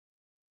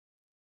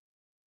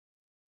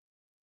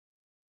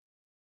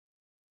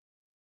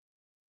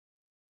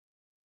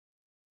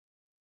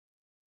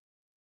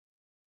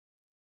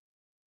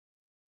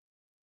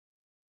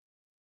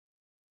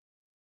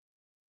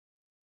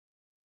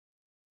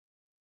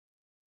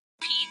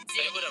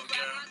Hey, what up,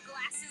 girl? My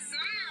glasses,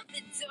 I'm out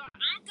the door.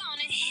 I'm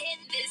gonna hit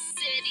this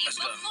city.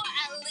 Before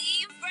I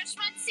leave, brush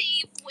my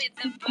teeth with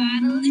a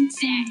bottle of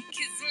Jack.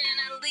 Cause when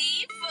I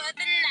leave for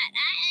the night,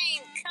 I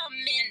ain't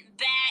coming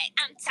back.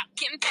 I'm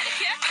talking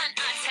pedicure on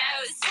our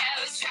toes,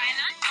 toes. Trying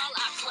on all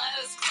our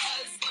clothes,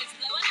 clothes. Boys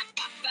blowing up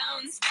our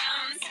phones,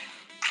 phones.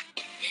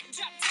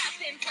 Drop top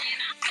and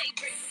playing our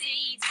favorite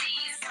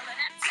CDs. Pulling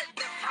up to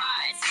the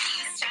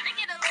parties. Trying to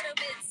get a little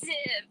bit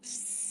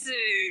tipsy.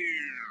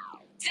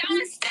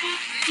 Don't stop,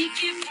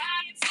 make it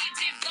pop,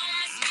 DJ blow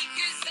my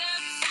speakers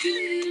up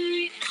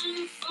tonight.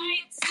 I'ma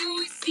fight till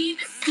we see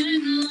the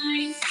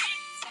sunlight.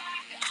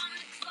 Tick-tock on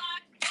the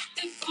clock,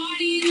 the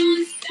party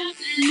don't stop,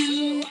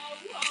 no.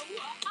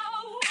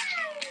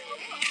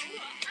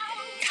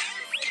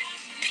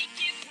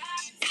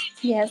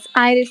 Yes,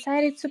 I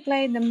decided to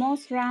play the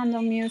most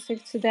random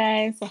music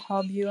today, so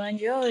hope you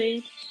enjoy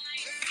it.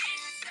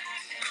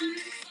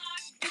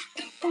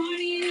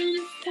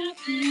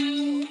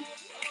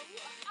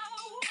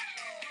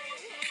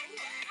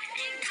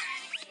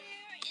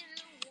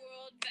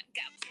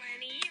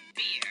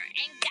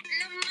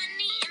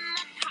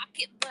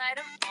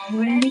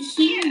 Already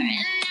here.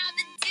 And now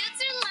the dudes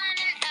are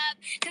lining up,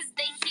 cause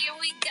they hear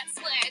we got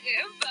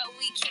swagger. But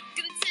we kick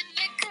them to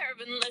the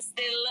curb unless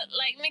they look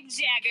like Mick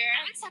Jagger.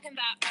 I'm talking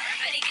about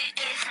everybody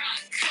getting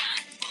drunk,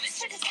 drunk. Boys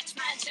try to touch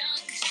my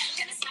junk.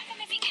 Gonna smack them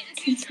if he getting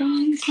too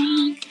drunk,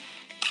 drunk.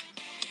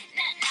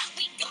 Nah,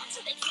 we go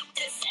till they kick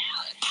us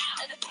out.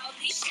 The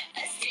police shut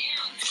us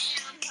down,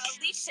 down.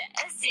 Police shut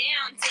us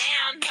down,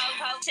 down.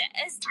 Police shut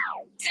us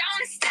down.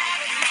 Don't stop,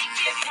 make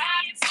it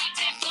pop.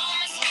 DJ blow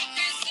my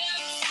speakers up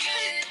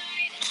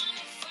tonight.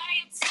 I'ma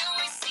fight till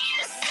we see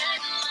the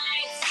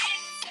sunlight.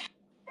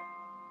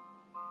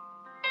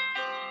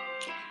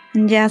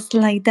 And just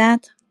like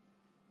that,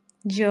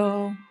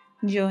 Joe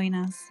join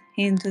us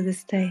into the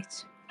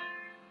stage.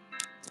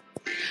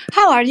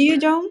 How are you,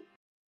 Joe?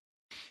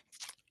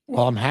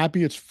 Well, I'm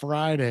happy it's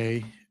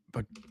Friday,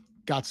 but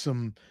got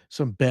some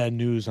bad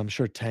news. I'm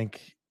sure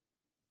Tank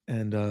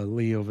and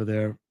Lee over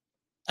there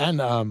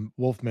and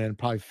Wolfman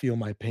probably feel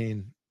my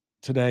pain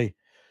today.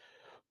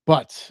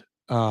 But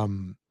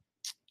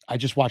I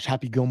just watched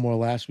Happy Gilmore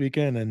last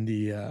weekend, and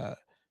the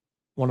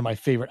one of my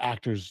favorite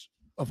actors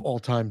of all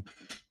time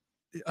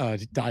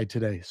died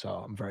today. So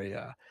I'm very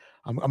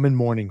I'm in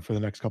mourning for the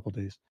next couple of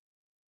days.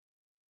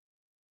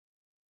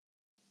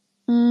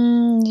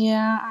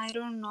 Yeah, I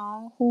don't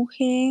know who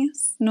he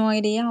is. No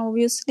idea,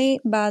 obviously,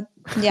 but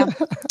yeah,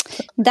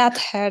 that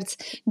hurts,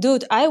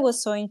 dude. I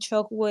was so in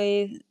shock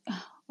with.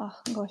 Oh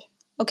gosh.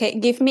 Okay,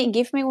 give me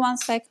 1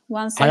 sec.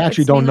 1 sec. I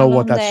actually It's don't been a know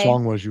what long that day.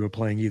 song was you were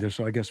playing either,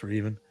 so I guess we're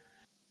even.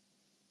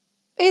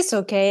 It's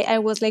okay. I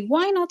was like,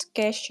 why not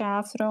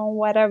Kesha from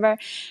whatever?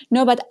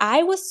 No, but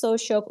I was so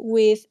shocked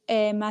with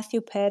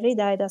Matthew Perry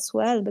died as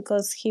well,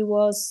 because he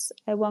was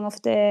one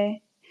of the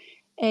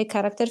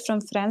character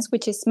from Friends,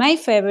 which is my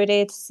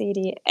favorite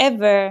series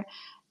ever.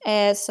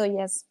 So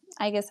yes,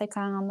 I guess I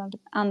can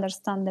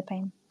understand the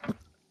pain.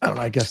 I don't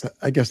know. I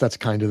guess that's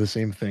kind of the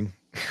same thing.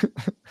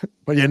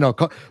 But yeah, no.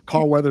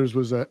 Carl Weathers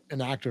was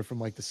an actor from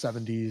like the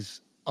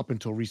 70s up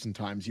until recent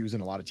times. He was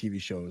in a lot of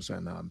TV shows,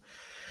 and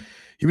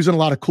he was in a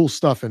lot of cool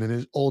stuff. And in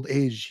his old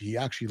age, he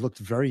actually looked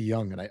very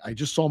young. And I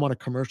just saw him on a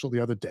commercial the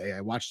other day.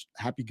 I watched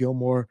Happy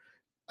Gilmore.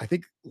 I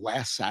think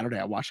last Saturday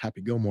I watched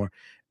Happy Gilmore,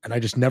 and I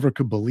just never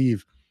could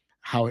believe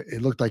how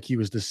it looked like he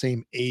was the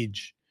same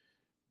age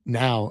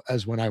now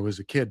as when I was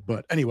a kid.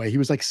 But anyway, he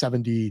was like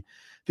 70. I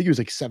think he was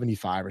like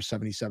 75 or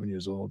 77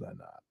 years old. And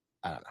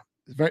I don't know.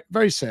 Very,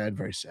 very sad,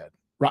 very sad.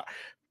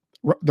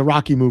 The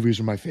Rocky movies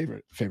are my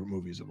favorite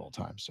movies of all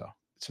time. So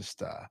it's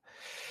just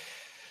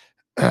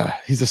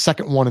he's the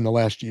second one in the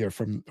last year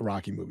from the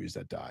Rocky movies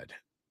that died.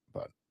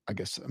 But I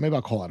guess maybe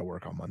I'll call out of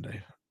work on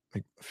Monday.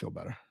 Make me feel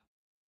better.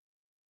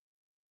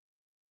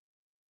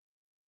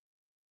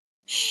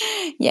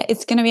 Yeah,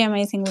 it's gonna be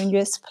amazing when you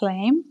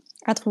explain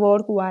at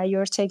work why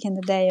you're taking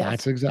the day off.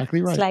 That's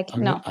exactly right. It's like,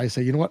 no. I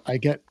say, you know what?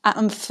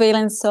 I'm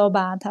feeling so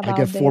bad about I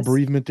get 4 this.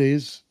 bereavement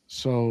days,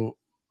 so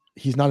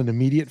he's not an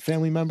immediate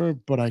family member,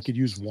 but I could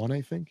use one,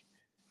 I think.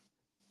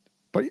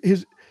 But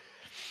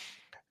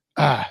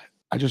I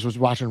just was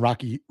watching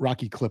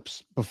Rocky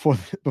clips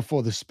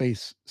before the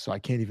space, so I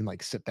can't even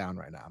like sit down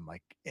right now. I'm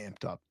like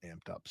amped up.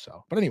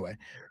 So, but anyway,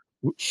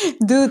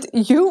 dude,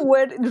 you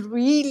were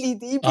really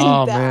deep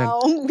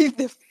down with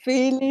the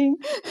feeling.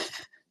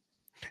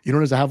 You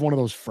know, I have one of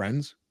those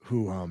friends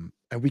who,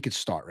 and we could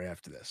start right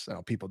after this. I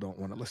know people don't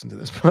want to listen to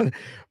this, but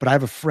I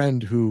have a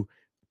friend who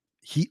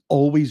he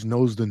always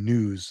knows the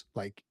news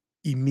like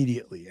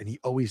immediately, and he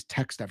always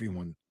texts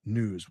everyone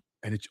news,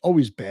 and it's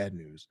always bad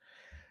news.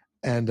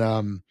 And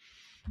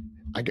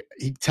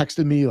he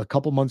texted me a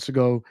couple months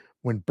ago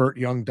when Burt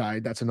Young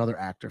died. That's another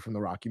actor from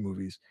the Rocky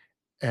movies.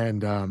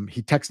 And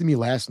he texted me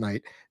last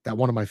night that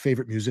one of my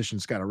favorite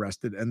musicians got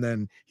arrested. And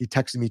then he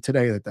texted me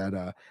today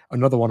that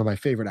another one of my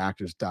favorite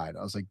actors died.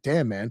 I was like,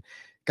 damn, man,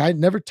 guy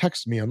never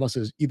texts me unless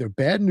it's either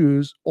bad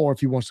news or if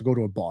he wants to go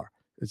to a bar.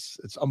 It's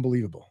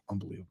unbelievable.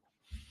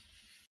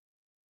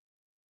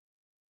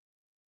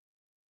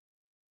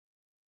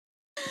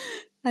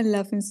 I'm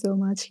laughing so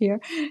much here.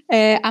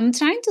 I'm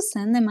trying to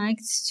send the mic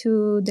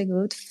to the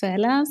good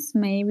fellas.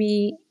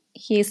 Maybe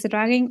he's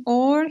rugging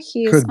or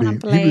he's Could on a be.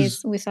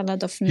 place with a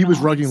lot of noise. He was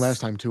rugging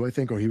last time too, I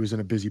think, or he was in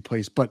a busy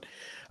place. But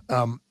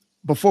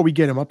before we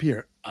get him up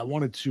here, I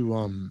wanted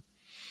to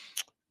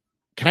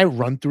can I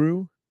run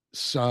through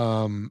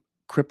some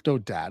crypto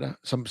data,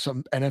 some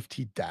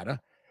NFT data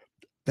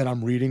that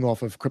I'm reading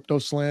off of Crypto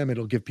Slam?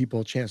 It'll give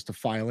people a chance to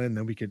file in,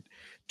 then we could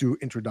do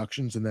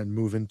introductions and then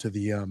move into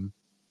the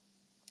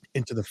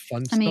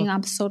fun stuff. I mean,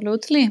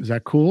 absolutely. Is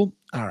that cool?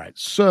 All right.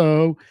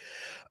 So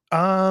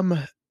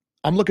I'm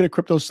looking at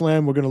Crypto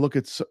Slam. We're going to look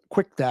at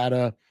quick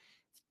data,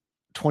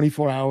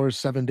 24 hours,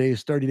 7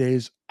 days, 30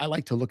 days. I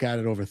like to look at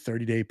it over a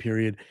 30-day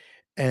period.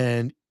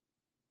 And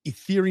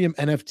Ethereum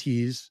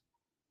NFTs,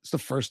 it's the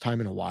first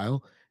time in a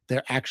while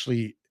they're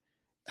actually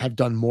have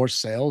done more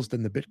sales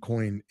than the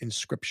Bitcoin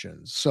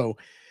inscriptions. So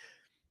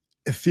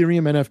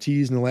Ethereum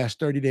NFTs in the last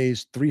 30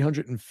 days,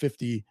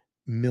 $350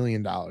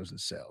 million in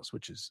sales,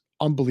 which is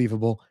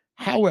unbelievable.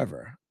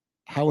 However,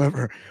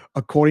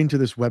 according to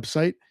this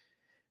website,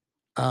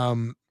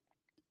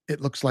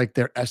 it looks like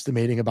they're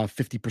estimating about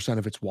 50%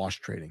 of its wash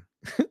trading.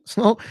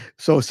 so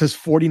it says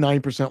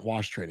 49%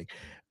 wash trading.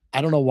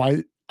 I don't know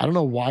why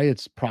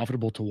it's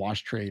profitable to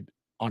wash trade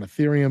on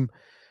Ethereum.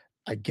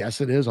 I guess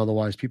it is,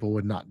 otherwise people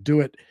would not do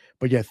it.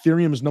 But yeah,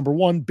 Ethereum is number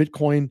one,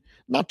 Bitcoin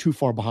not too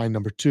far behind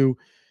number two.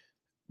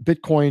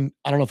 Bitcoin,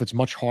 I don't know if it's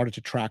much harder to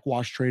track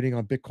wash trading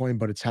on Bitcoin,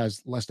 but it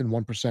has less than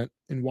 1%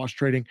 in wash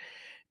trading.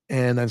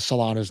 And then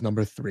Solana is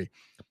number three.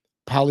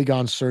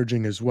 Polygon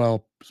surging as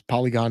well.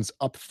 Polygon's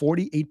up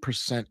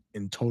 48%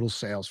 in total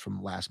sales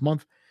from last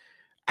month.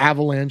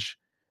 Avalanche,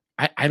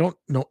 I don't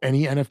know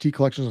any NFT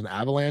collections on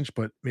Avalanche,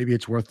 but maybe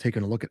it's worth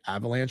taking a look at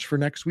Avalanche for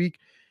next week.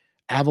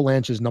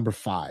 Avalanche is number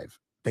 5.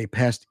 They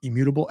passed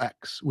Immutable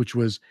X, which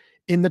was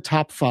in the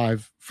top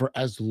 5 for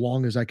as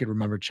long as I could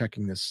remember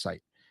checking this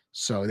site.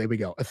 So there we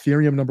go.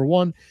 Ethereum number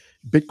 1,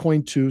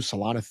 Bitcoin 2,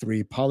 Solana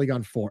 3,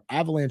 Polygon 4,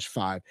 Avalanche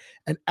 5.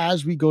 And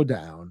as we go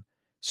down,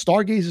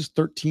 Stargaze is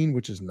 13,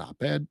 which is not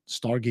bad.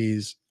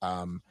 Stargaze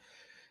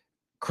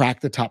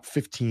cracked the top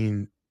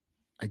 15,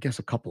 I guess,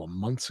 a couple of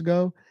months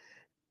ago.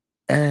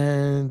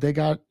 And they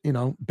got,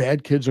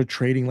 bad kids are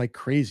trading like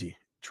crazy.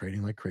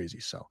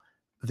 So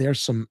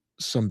there's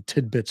some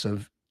tidbits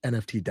of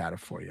NFT data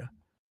for you.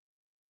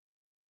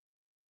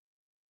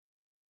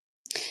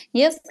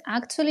 Yes,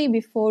 actually,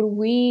 before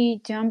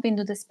we jump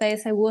into the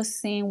space, I was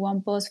seeing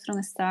one post from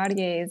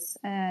Stargaze.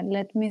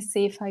 Let me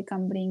see if I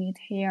can bring it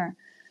here.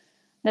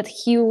 That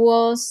he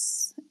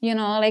was,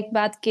 like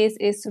Bad Kiss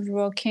is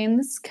rocking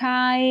the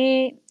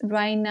sky.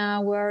 Right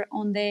now we're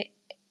on the,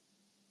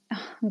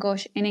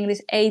 in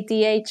English,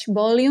 ATH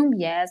volume.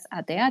 Yes,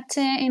 ATH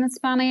in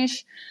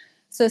Spanish.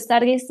 So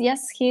Stargaze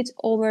just hit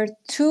over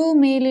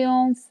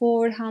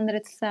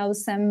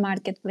 2,400,000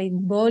 marketplace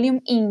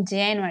volume in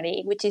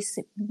January, which is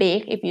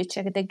big if you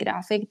check the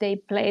graphic they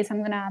place. I'm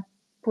going to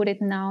put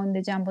it now in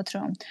the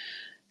Jumbotron.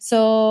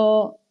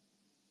 So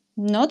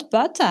not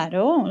bad at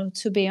all,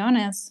 to be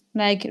honest.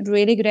 Like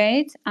really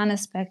great,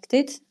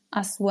 unexpected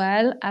as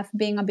well. I've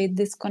been a bit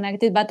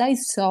disconnected, but I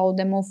saw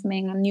the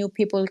movement and new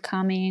people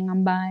coming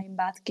and buying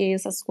bad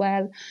keys as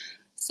well.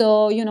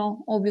 So,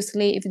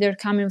 obviously, if they're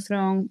coming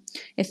from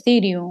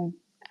Ethereum,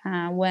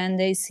 when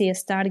they see a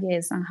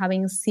Stargaze and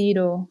having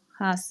zero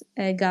has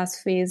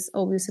gas fees,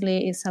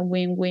 obviously it's a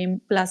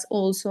win-win. Plus,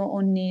 also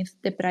on ETH,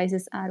 the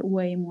prices are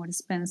way more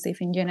expensive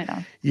in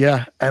general.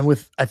 Yeah, and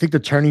I think the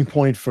turning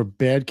point for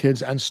Bad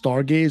Kids and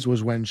Stargaze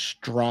was when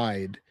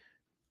Stride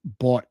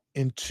bought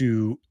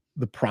into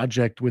the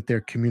project with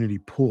their community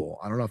pool.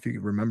 I don't know if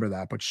you remember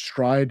that, but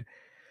Stride,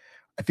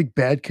 I think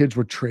Bad Kids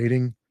were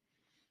trading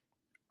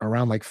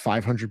around like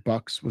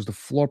 $500 was the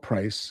floor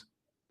price.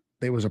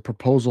 There was a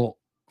proposal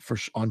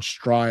on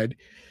Stride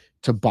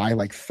to buy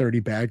like 30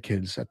 Bad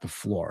Kids at the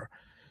floor.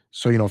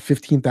 So,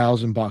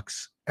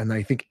 $15,000. And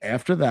I think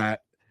after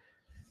that,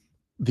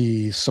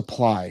 the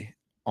supply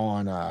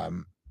on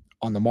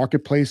the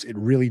marketplace, it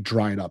really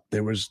dried up.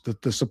 There was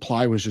the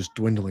supply was just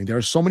dwindling. There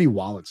are so many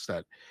wallets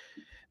that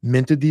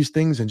minted these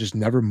things and just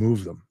never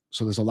moved them.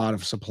 So there's a lot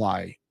of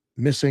supply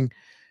missing.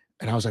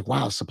 And I was like,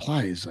 wow,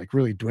 supply is like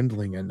really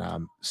dwindling. And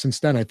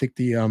since then, I think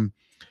the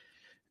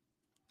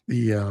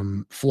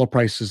floor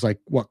price is like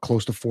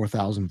close to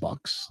 $4,000.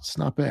 It's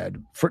not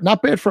bad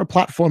for a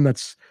platform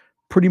that's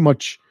pretty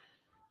much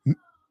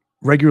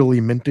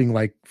regularly minting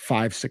like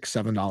 $5,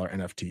 $6, $7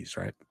 NFTs,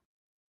 right?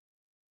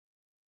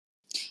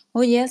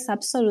 Oh, yes,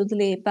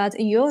 absolutely. But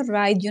you're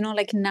right.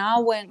 Like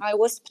now when I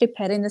was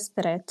preparing the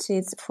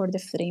spreadsheets for the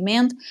free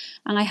mint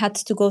and I had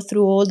to go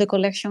through all the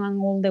collection and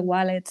all the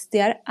wallets,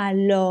 there are a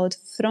lot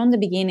from the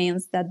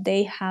beginnings that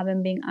they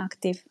haven't been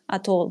active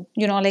at all.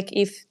 Like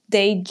if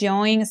they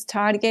join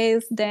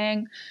Stargaze,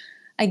 then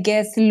I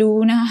guess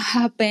Luna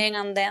happened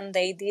and then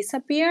they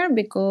disappear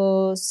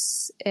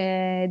because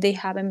they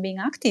haven't been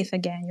active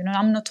again.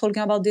 I'm not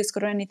talking about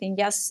Discord or anything,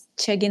 just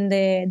checking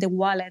the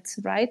wallets,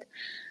 right?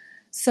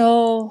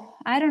 So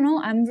I don't know.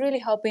 I'm really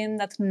hoping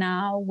that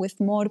now, with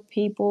more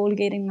people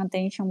getting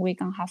attention, we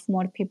can have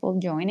more people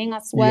joining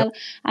as well. Yep.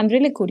 I'm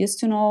really curious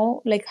to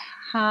know, like,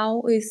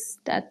 how is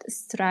that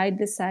Stride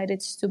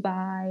decided to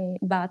buy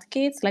Bad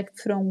Kids? Like,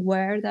 from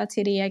where that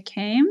idea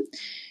came?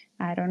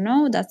 I don't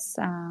know. That's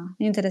an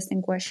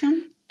interesting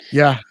question.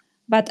 Yeah.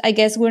 But I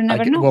guess we'll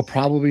never know. We'll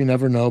probably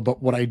never know.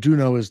 But what I do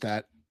know is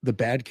that the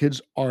Bad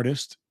Kids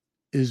artist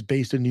is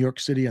based in New York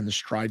City, and the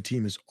Stride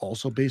team is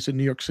also based in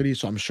New York City.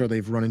 So I'm sure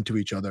they've run into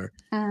each other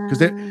because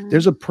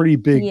there's a pretty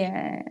big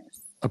Yes.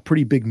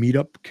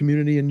 meetup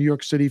community in New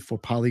York City for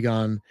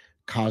Polygon,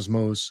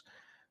 Cosmos.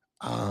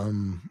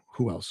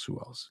 Who else?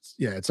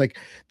 Yeah, it's like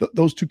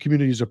those two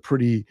communities are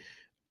pretty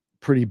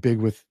big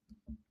with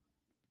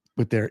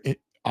their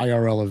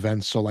IRL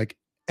events. So like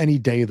any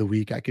day of the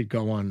week, I could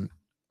go on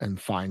and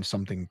find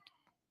something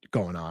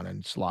going on,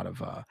 and it's a lot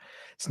of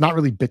it's not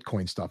really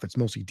Bitcoin stuff, it's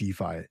mostly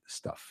DeFi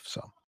stuff.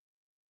 So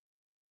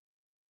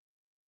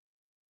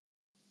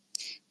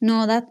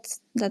no,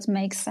 that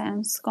makes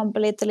sense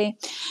completely.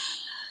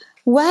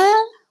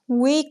 Well,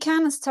 we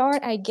can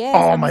start, I guess.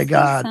 oh I'm my still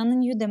god,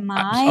 sending you the mic.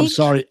 I'm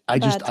sorry, I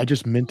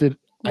just minted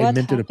a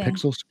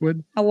pixel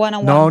squid. A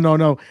one-on-one.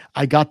 No,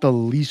 I got the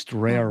least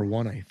rare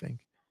one, I think.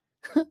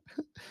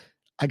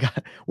 I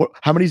got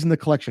how many's in the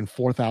collection?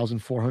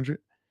 4,400.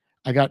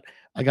 I got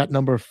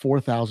number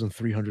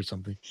 4,300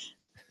 something.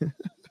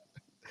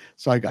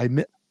 So I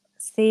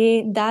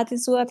see, that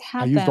is what I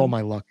happened. used all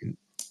my luck.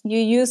 You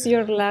use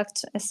your luck,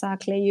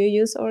 exactly. You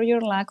use all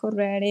your luck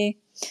already,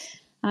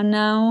 and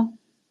now,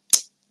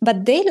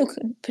 but they look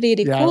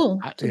pretty cool,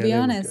 to be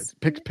honest.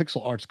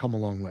 Pixel art's come a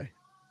long way.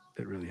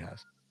 It really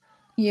has.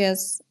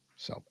 Yes.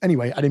 So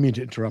anyway, I didn't mean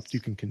to interrupt. You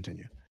can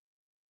continue.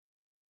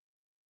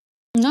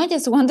 No, I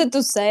just wanted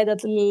to say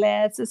that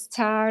let's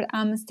start.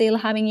 I'm still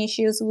having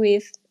issues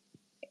with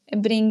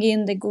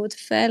bringing the good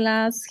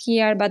fellas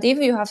here, but if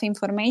you have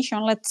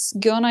information, let's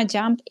gonna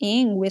jump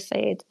in with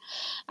it.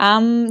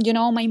 You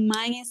know, my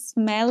mind is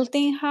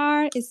melting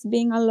hard. It's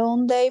been a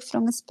long day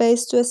from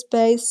space to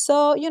space,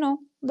 so you know,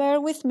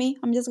 bear with me.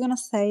 I'm just gonna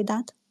say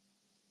that.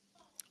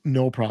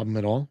 No problem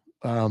at all.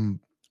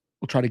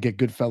 We'll try to get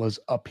Goodfellas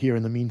up here.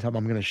 In the meantime,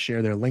 I'm going to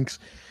share their links.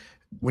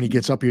 When he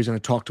gets up here, he's going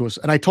to talk to us.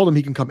 And I told him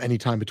he can come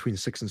anytime between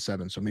 6 and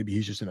 7. So maybe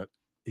he's just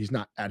he's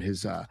not at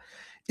his,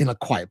 in a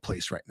quiet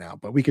place right now.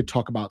 But we could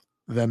talk about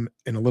them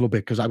in a little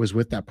bit because I was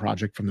with that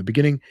project from the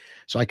beginning.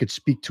 So I could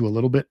speak to a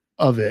little bit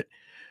of it.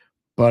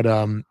 But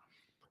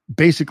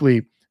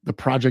basically, the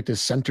project is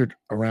centered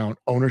around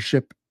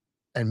ownership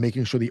and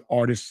making sure the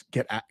artists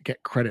get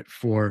credit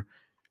for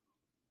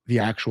the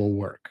actual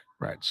work.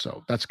 Right.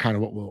 So that's kind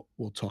of what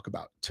we'll talk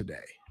about today.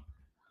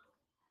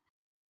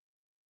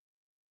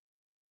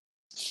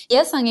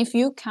 Yes, and if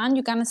you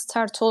can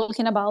start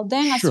talking about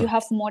them as you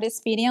have more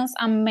experience,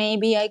 and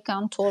maybe I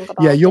can talk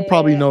about. Yeah, you'll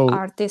probably know.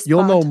 You'll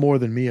part. know more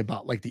than me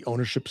about like the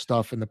ownership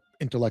stuff and the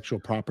intellectual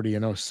property. I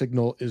know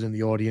Signal is in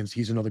the audience.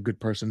 He's another good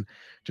person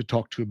to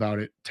talk to about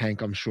it.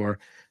 Tank, I'm sure,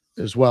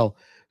 as well.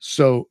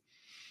 So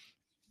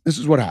this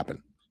is what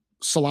happened.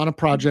 Solana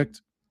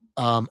project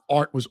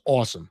art was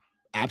awesome,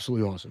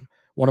 absolutely awesome.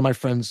 One of my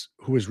friends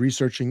who was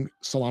researching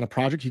Solana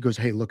project, he goes,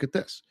 "Hey, look at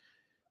this.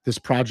 This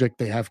project,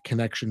 they have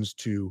connections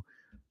to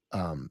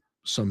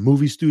some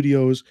movie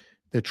studios.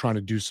 They're trying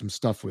to do some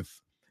stuff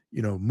with,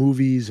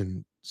 movies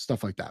and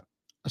stuff like that."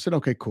 I said,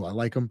 "Okay, cool. I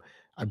like them."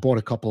 I bought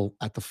a couple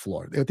at the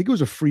floor. I think it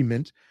was a free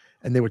mint,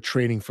 and they were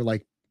trading for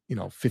like,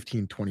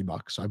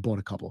 $15-20. So I bought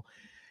a couple.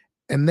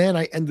 And then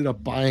I ended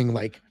up buying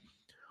like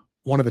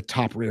one of the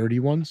top rarity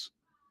ones.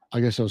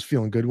 I guess I was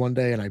feeling good one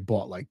day and I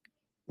bought like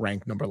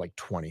rank number like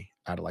 20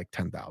 out of like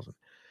 10,000.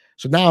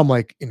 So now I'm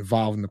like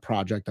involved in the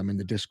project. I'm in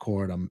the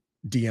Discord. I'm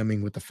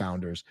DMing with the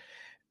founders.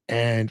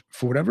 And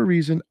for whatever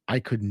reason, I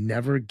could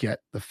never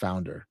get the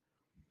founder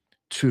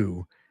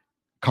to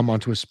come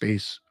onto a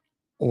space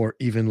or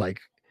even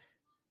like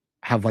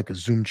have like a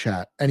Zoom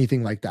chat,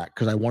 anything like that,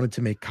 because I wanted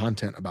to make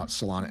content about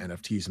Solana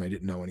NFTs and I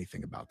didn't know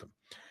anything about them.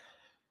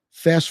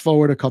 Fast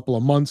forward a couple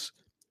of months,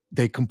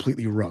 they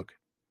completely rug,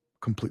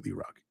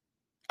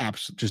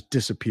 just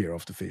disappear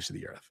off the face of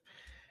the earth.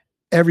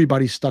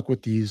 Everybody's stuck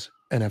with these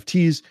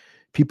NFTs.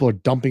 People are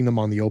dumping them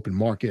on the open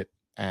market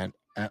and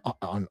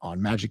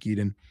on Magic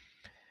Eden.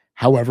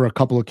 However, a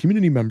couple of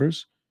community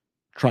members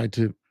tried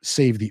to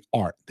save the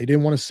art. They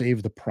didn't want to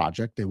save the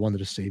project. They wanted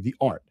to save the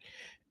art.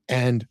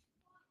 And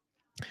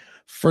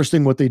first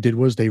thing what they did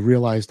was they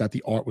realized that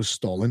the art was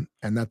stolen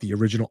and that the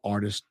original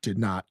artist did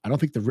not. I don't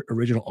think the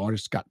original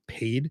artist got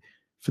paid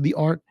for the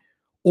art,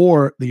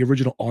 or the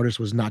original artist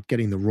was not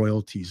getting the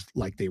royalties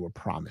like they were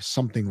promised,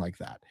 something like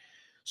that.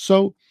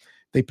 So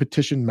they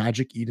petitioned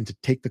Magic Eden to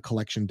take the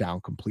collection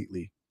down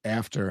completely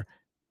after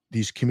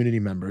these community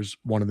members,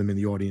 one of them in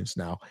the audience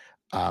now,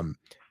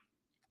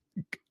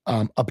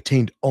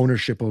 obtained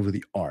ownership over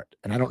the art.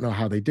 And I don't know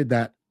how they did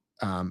that.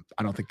 I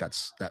don't think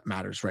that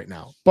matters right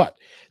now, but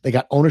they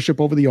got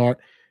ownership over the art,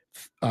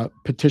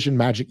 petitioned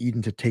Magic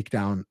Eden to take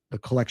down the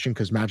collection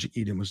because Magic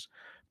Eden was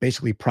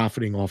basically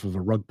profiting off of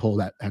a rug pull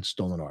that had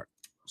stolen art.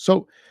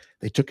 So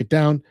they took it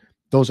down.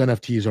 those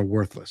NFTs are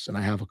worthless, and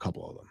I have a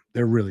couple of them.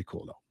 They're really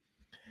cool though.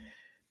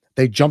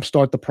 They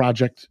jumpstart the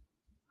project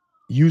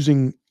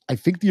using, I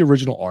think, the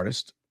original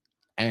artist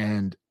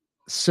and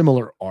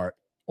similar art,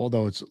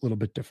 although it's a little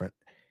bit different.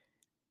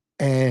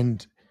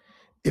 And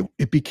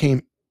it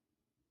became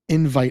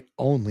invite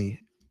only.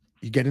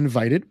 You get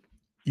invited,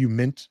 you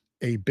mint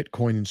a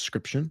Bitcoin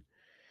inscription.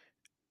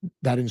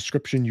 That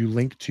inscription you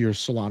link to your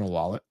Solana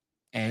wallet,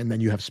 and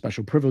then you have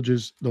special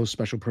privileges. Those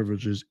special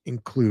privileges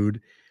include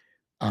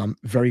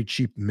very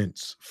cheap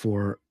mints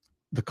for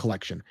the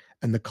collection,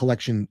 and the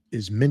collection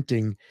is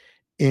minting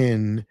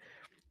in.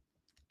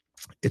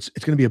 It's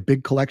going to be a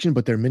big collection,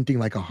 but they're minting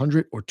like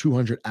 100 or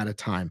 200 at a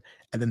time,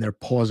 and then they're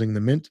pausing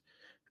the mint,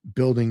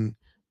 building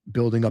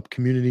up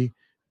community,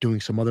 doing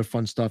some other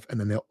fun stuff, and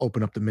then they'll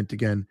open up the mint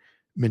again,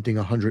 minting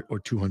 100 or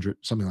 200,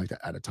 something like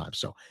that at a time.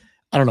 So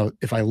I don't know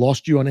if I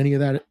lost you on any of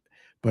that,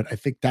 but I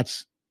think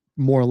that's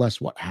more or less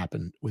what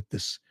happened with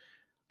this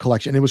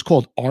collection. It was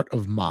called Art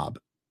of Mob,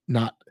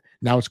 not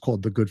now it's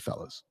called The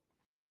Goodfellas.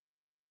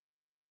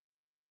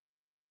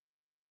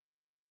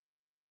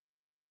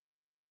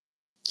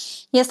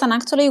 Yes, and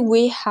actually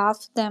we have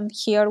them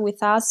here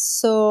with us.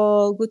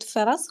 So,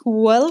 Goodfellas,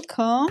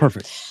 welcome.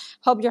 Perfect.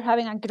 Hope you're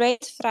having a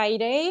great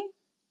Friday.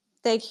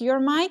 Take your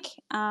mic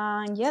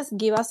and yes,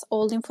 give us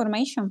all the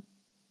information.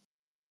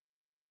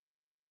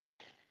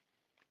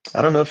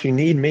 I don't know if you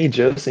need me.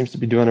 Joe seems to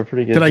be doing a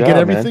pretty good job. Did I get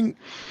everything?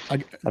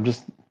 I'm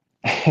just.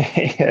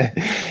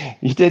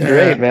 You did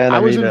great, man. I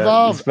was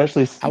involved.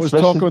 Especially I was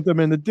talking with them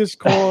in the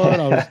Discord.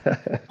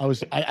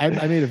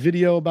 I made a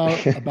video about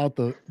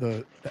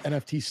the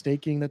NFT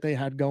staking that they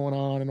had going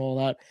on and all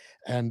that,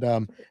 and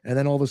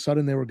then all of a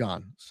sudden they were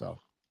gone. So.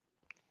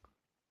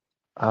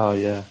 Oh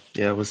yeah,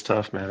 it was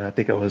tough, man. I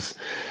think I was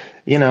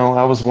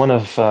one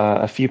of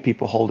a few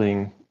people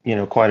holding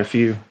quite a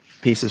few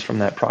pieces from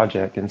that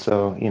project, and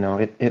so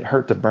it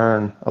hurt to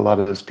burn a lot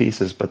of those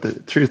pieces. But the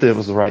truth, it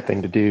was the right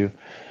thing to do.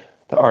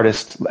 The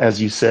artist,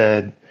 as you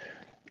said,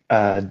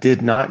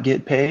 did not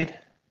get paid,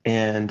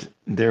 and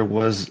there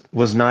was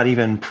not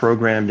even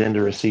programmed in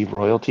to receive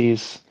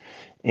royalties,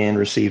 and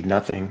received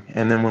nothing.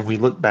 And then when we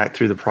look back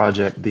through the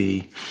project,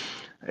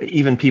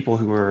 even people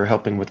who were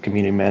helping with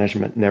community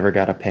management never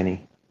got a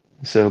penny.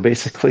 So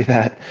basically,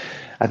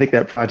 I think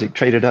that project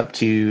traded up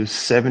to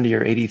 70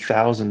 or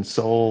 80,000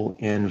 SOL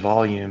in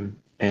volume,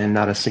 and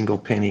not a single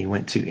penny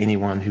went to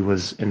anyone who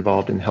was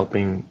involved in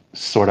helping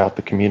sort out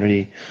the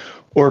community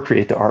or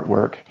create the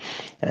artwork.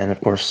 And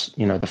of course,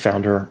 the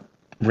founder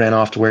ran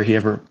off to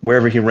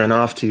wherever he ran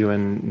off to,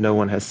 and no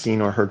one has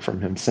seen or heard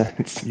from him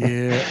since.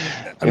 Yeah,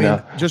 I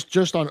mean,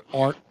 just on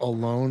art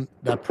alone,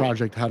 that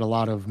project had a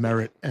lot of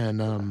merit,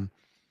 and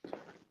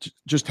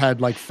just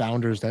had like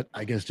founders that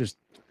I guess just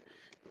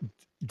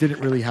didn't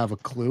really have a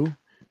clue,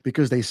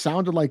 because they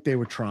sounded like they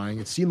were trying.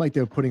 It seemed like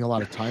they were putting a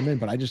lot of time in,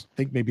 but I just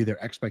think maybe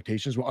their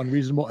expectations were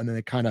unreasonable, and then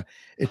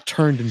it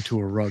turned into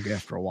a rug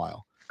after a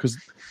while. Because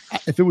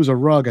if it was a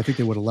rug, I think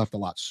they would have left a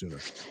lot sooner.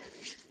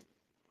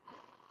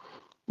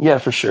 Yeah,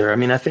 for sure. I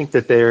mean, I think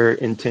that their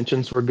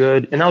intentions were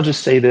good. And I'll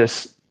just say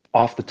this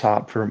off the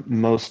top for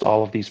most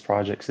all of these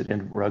projects that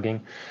end up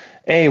rugging.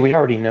 We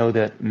already know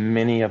that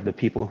many of the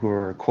people who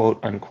are quote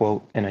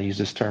unquote, and I use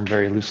this term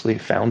very loosely,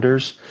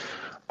 founders,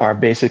 are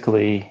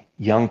basically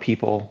younger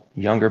people,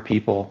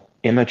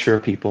 immature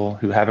people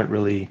who haven't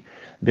really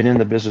been in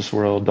the business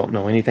world, don't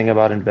know anything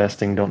about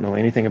investing, don't know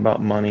anything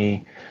about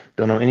money,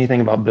 don't know anything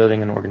about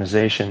building an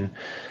organization.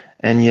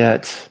 And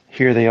yet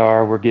here they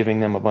are, we're giving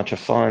them a bunch of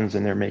funds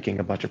and they're making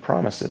a bunch of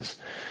promises.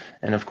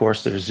 And of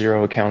course, there's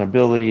zero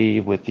accountability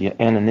with the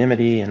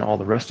anonymity and all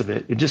the rest of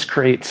it. It just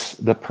creates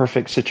the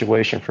perfect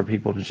situation for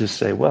people to just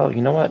say, well,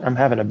 you know what, I'm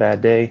having a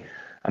bad day.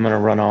 I'm going to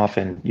run off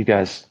and you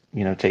guys,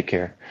 take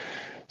care.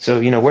 So,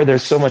 where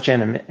there's so much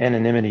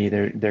anonymity,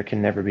 there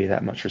can never be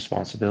that much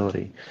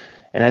responsibility.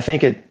 And I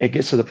think it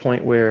gets to the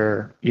point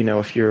where,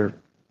 if you're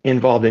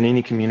involved in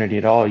any community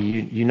at all,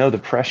 you know the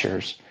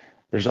pressures.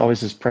 There's always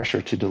this pressure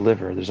to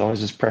deliver. There's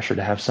always this pressure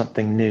to have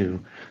something new,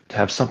 to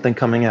have something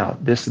coming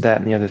out, this, that,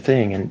 and the other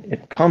thing. And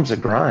it becomes a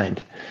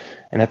grind.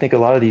 And I think a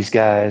lot of these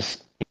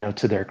guys,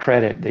 to their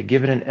credit, they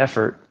give it an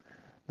effort,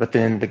 but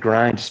then the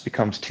grind just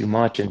becomes too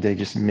much and they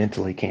just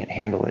mentally can't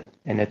handle it.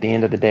 And at the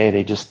end of the day,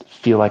 they just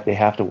feel like they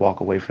have to walk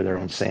away for their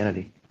own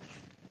sanity.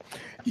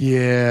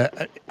 Yeah,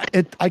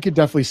 I could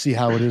definitely see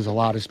how it is a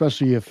lot,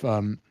 especially if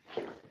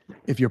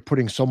you're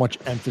putting so much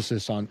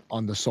emphasis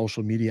on the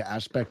social media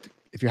aspect.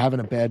 If you're having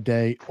a bad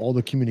day, all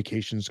the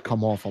communications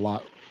come off a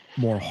lot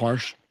more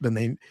harsh than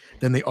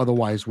they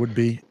otherwise would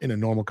be in a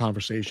normal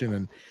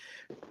conversation.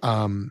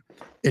 And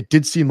it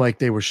did seem like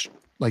they were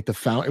like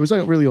it was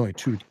like really only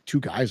two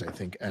guys, I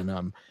think,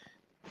 and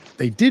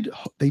they did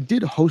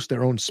host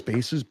their own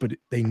spaces, but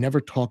they never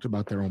talked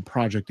about their own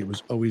project. It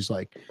was always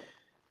like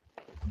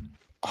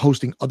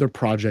hosting other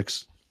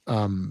projects,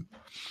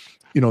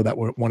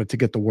 that wanted to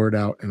get the word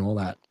out and all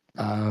that.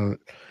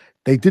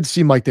 They did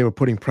seem like they were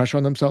putting pressure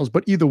on themselves,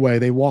 but either way,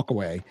 they walk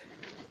away.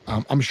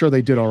 I'm sure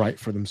they did all right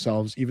for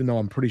themselves, even though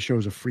I'm pretty sure it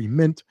was a free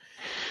mint.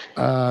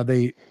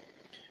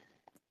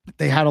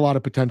 they had a lot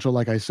of potential,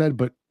 like I said,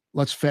 but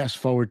let's fast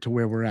forward to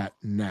where we're at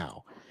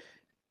now.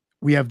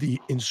 We have the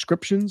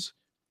inscriptions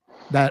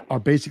that are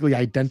basically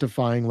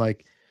identifying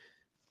like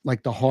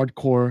the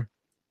hardcore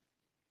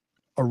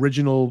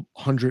original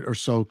 100 or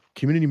so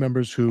community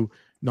members who,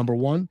 number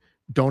one,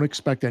 don't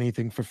expect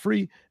anything for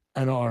free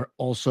and are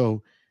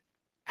also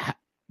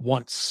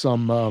want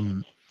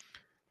some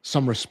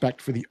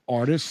respect for the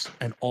artists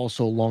and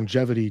also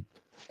longevity.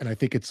 And I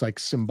think it's like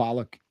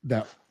symbolic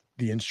that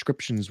the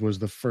inscriptions was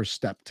the first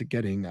step to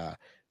getting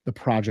the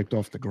project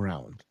off the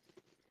ground.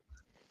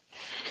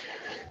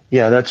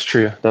 Yeah, that's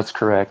true. That's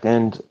correct.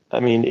 And I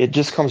mean, it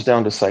just comes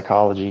down to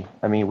psychology.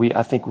 I mean,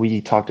 I think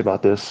we talked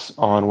about this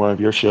on one of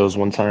your shows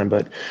one time,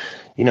 but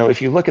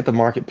if you look at the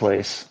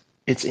marketplace,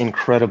 it's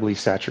incredibly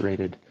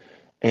saturated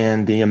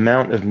and the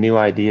amount of new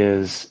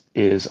ideas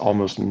is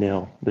almost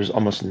nil. There's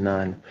almost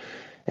none.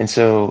 And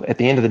so at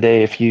the end of the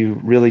day, if you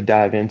really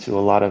dive into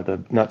a lot of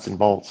the nuts and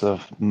bolts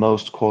of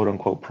most quote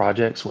unquote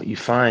projects, what you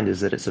find is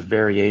that it's a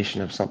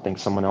variation of something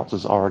someone else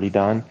has already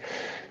done.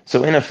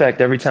 So in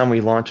effect, every time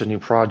we launch a new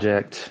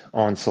project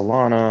on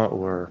Solana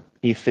or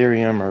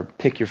Ethereum or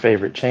pick your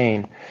favorite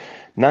chain,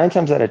 9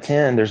 times out of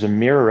 10, there's a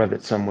mirror of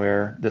it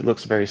somewhere that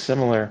looks very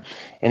similar.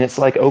 And it's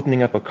like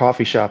opening up a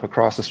coffee shop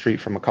across the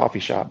street from a coffee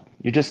shop.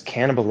 You're just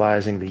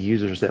cannibalizing the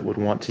users that would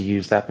want to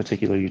use that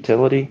particular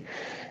utility.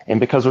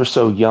 And because we're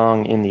so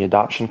young in the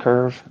adoption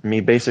curve, I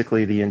mean,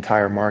 basically the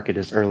entire market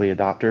is early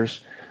adopters.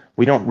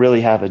 We don't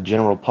really have a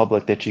general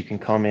public that you can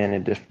come in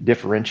and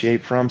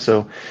differentiate from.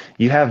 So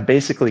you have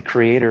basically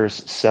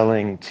creators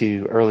selling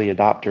to early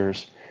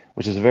adopters,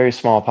 which is a very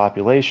small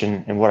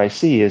population. And what I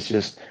see is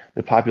just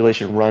the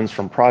population runs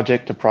from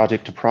project to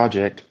project to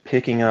project,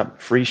 picking up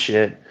free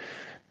shit,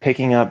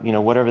 picking up,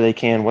 whatever they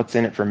can, what's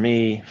in it for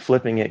me,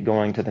 flipping it,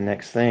 going to the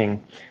next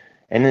thing.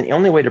 And then the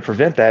only way to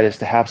prevent that is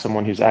to have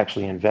someone who's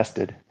actually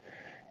invested.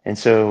 And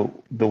so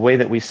the way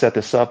that we set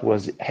this up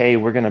was, hey,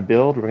 we're going to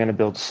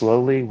build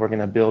slowly. We're going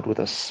to build with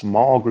a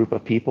small group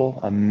of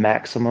people, a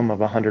maximum of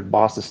 100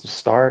 bosses to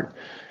start.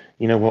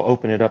 We'll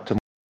open it up to,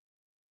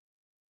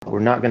 we're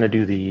not going to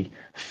do the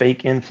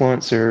fake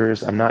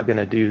influencers. I'm not going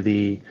to do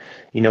the,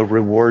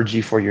 reward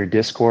you for your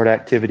Discord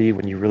activity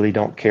when you really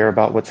don't care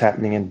about what's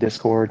happening in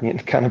Discord,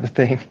 kind of a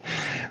thing,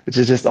 which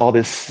is just all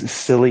this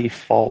silly,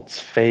 false,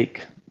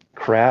 fake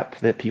crap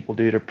that people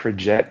do to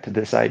project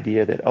this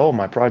idea that, oh,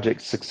 my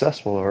project's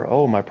successful, or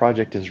oh, my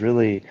project is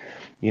really,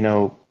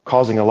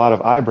 causing a lot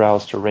of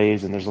eyebrows to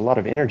raise and there's a lot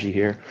of energy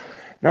here.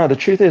 No, the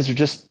truth is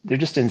they're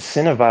just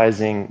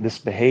incentivizing this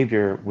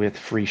behavior with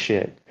free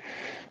shit.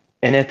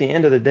 And at the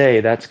end of the day,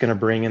 that's going to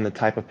bring in the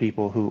type of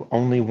people who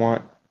only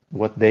want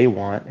what they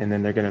want, and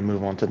then they're going to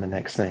move on to the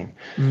next thing.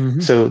 Mm-hmm.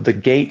 So the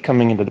gate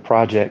coming into the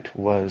project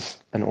was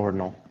an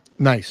ordinal.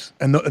 Nice.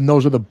 And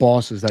those are the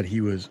bosses that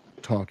he was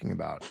talking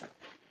about.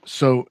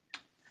 So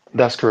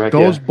that's correct.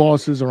 Those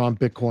bosses are on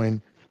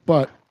Bitcoin,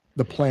 but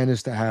the plan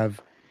is to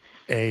have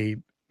a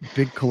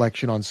big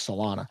collection on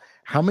Solana.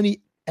 How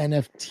many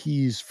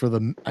NFTs for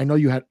the? I know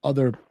you had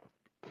other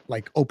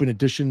like open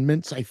edition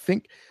mints, I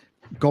think,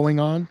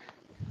 going on,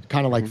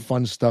 kind of like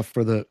fun stuff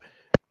for the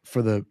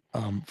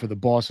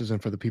bosses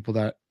and for the people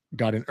that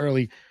got in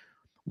early.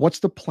 What's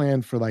the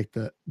plan for like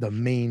the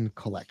main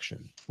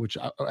collection, which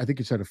I think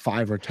you said a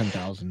 5,000 or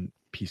 10,000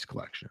 piece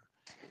collection?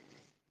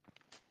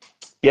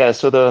 Yeah,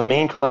 so the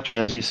main collection,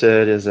 as you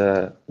said,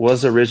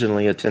 was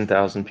originally a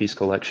 10,000 piece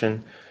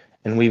collection,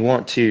 and we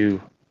want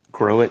to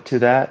grow it to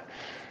that.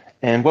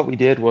 And what we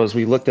did was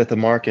we looked at the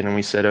market and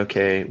we said,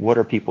 okay, what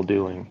are people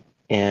doing?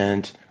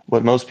 And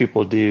what most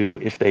people do,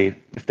 if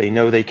they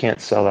know they can't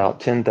sell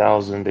out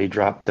 10,000, they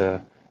drop the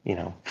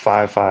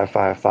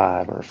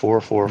 5,555 or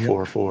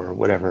 4,444 or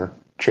whatever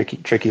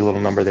tricky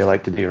little number they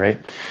like to do, right?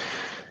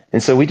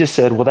 And so we just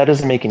said, well, that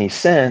doesn't make any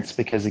sense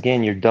because,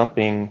 again, you're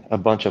dumping a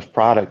bunch of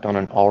product on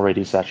an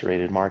already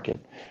saturated market.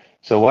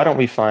 So why don't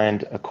we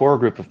find a core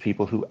group of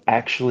people who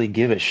actually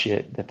give a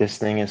shit that this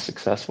thing is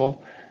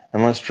successful,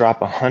 and let's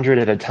drop 100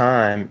 at a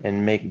time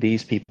and make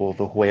these people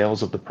the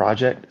whales of the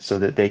project so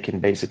that they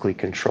can basically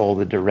control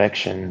the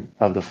direction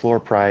of the floor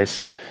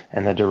price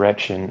and the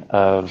direction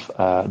of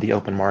the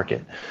open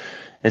market.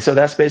 And so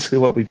that's basically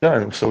what we've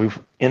done. So we've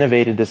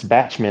innovated this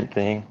batch mint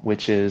thing,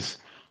 which is,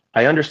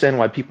 I understand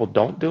why people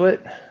don't do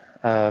it,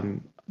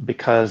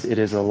 because it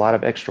is a lot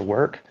of extra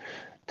work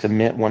to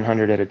mint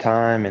 100 at a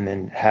time and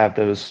then have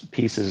those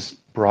pieces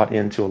brought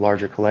into a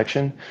larger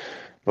collection.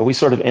 But we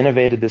sort of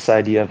innovated this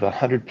idea of a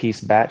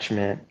 100-piece batch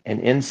mint, and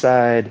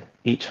inside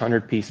each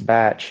 100-piece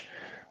batch,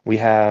 we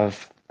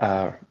have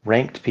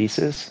ranked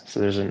pieces. So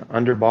there's an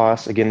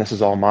underboss. Again, this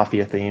is all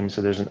Mafia themed.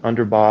 So there's an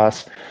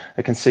underboss,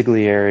 a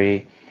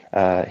consigliere,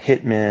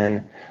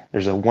 hitman.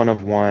 There's a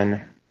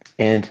one-of-one,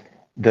 and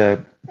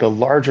the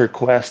larger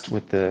quest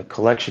with the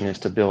collection is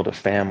to build a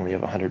family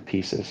of 100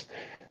 pieces.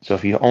 So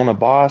if you own a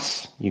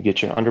boss, you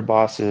get your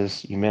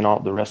underbosses, you mint all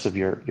the rest of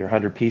your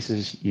 100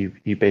 pieces, you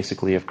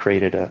basically have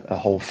created a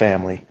whole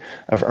family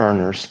of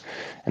earners.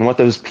 And what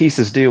those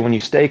pieces do when you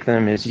stake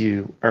them is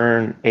you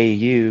earn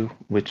AU,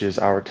 which is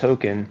our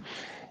token,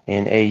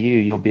 in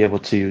AU, you'll be able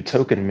to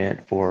token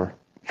mint for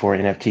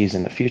NFTs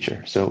in the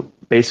future. So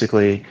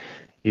basically,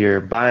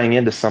 you're buying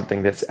into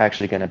something that's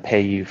actually going to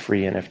pay you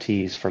free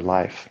NFTs for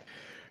life.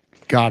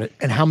 Got it.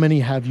 And how many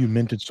have you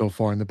minted so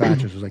far in the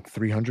batches? It was like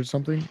 300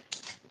 something?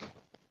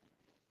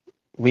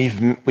 We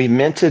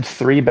minted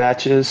 3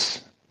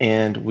 batches,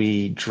 and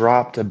we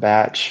dropped a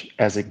batch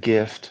as a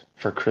gift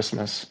for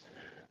Christmas.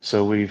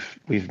 So we've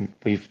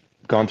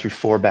gone through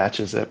 4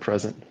 batches at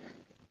present.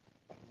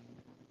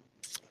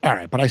 All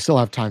right, but I still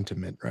have time to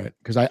mint, right?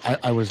 Because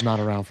I was not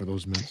around for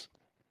those mints.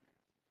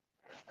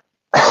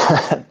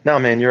 No,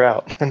 man, you're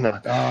out. No.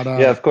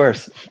 Yeah, of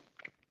course.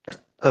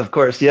 Of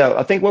course. Yeah,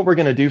 I think what we're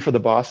going to do for the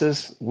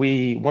bosses,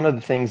 one of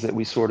the things that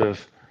we sort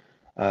of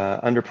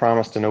under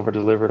promised and over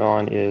delivered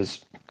on is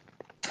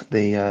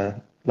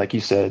the like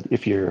you said,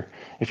 if you're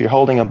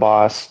holding a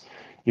boss,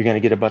 you're going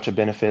to get a bunch of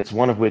benefits.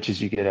 One of which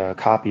is you get a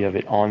copy of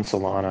it on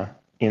Solana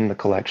in the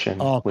collection,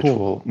 which cool.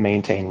 will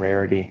maintain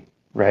rarity,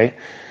 right?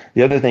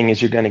 The other thing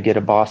is you're going to get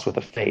a boss with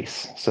a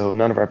face. So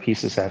none of our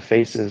pieces have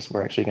faces.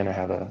 We're actually going to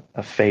have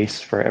a face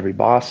for every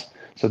boss.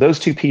 So those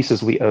 2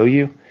 pieces we owe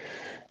you.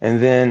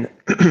 And then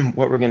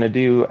what we're going to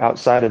do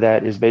outside of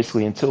that is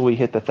basically until we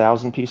hit the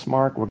 1,000-piece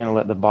mark, we're going to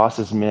let the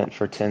bosses mint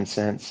for 10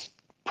 cents,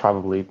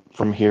 probably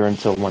from here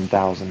until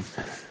 1,000.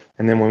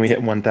 And then when we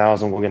hit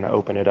 1,000, we're going to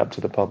open it up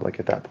to the public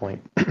at that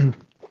point.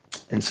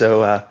 And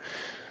so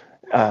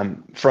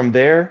from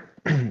there,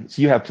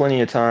 so you have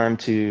plenty of time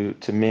to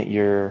mint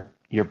your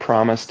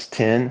promised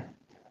 10.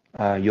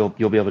 You'll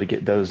be able to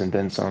get those and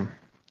then some.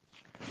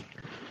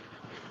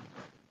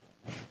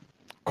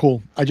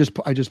 Cool. I just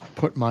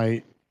put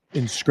my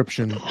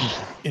inscription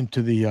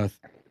into the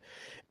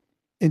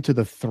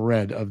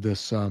thread of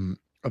this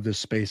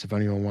space. If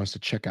anyone wants to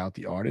check out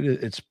the art,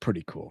 it's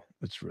pretty cool.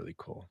 It's really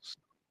cool.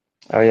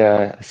 Oh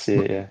yeah, I see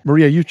it. Yeah,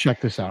 Maria, you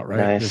checked this out, right?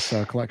 Nice.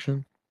 This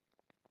collection.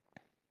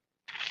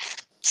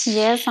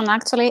 Yes, and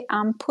actually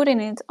I'm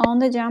putting it on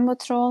the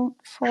Jumbotron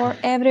for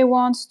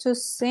everyone to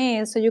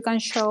see, so you can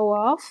show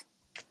off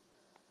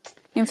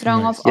in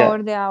front of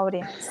all the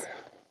audience.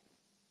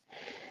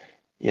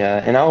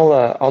 Yeah, and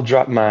I'll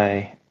drop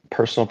my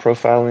personal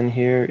profile in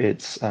here.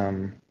 It's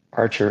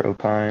Archer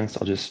Opines.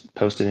 I'll just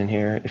post it in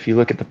here. If you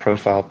look at the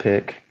profile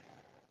pic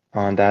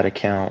on that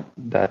account,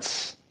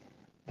 that's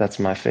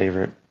my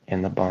favorite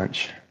in the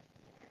bunch,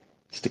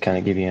 just to kind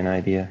of give you an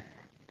idea.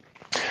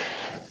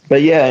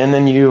 But yeah, and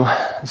then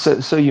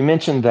so you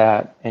mentioned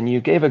that, and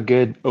you gave a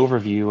good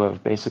overview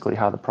of basically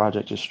how the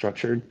project is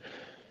structured,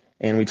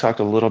 and we talked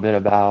a little bit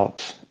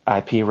about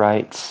IP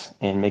rights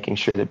and making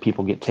sure that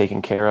people get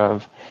taken care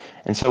of.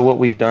 And so what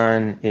we've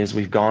done is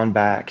we've gone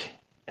back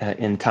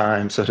in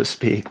time, so to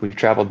speak. We've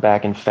traveled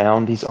back and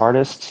found these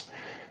artists.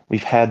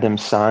 We've had them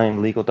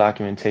sign legal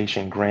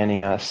documentation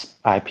granting us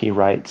IP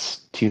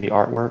rights to the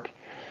artwork.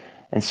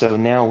 And so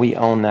now we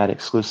own that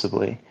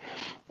exclusively.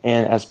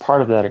 And as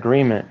part of that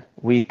agreement,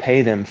 we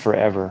pay them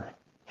forever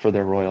for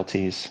their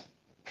royalties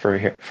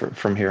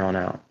from here on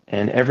out.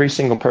 And every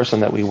single person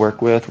that we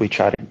work with, we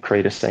try to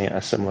create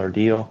a similar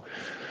deal.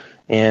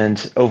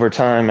 And over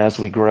time, as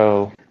we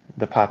grow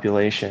the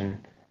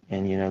population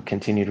and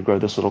continue to grow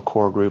this little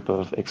core group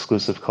of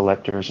exclusive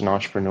collectors and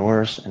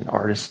entrepreneurs and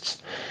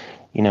artists,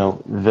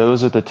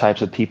 those are the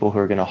types of people who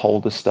are going to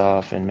hold the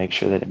stuff and make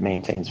sure that it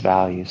maintains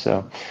value.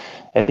 So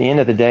at the end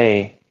of the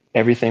day,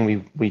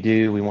 everything we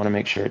do, we want to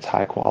make sure it's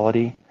high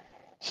quality.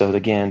 So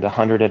again, the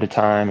 100 at a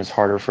time is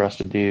harder for us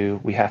to do.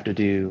 We have to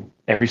do,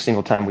 every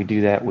single time we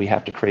do that, we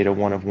have to create a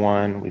one of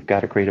one. We've got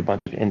to create a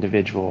bunch of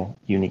individual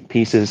unique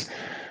pieces.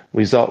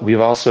 We've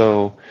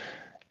also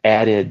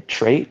added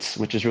traits,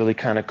 which is really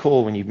kind of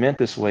cool. When you mint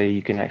this way,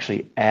 you can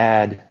actually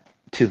add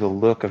to the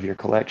look of your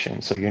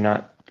collection. So you're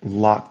not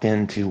locked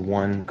into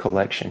one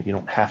collection. You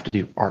don't have to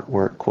do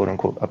artwork, quote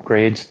unquote,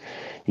 upgrades.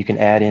 You can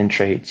add in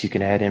traits, you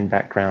can add in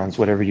backgrounds,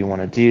 whatever you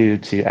want to do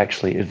to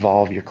actually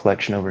evolve your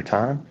collection over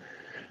time,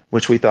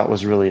 which we thought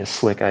was really a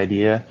slick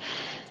idea.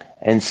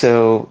 And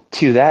so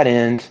to that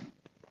end,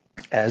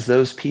 as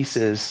those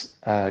pieces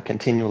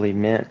continually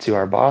mint to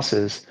our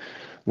bosses,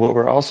 what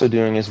we're also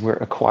doing is we're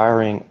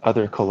acquiring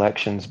other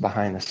collections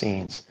behind the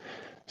scenes.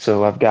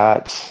 So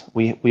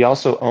we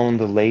also own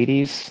the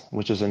Ladies,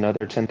 which is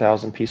another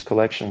 10,000 piece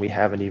collection we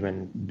haven't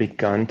even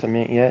begun to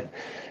mint yet.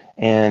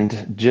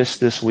 And just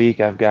this week,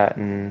 I've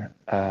gotten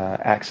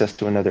access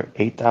to another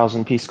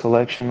 8,000 piece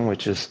collection,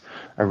 which is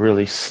a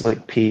really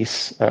slick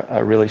piece,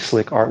 a really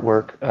slick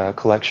artwork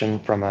collection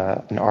from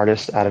an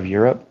artist out of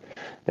Europe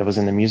that was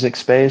in the music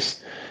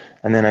space.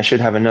 And then I should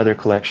have another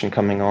collection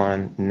coming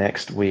on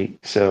next week.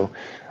 So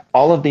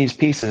all of these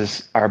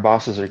pieces, our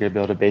bosses are going to be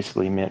able to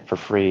basically mint for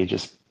free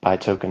just by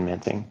token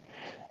minting.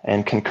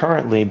 And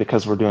concurrently,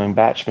 because we're doing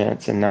batch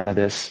mints and none of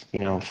this,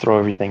 throw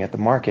everything at the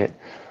market,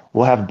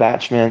 we'll have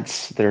batch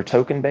mints that are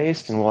token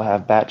based, and we'll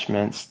have batch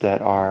mints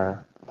that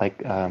are like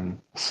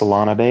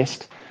Solana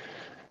based,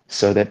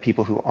 so that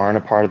people who aren't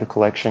a part of the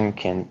collection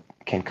can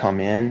come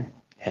in,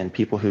 and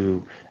people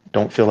who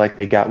don't feel like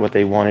they got what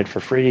they wanted for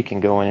free can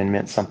go in and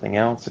mint something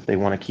else if they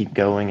want to keep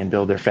going and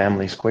build their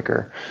families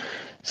quicker.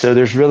 So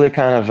there's really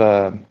kind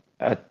of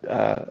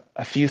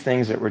a few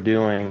things that we're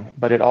doing,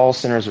 but it all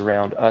centers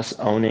around us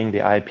owning the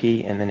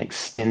IP and then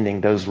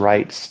extending those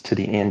rights to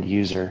the end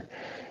user.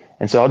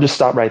 And so I'll just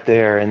stop right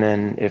there, and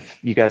then if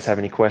you guys have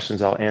any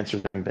questions, I'll answer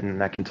them, and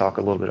then I can talk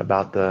a little bit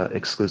about the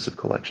exclusive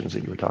collections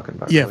that you were talking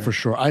about. Yeah, for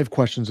sure. I have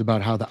questions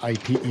about how the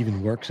IP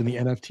even works in the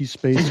NFT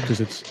space, because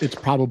it's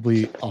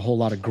probably a whole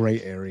lot of gray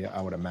area,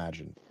 I would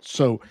imagine.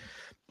 So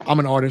I'm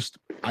an artist.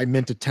 I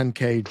mint a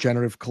 10K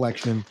generative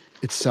collection.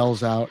 It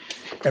sells out.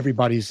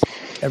 Everybody's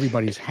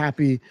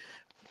happy.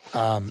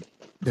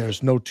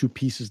 There's no two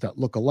pieces that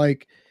look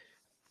alike.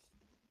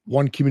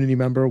 One community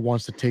member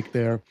wants to take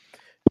their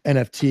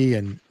NFT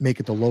and make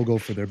it the logo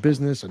for their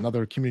business.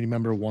 Another community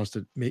member wants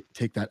to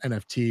take that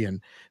NFT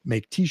and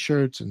make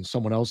T-shirts, and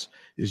someone else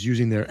is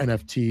using their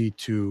NFT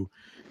to,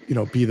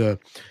 be the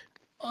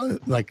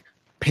like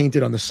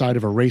painted on the side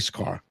of a race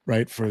car,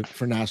 right? For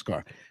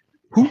NASCAR.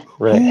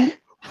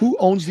 Who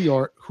owns the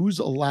art? Who's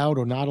allowed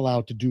or not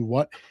allowed to do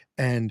what?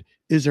 And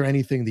is there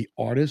anything the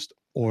artist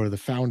or the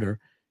founder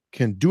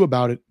can do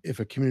about it if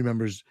a community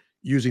member's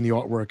using the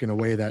artwork in a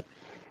way that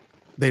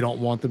they don't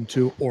want them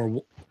to?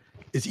 Or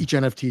is each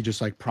NFT just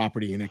like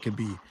property and it can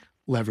be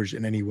leveraged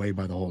in any way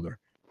by the holder?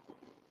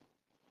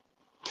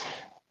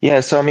 Yeah,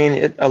 so I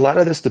mean, a lot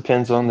of this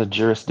depends on the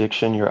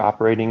jurisdiction you're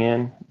operating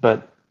in,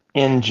 but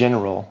in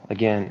general,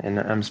 again, and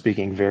I'm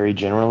speaking very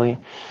generally,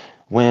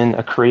 when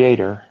a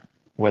creator,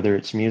 whether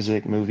it's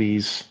music,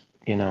 movies,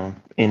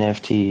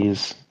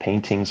 NFTs,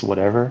 paintings,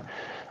 whatever,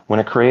 when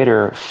a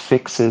creator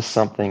fixes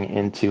something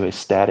into a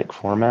static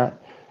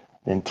format,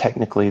 then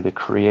technically the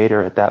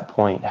creator at that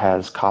point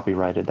has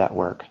copyrighted that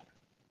work.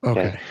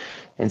 Okay.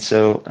 And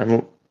so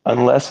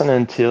unless and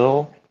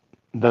until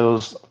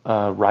those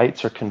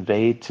rights are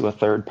conveyed to a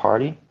third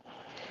party,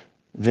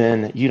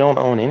 then you don't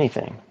own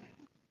anything.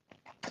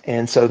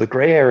 And so the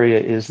gray area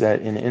is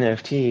that in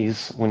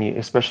NFTs,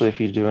 especially if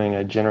you're doing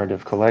a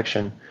generative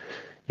collection,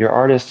 your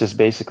artist is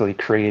basically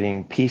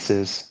creating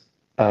pieces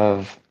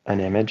of an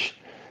image,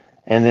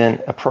 and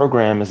then a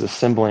program is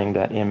assembling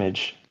that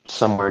image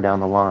somewhere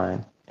down the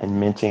line and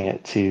minting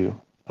it to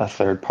a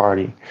third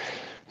party.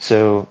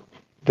 So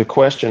the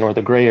question or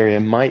the gray area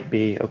might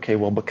be, okay,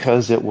 well,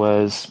 because it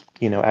was,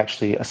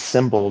 actually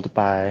assembled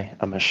by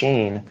a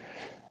machine,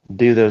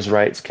 do those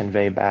rights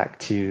convey back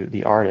to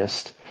the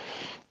artist?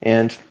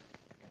 And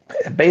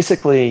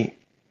basically,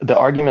 the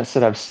arguments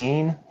that I've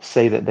seen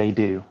say that they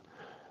do.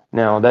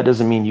 Now, that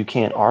doesn't mean you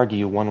can't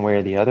argue one way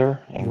or the other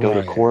and go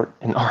to court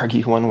and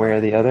argue one way or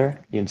the other.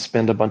 You'd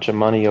spend a bunch of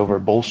money over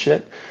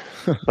bullshit.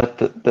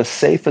 But the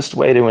safest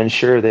way to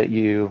ensure that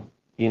you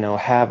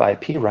have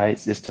IP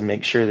rights is to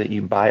make sure that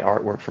you buy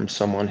artwork from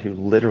someone who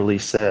literally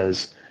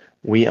says,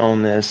 we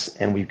own this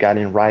and we've got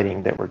in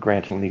writing that we're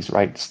granting these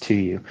rights to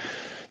you.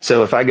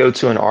 So if I go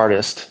to an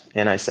artist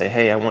and I say,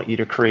 hey, I want you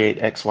to create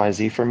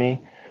XYZ for me,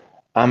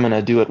 I'm going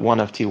to do it one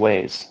of two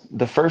ways.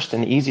 The first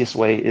and easiest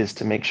way is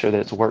to make sure that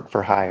it's work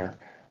for hire.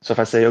 So if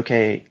I say,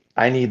 okay,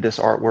 I need this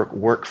artwork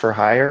work for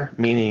hire,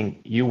 meaning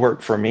you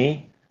work for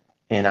me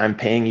and I'm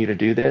paying you to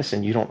do this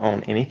and you don't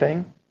own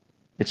anything,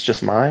 it's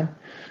just mine.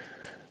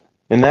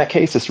 In that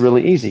case, it's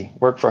really easy.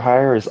 Work for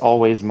hire is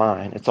always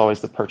mine. It's always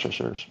the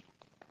purchaser's.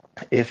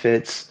 If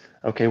it's,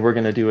 okay, we're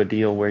going to do a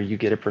deal where you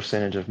get a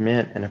percentage of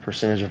mint and a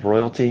percentage of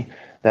royalty,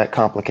 that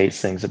complicates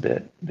things a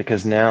bit,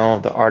 because now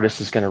the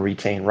artist is going to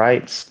retain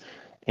rights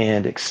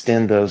and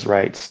extend those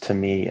rights to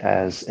me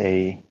as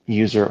a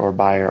user or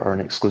buyer or an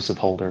exclusive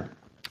holder.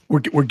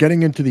 We're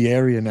getting into the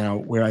area now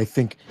where I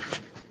think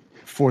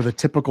for the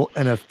typical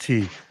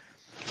NFT,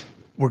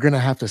 we're going to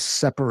have to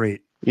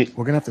separate. We're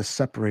going to have to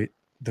separate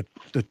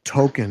the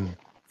token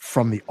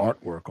from the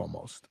artwork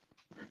almost.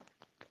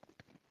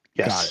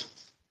 Yes. Got it.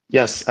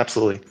 Yes,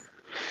 absolutely.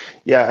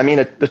 Yeah, I mean,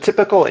 the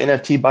typical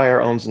NFT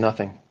buyer owns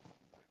nothing.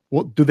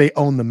 Well, do they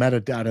own the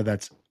metadata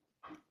that's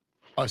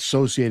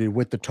associated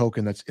with the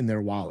token that's in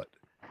their wallet?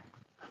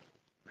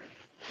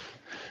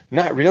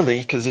 Not really,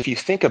 because if you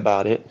think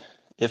about it,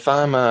 if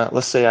I'm,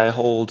 let's say I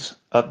hold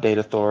update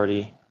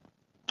authority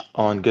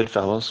on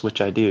Goodfellows,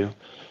 which I do,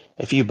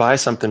 if you buy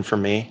something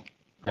from me,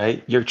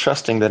 right, you're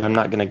trusting that I'm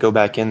not going to go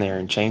back in there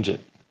and change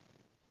it.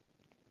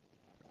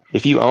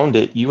 If you owned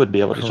it, you would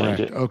be able to change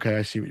it. Okay,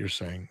 I see what you're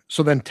saying.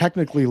 So then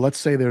technically, let's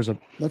say there's an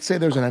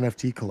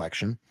NFT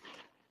collection.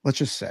 Let's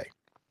just say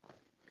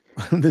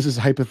this is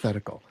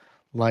hypothetical.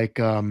 Like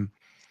the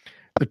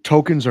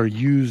tokens are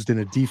used in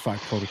a DeFi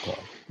protocol.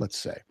 Let's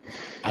say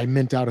I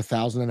mint out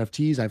 1,000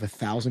 NFTs. I have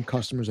 1,000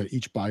 customers that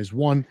each buys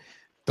one.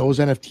 Those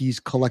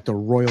NFTs collect a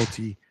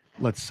royalty,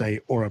 let's say,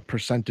 or a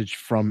percentage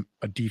from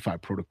a DeFi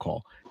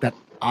protocol that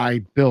I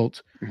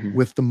built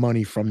with the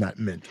money from that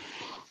mint.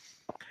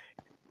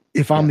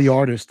 If I'm the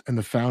artist and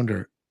the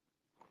founder,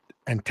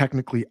 and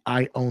technically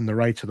I own the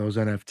rights to those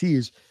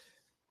NFTs,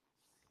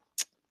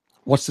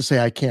 what's to say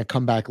I can't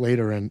come back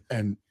later and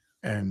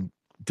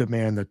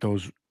demand that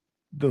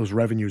those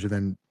revenues are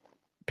then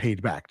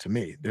paid back to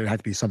me? There had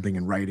to be something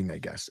in writing, I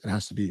guess. It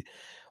has to be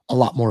a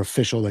lot more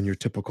official than your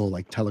typical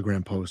like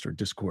Telegram post or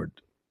Discord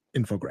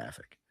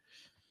infographic.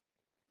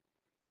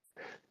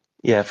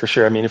 Yeah, for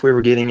sure. I mean, if we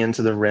were getting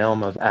into the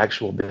realm of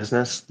actual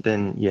business,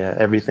 then yeah,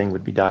 everything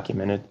would be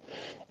documented.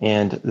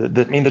 And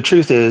I mean, the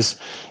truth is,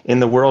 in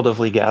the world of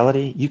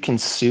legality, you can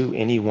sue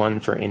anyone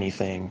for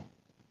anything,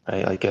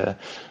 right? Like,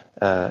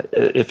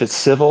 if it's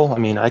civil, I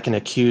mean, I can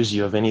accuse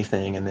you of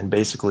anything, and then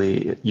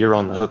basically you're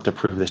on the hook to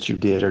prove that you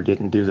did or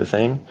didn't do the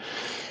thing.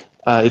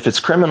 If it's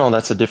criminal,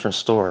 that's a different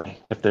story.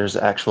 If there's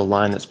an actual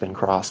line that's been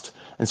crossed,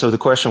 and so the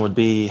question would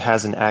be,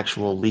 has an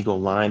actual legal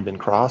line been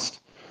crossed?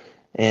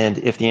 And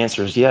if the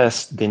answer is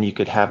yes, then you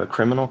could have a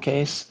criminal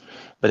case.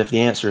 But if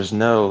the answer is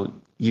no,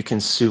 you can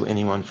sue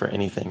anyone for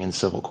anything in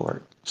civil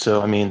court.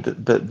 So, I mean,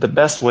 the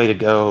best way to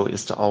go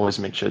is to always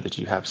make sure that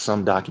you have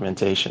some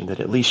documentation that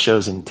at least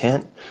shows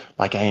intent,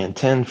 like I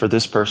intend for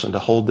this person to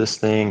hold this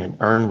thing and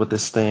earn with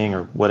this thing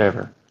or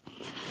whatever.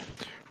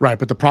 Right,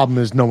 but the problem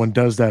is no one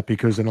does that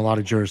because in a lot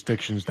of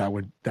jurisdictions that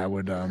would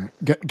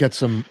get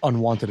some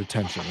unwanted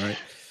attention, right?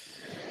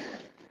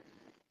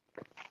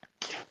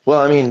 Well,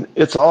 I mean,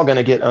 it's all going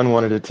to get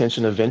unwanted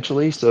attention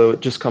eventually, so it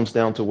just comes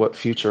down to what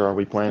future are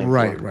we planning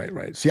Right, for.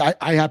 right. See,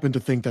 I happen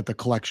to think that the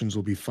collections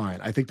will be fine.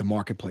 I think the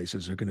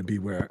marketplaces are going to be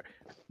where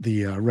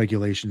the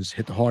regulations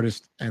hit the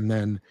hardest, and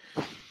then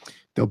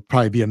there'll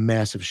probably be a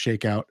massive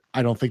shakeout.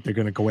 I don't think they're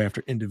going to go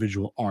after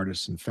individual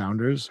artists and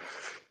founders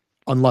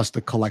unless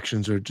the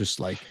collections are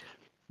just like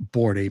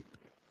Bored Ape,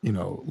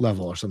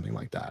 level or something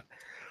like that.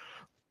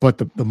 But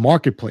the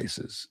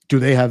marketplaces, do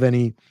they have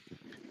any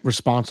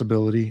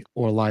responsibility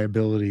or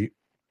liability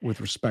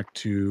with respect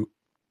to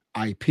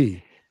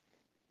IP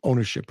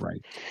ownership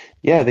rights?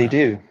 Yeah, they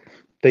do.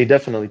 They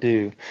definitely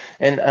do.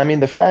 And I mean,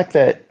 the fact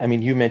that, I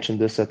mean, you mentioned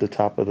this at the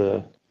top of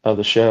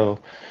the show.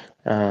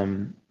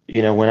 When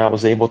I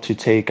was able to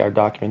take our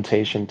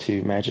documentation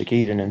to Magic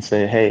Eden and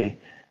say, hey,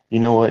 you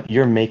know what,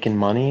 you're making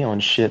money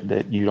on shit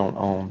that you don't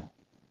own,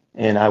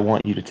 and I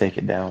want you to take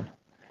it down.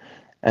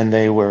 And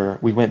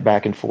we went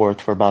back and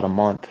forth for about a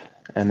month,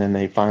 and then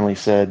they finally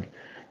said,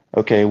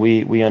 okay,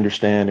 we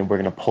understand and we're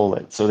going to pull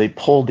it. So they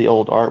pulled the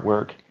old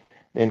artwork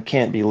and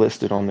can't be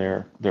listed on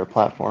their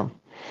platform,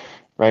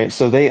 right?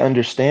 So they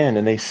understand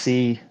and they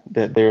see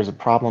that there's a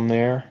problem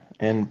there.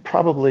 And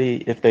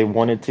probably if they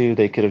wanted to,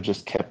 they could have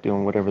just kept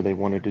doing whatever they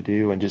wanted to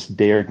do and just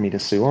dared me to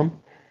sue them,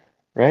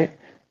 right?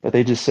 But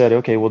they just said,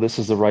 okay, well, this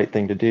is the right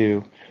thing to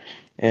do.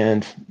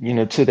 And,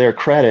 to their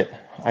credit,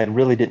 I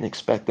really didn't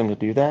expect them to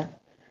do that.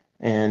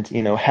 And,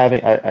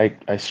 I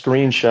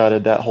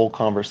screenshotted that whole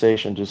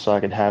conversation just so I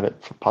could have it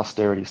for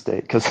posterity's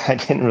sake because I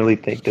didn't really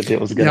think that it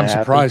was going Yeah, to I'm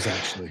happen. surprised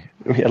actually.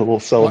 We had a little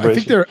Well, I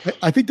think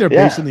celebration. they're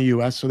based in Yeah. the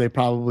U.S., so they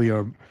probably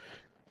are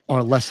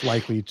less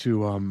likely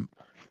to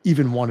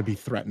even want to be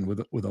threatened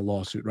with a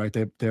lawsuit, right?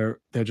 They're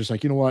just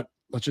like, you know what?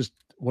 What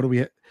do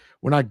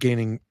we're not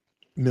gaining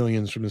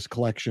millions from this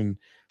collection.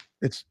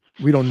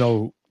 We don't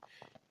know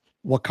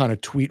what kind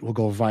of tweet will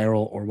go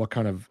viral or what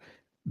kind of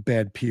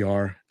bad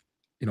PR.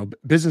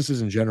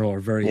 Businesses in general are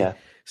very Yeah.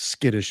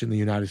 skittish in the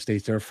United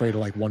States. They're afraid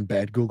of like one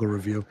bad Google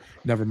review,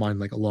 never mind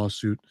like a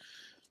lawsuit.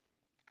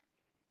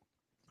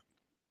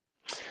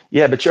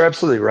 Yeah, but you're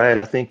absolutely right.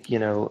 I think,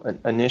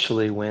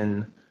 initially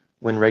when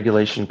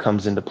regulation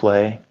comes into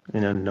play,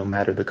 no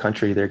matter the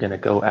country, they're going to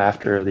go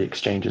after the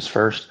exchanges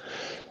first.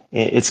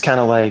 It's kind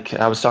of like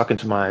I was talking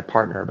to my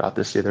partner about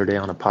this the other day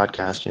on a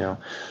podcast,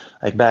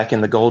 like back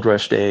in the gold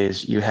rush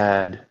days, you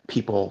had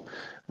people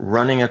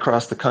running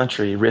across the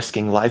country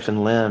risking life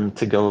and limb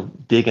to go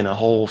dig in a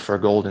hole for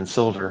gold and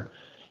silver.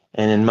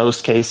 And in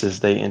most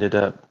cases, they ended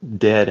up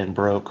dead and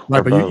broke Right,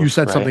 or but you both,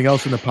 said right? something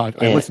else in the pod.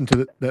 I And listened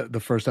to the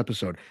first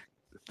episode.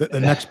 The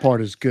next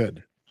part is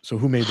good. So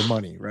who made the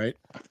money, right?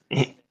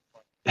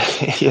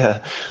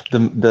 yeah,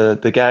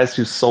 the guys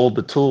who sold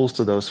the tools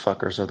to those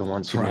fuckers are the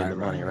ones who made Right, the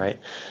right, money, right. right?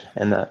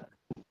 And the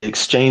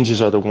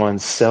exchanges are the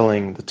ones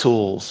selling the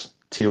tools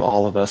to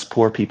all of us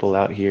poor people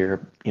out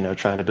here,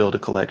 trying to build a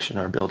collection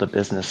or build a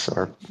business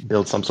or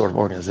build some sort of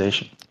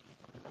organization.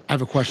 I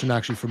have a question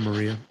actually from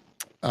Maria.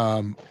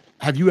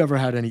 Have you ever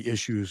had any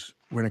issues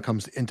when it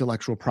comes to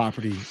intellectual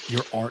property,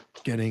 your art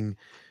getting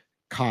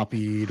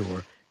copied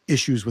or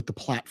issues with the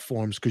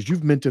platforms? Because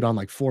you've minted on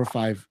like 4 or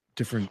 5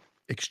 different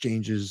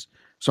exchanges,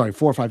 4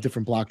 or 5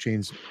 different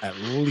blockchains at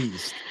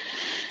least.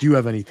 Do you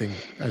have anything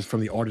as from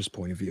the artist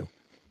point of view?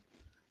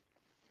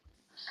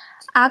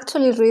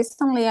 Actually,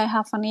 recently I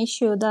have an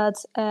issue that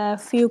a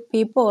few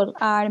people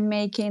are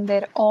making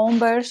their own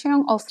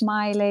version of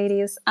My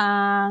Ladies,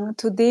 and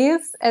to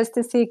this,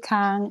 STC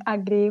can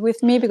agree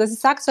with me because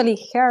it's actually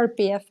her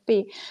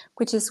PFP,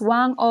 which is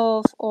one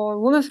of our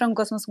Women from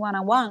Cosmos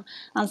 101.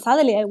 And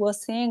suddenly I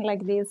was seeing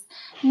like this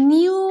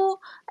new,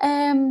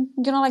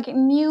 like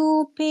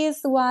new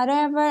piece,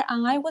 whatever,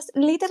 and I was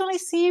literally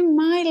seeing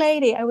My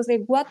Lady. I was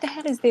like, what the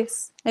hell is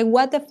this? Like,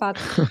 what the fuck?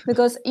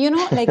 Because,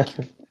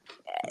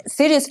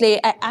 seriously,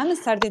 I'm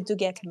starting to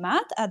get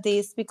mad at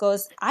this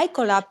because I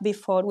collabed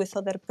before with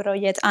other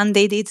projects and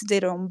they did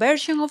their own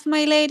version of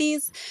My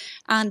Ladies,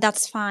 and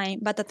that's fine.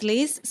 But at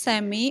least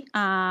send me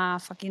a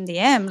fucking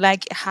DM.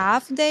 Like,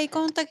 have they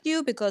contact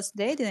you? Because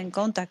they didn't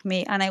contact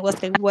me. And I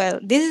was like, well,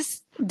 this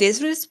is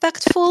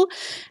disrespectful.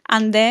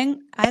 And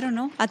then, I don't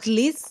know, at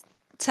least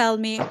tell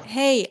me,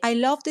 hey, I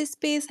love this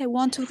piece, I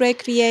want to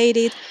recreate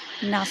it.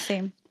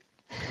 Nothing.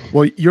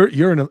 Well,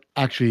 you're in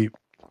actually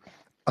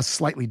a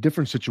slightly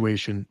different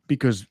situation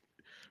because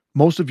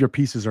most of your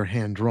pieces are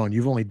hand drawn.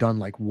 You've only done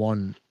like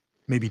one,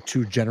 maybe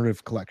two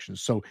generative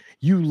collections. So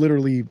you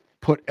literally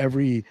put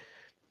every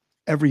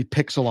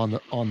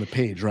pixel on the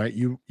page, right?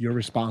 You're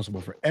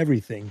responsible for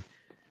everything.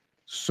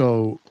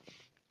 So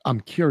I'm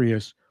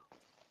curious,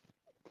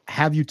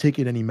 have you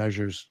taken any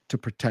measures to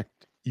protect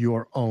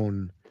your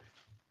own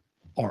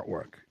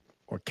artwork,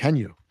 or can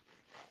you?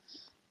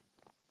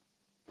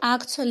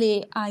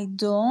 Actually, I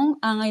don't,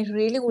 and I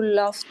really would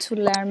love to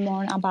learn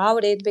more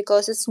about it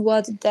because it's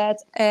what that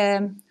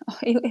I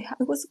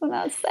was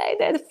gonna say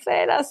that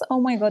Feras.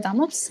 Oh my god, I'm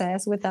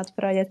obsessed with that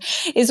project.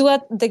 It's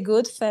what the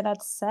good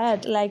Feras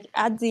said. Like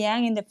at the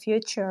end, in the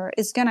future,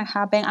 it's gonna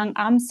happen, and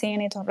I'm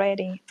seeing it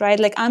already. Right?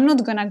 Like I'm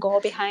not gonna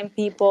go behind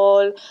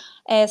people,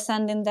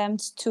 sending them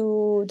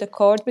to the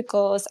court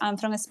because I'm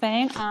from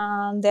Spain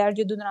and there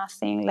you do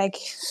nothing. Like,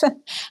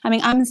 I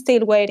mean, I'm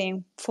still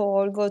waiting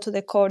for go to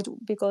the court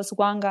because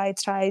one guy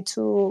tried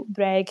to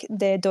break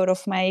the door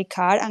of my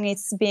car and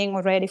it's been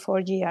already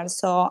for years.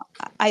 So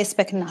I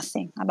expect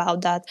nothing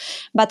about that.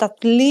 But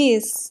at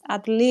least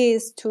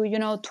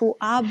to, to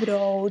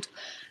abroad,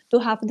 to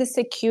have the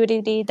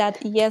security that,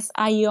 yes,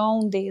 I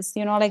own this,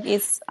 like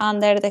it's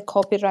under the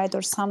copyright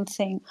or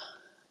something.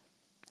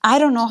 I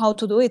don't know how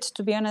to do it,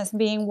 to be honest,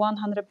 being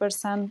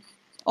 100%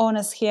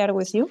 honest here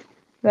with you.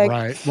 Like,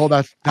 Right. Well,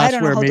 that's I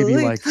don't know where how to maybe do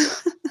it. like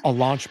a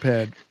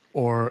launchpad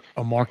or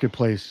a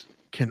marketplace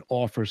can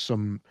offer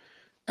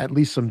at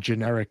least some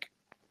generic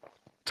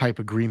type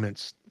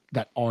agreements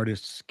that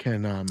artists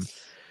can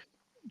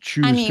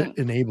choose to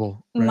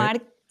enable,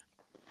 right?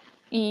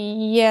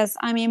 Yes,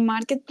 I mean,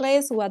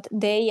 marketplace, what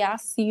they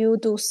ask you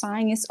to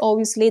sign is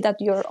obviously that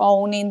you're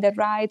owning the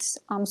rights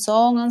and so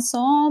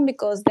on,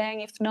 because then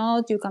if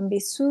not, you can be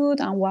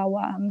sued and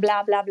and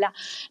blah, blah, blah.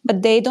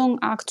 But they don't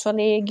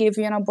actually give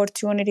you an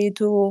opportunity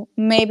to,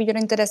 maybe you're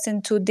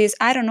interested to this.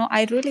 I don't know.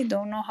 I really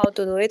don't know how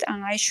to do it.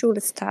 And I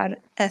should start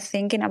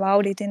thinking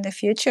about it in the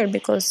future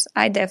because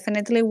I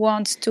definitely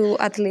want to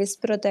at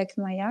least protect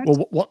my art.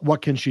 Well,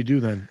 what can she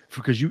do then?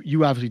 Because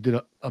you obviously did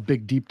a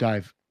big deep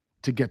dive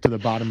to get to the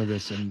bottom of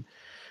this and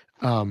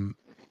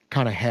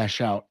kind of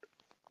hash out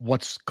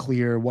what's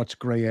clear, what's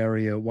gray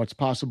area, what's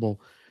possible.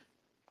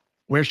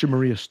 Where should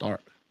Maria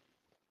start?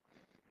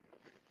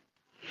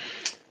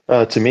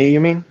 To me, you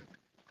mean?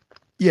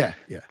 Yeah.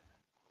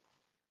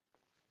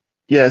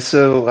 Yeah,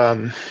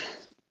 so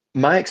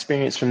my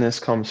experience from this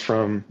comes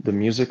from the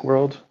music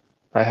world.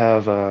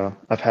 I've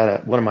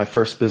had one of my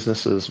first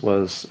businesses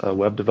was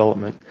web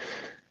development,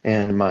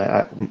 and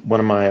one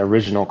of my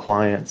original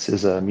clients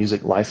is a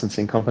music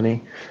licensing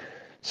company.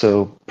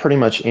 So pretty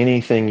much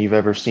anything you've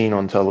ever seen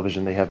on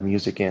television, they have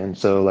music in.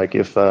 So like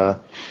if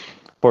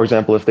for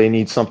example, if they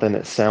need something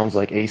that sounds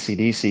like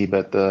AC/DC,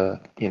 but the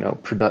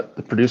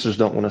producers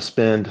don't want to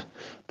spend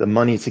the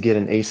money to get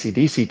an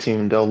AC/DC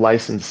tune, they'll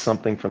license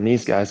something from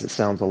these guys that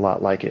sounds a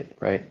lot like it,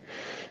 right?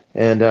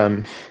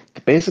 And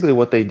basically,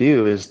 what they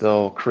do is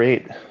they'll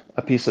create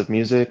a piece of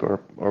music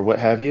or what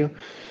have you,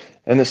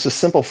 and it's a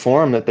simple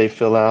form that they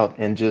fill out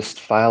and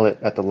just file it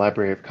at the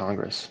Library of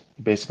Congress.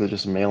 Basically,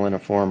 just mail in a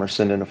form or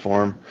send in a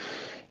form,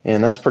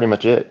 and that's pretty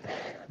much it.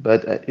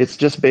 But it's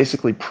just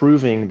basically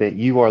proving that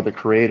you are the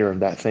creator of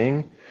that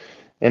thing.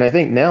 And I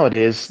think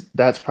nowadays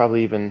that's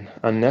probably even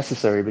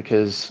unnecessary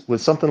because with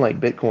something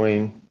like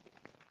Bitcoin,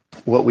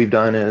 what we've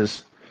done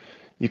is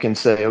you can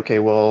say, okay,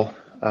 well,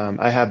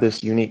 I have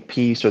this unique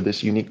piece or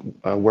this unique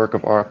work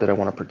of art that I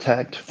want to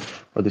protect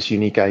or this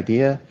unique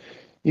idea.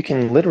 You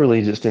can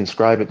literally just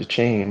inscribe it to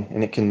chain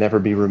and it can never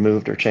be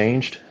removed or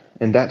changed.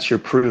 And that's your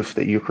proof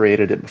that you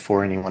created it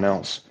before anyone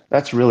else.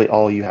 That's really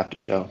all you have to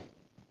show.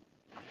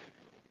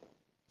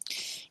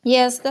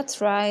 Yes,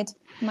 that's right.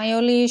 My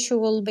only issue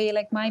will be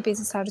like my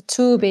pieces are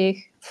too big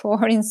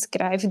for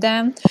inscribe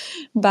them,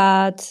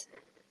 but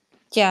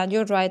yeah,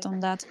 you're right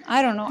on that.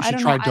 I don't know. You should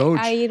try Doge.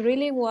 I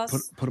really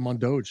was. Put them on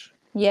Doge.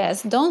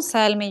 Yes, don't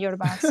sell me your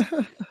bags.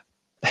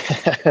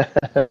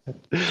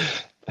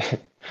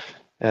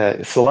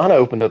 Solana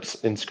opened up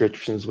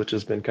inscriptions, which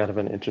has been kind of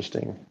an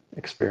interesting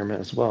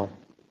experiment as well.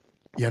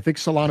 Yeah, I think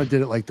Solana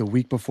did it like the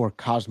week before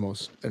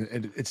Cosmos,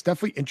 and it's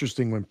definitely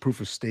interesting when proof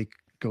of stake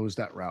goes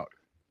that route,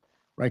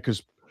 right?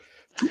 Because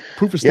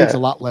proof of stake's a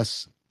lot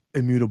less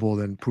immutable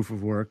than proof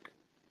of work.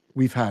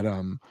 We've had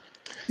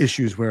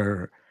issues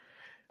where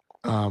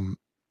a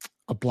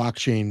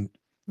blockchain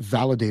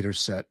validator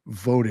set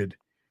voted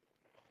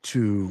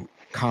to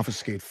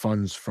confiscate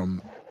funds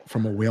from a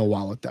whale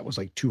wallet that was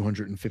like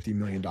 $250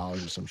 million or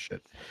some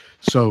shit.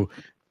 So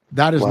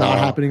that is not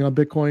happening on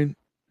Bitcoin.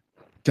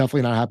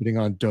 Definitely not happening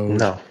on Doge.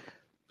 No.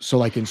 So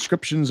like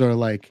inscriptions are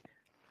like,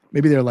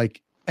 maybe they're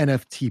like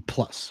NFT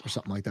plus or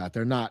something like that.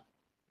 They're not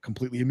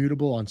completely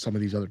immutable on some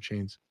of these other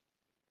chains.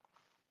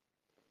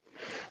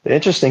 The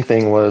interesting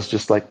thing was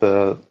just like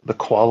the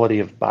quality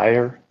of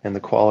buyer and the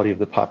quality of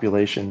the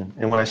population.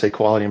 And when I say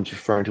quality, I'm just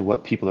referring to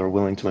what people are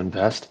willing to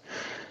invest.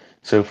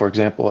 So for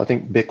example, I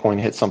think Bitcoin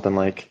hit something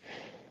like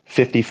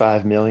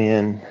 55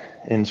 million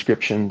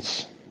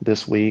inscriptions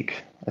this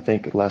week. I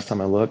think last time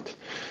I looked,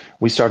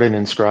 we started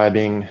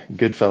inscribing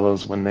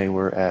Goodfellows when they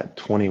were at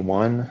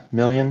 21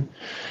 million.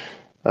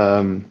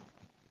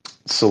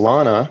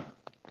 Solana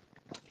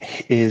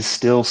is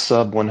still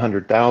sub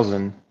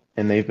 100,000,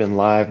 and they've been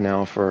live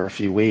now for a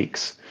few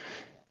weeks.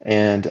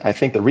 And I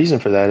think the reason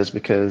for that is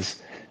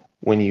because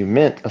when you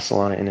mint a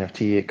Solana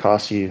NFT, it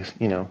costs you,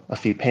 a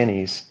few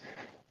pennies.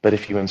 But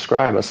if you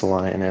inscribe a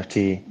Solana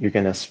NFT,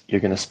 you're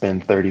gonna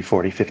spend 30,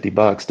 40,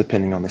 $50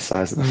 depending on the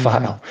size of the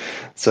file.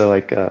 So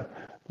like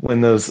when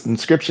those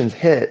inscriptions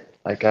hit,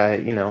 like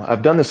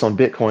I've done this on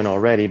Bitcoin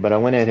already, but I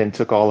went ahead and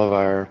took all of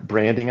our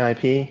branding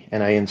IP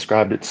and I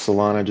inscribed it to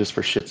Solana just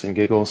for shits and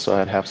giggles, so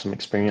I'd have some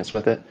experience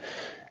with it.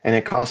 And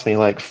it cost me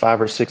like $500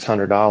 or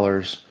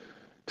 $600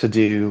 to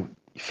do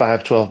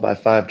 512 by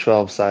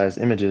 512 size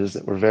images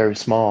that were very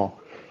small.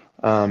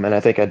 And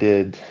I think I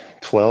did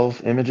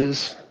 12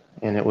 images,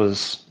 and it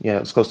was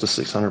close to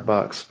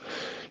 $600.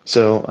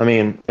 So I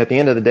mean, at the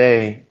end of the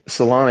day,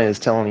 Solana is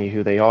telling you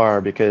who they are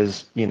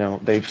because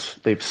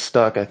they've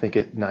stuck, I think,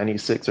 at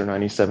 96 or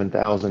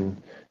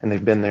 97,000, and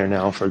they've been there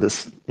now for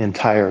this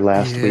entire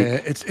last week. Yeah,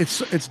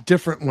 it's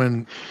different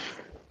when,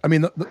 I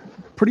mean,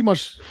 pretty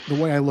much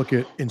the way I look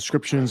at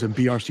inscriptions and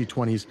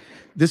BRC20s,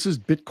 this is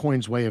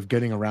Bitcoin's way of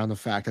getting around the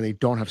fact that they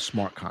don't have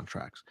smart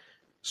contracts.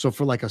 So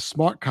for like a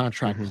smart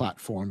contract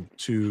platform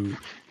to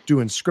do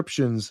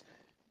inscriptions,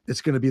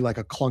 it's going to be like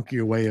a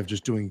clunkier way of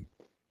just doing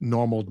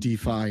normal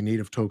DeFi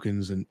native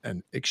tokens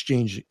and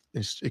exchange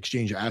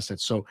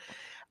assets. So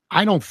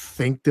I don't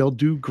think they'll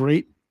do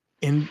great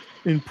in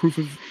proof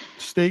of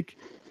stake,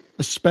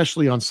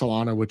 especially on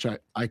Solana, which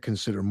I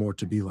consider more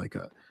to be like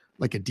a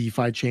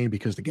DeFi chain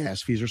because the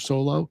gas fees are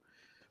so low.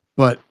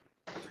 But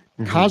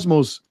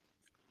Cosmos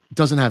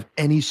doesn't have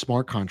any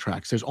smart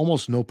contracts. There's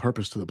almost no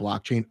purpose to the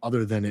blockchain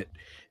other than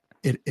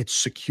it's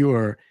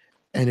secure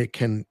and it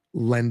can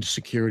lend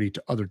security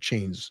to other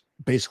chains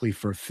basically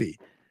for a fee.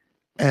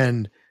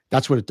 And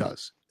that's what it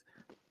does.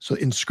 So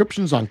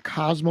inscriptions on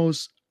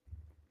Cosmos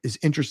is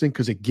interesting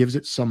because it gives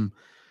it some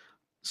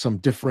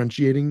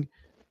differentiating,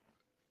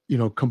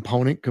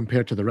 component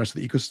compared to the rest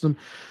of the ecosystem.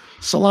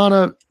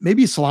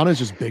 Maybe Solana is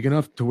just big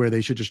enough to where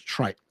they should just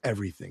try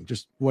everything,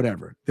 just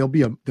whatever. There'll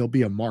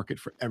be a market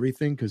for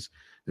everything because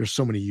there's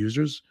so many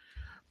users.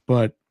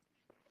 But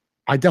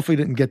I definitely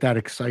didn't get that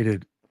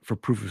excited for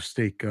proof of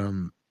stake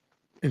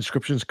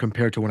inscriptions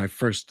compared to when I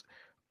first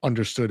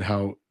understood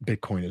how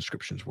Bitcoin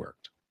inscriptions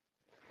worked.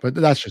 But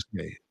that's just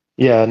me.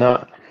 Yeah,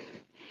 no,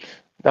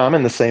 I'm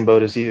in the same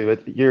boat as you.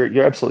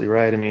 You're absolutely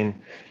right. I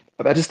mean,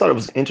 I just thought it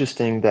was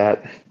interesting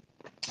that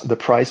the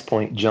price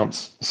point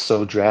jumps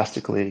so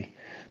drastically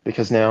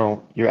because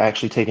now you're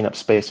actually taking up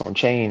space on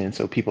chain, and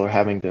so people are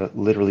having to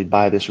literally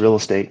buy this real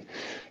estate.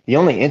 The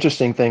only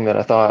interesting thing that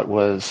I thought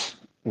was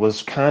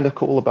kind of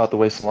cool about the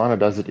way Solana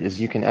does it is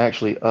you can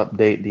actually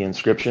update the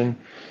inscription.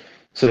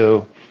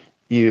 So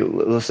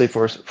let's say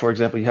for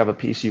example, you have a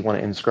piece you want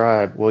to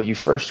inscribe. Well, you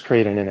first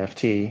create an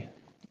NFT,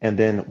 and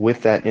then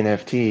with that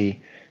NFT,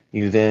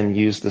 you then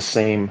use the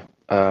same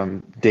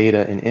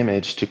data and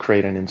image to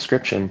create an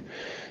inscription.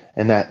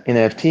 And that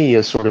NFT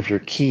is sort of your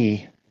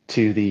key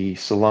to the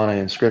Solana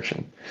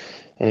inscription.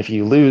 And if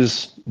you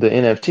lose the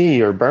NFT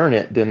or burn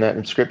it, then that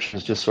inscription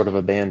is just sort of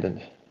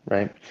abandoned,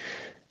 right?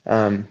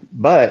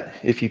 But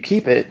if you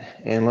keep it,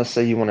 and let's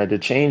say you wanted to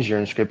change your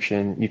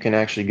inscription, you can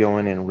actually go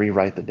in and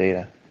rewrite the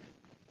data.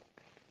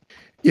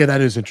 Yeah,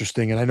 that is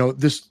interesting. And I know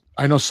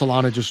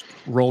Solana just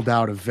rolled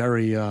out a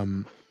very,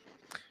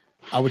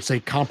 I would say,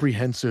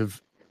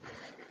 comprehensive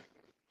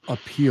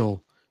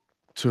appeal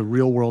to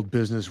real world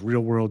business,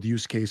 real world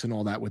use case, and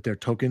all that with their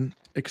token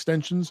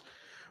extensions.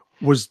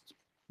 Was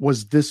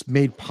this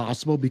made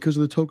possible because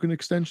of the token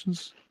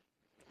extensions?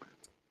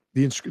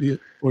 Or is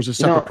it a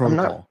separate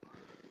protocol?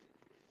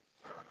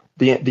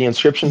 The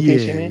inscription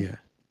piece, you mean? Yeah.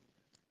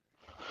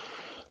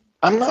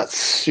 I'm not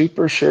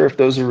super sure if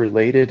those are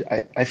related.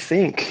 I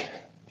think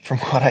from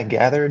what I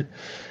gathered,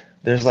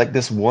 there's like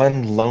this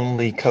one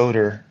lonely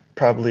coder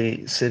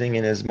probably sitting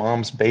in his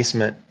mom's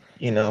basement,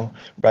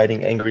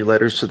 writing angry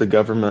letters to the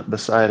government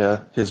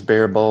beside his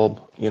bare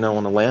bulb,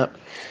 on a lamp.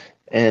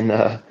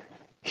 And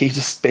he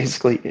just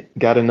basically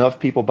got enough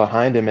people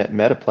behind him at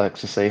Metaplex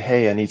to say,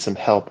 hey, I need some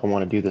help. I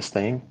want to do this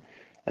thing.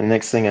 And the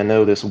next thing I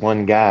know, this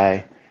one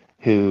guy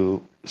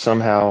who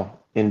somehow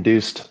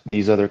induced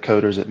these other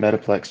coders at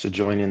Metaplex to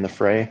join in the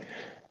fray,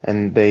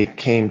 and they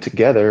came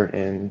together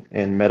and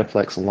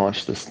Metaplex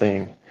launched this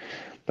thing.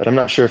 But I'm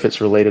not sure if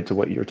it's related to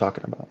what you're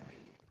talking about.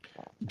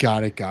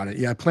 Got it.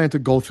 Yeah, I plan to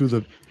go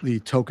through the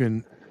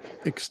token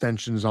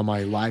extensions on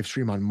my live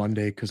stream on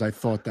Monday because I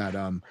thought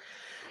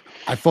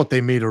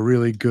they made a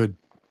really good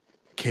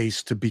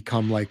case to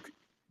become like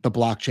the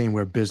blockchain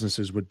where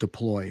businesses would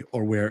deploy,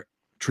 or where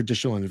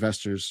traditional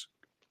investors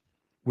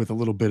with a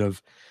little bit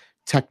of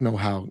tech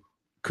know-how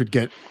could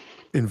get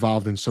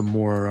involved in some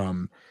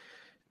more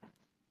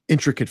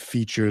intricate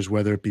features,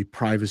 whether it be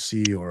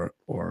privacy or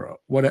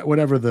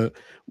whatever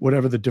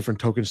the different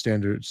token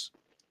standards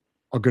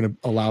are going to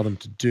allow them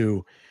to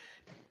do.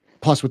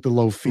 plus with the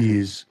low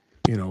fees,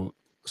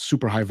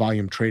 super high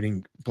volume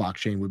trading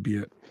blockchain would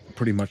be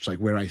pretty much like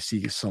where I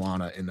see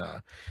Solana in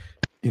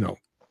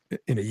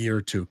a year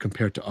or two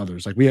compared to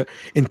others. Like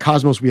in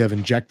Cosmos, we have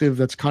Injective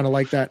that's kind of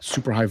like that,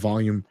 super high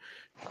volume,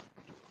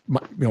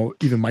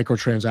 even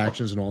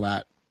microtransactions and all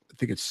that. I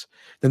think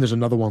then there's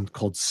another one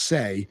called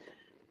Say,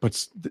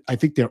 but I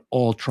think they're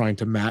all trying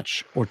to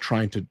match or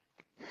trying to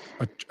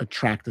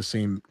attract the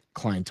same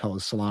clientele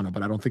as Solana,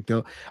 but I don't think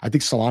I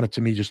think Solana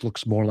to me just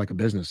looks more like a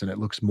business, and it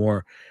looks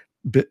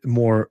bit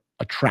more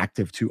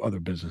attractive to other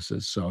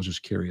businesses. So I was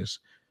just curious.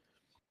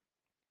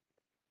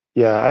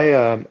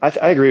 Yeah,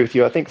 I agree with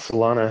you. I think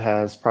Solana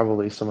has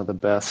probably some of the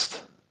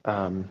best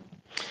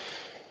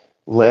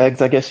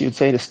legs, I guess you'd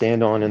say, to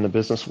stand on in the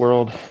business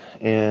world.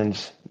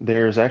 And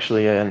there's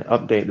actually an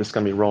update that's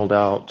going to be rolled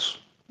out,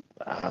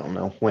 I don't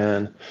know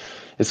when.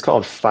 It's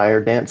called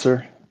Fire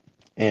Dancer,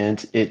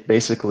 and it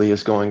basically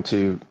is going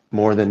to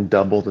more than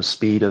double the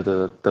speed of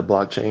the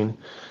blockchain.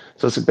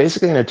 So it's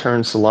basically going to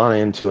turn Solana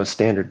into a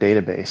standard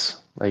database.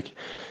 Like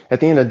at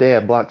the end of the day,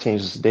 a blockchain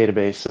is a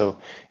database. So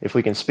if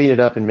we can speed it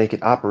up and make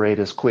it operate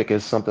as quick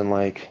as something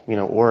like,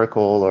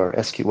 Oracle or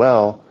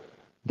SQL,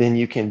 then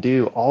you can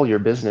do all your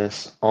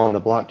business on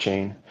the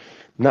blockchain.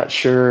 Not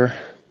sure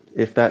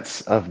if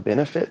that's of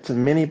benefit to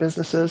many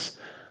businesses,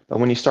 but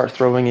when you start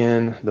throwing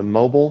in the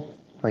mobile,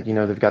 like,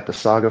 they've got the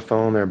Saga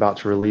phone, they're about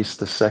to release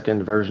the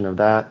second version of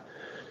that.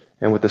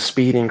 And with the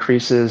speed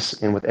increases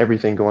and with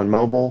everything going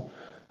mobile,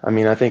 I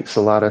mean, I think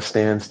Solana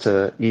stands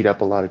to eat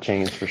up a lot of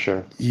chains for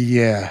sure.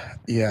 Yeah.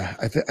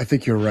 I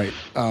think you're right.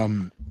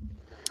 And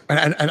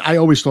I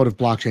always thought of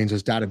blockchains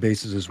as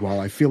databases as well.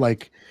 I feel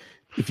like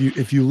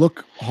if you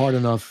look hard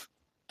enough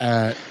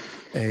at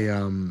a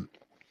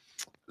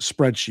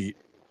spreadsheet,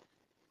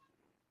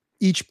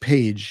 each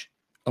page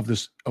of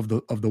the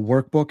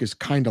workbook is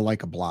kind of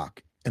like a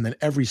block, and then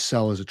every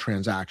cell is a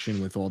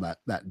transaction with all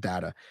that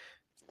data.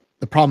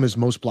 The problem is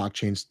most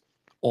blockchains,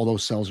 all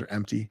those cells are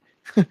empty.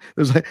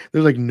 there's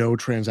like no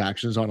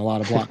transactions on a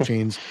lot of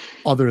blockchains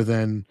other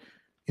than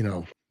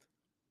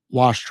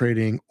wash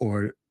trading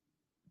or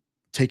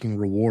taking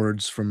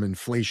rewards from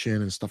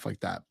inflation and stuff like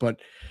that. But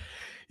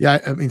yeah,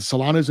 I mean,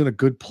 Solana's in a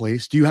good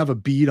place. Do you have a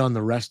bead on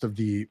the rest of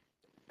the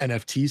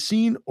NFT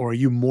scene, or are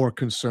you more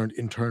concerned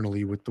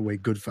internally with the way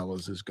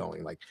Goodfellas is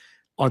going? Like,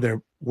 are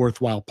there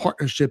worthwhile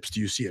partnerships?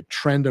 Do you see a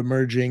trend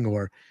emerging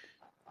or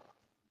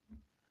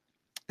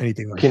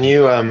anything like Can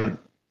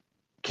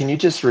that? you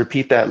just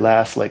repeat that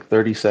last like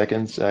 30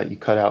 seconds? You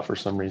cut out for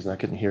some reason. I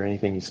couldn't hear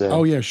anything you said.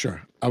 Oh yeah,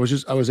 sure. I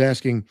was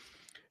asking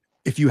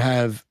if you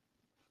have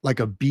like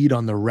a bead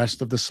on the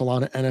rest of the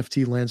Solana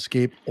NFT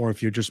landscape, or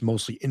if you're just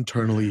mostly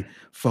internally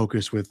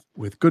focused with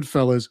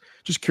Goodfellas.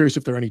 Just curious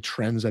if there are any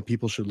trends that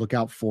people should look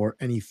out for,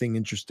 anything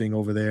interesting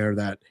over there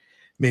that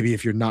maybe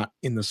if you're not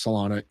in the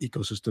Solana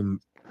ecosystem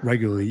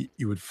regularly,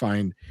 you would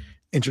find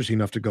interesting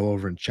enough to go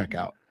over and check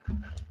out.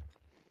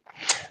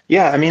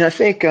 Yeah, I mean, I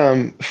think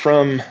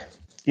from,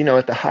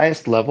 at the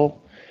highest level,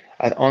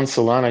 on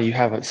Solana, you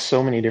have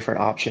so many different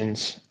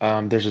options.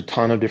 There's a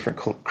ton of different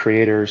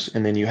creators,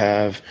 and then you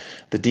have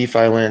the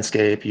DeFi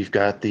landscape. You've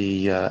got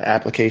the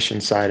application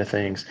side of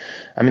things.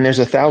 I mean, there's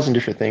 1,000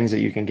 different things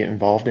that you can get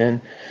involved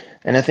in.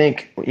 And I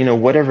think,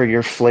 whatever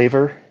your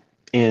flavor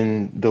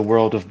in the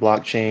world of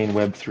blockchain,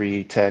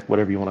 Web3, tech,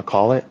 whatever you want to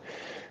call it,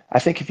 I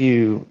think if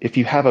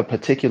you have a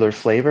particular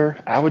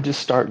flavor, I would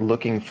just start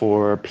looking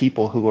for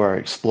people who are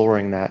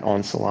exploring that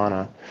on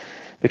Solana,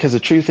 because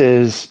the truth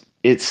is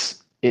it's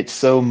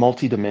so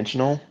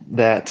multidimensional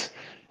that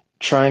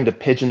trying to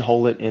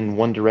pigeonhole it in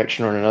one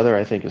direction or another,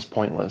 I think, is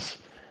pointless.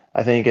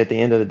 I think at the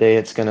end of the day,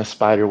 it's going to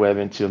spider web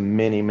into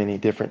many, many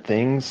different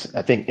things.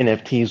 I think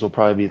NFTs will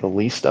probably be the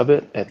least of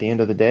it at the end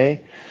of the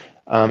day,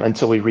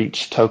 until we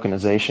reach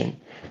tokenization.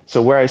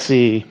 So where I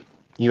see,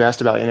 you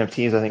asked about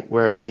NFTs, I think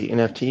where the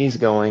NFTs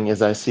going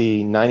is I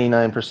see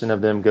 99%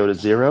 of them go to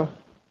zero.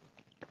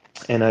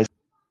 And I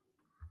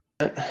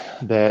see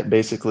that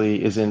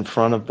basically is in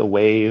front of the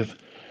wave,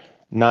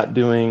 not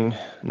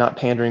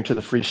pandering to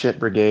the free shit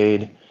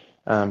brigade,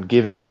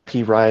 give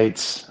P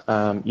rights.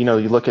 You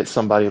look at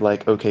somebody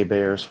like OK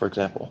Bears, for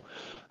example.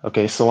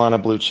 Okay,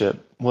 Solana Blue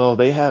Chip. Well,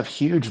 they have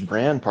huge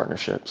brand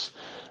partnerships,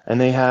 and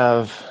they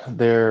have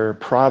their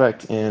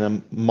product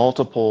in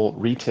multiple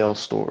retail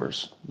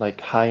stores,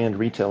 like high-end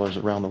retailers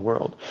around the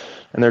world,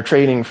 and they're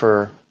trading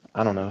for,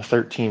 I don't know,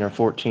 13 or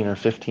 14 or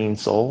 15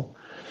 Sol.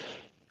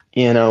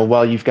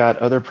 While you've got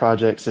other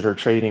projects that are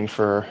trading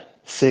for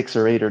 6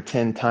 or 8 or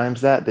 10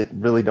 times that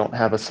really don't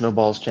have a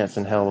snowball's chance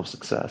in hell of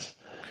success.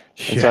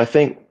 And so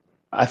Yeah.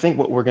 I think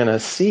what we're going to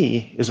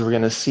see is we're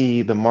going to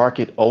see the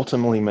market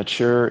ultimately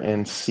mature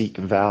and seek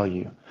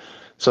value.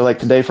 So like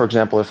today, for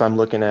example, if I'm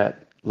looking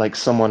at like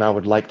someone I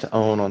would like to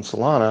own on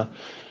Solana,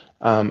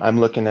 I'm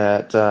looking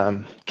at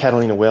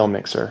Catalina Whale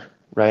Mixer,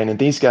 right? And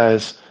these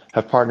guys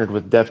have partnered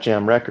with Def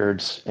Jam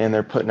Records, and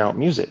they're putting out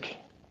music.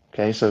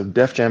 Okay, so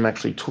Def Jam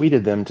actually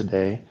tweeted them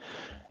today,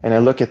 and I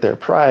look at their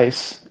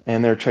price,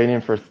 and they're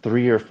trading for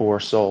 3 or 4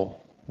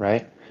 Sol,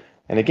 right?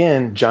 And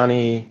again,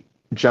 Johnny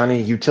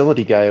Johnny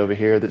utility guy over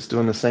here that's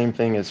doing the same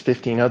thing as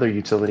 15 other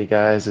utility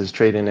guys is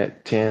trading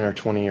at 10 or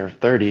 20 or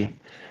 30.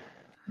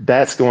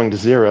 That's going to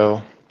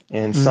zero,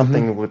 and Mm-hmm.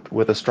 something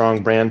with a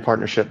strong brand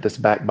partnership that's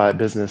backed by a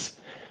business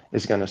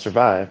is going to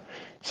survive.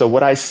 So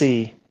what I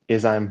see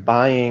is I'm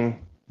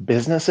buying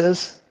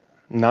businesses,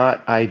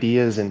 not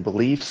ideas and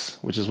beliefs,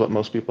 which is what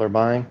most people are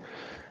buying.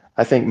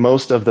 I think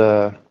most of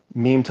the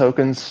meme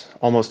tokens,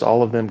 almost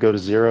all of them go to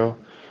zero.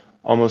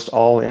 Almost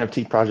all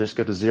NFT projects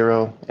go to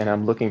zero, and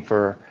I'm looking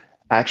for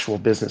actual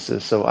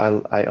businesses. So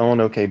I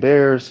own OK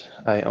Bears,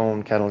 I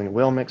own Catalina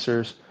Whale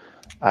Mixers,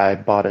 I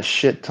bought a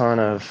shit ton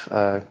of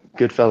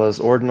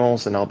Goodfellas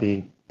ordinals, and I'll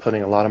be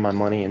putting a lot of my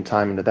money and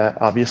time into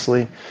that,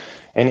 obviously.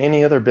 And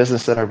any other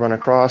business that I run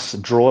across,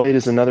 Droid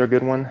is another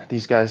good one.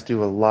 These guys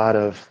do a lot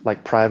of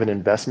like private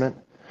investment,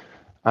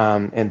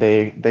 and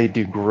they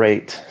do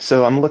great.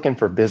 So I'm looking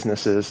for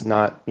businesses,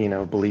 not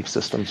belief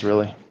systems,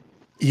 really.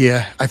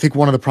 Yeah, I think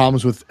one of the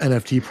problems with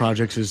NFT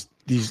projects is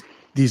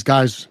these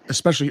guys,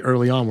 especially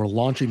early on, were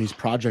launching these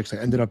projects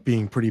that ended up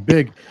being pretty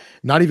big,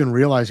 not even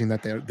realizing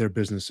that they're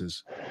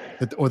businesses,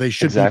 that or they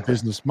should be Exactly.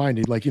 business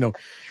minded. Like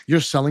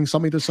you're selling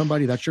something to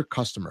somebody, that's your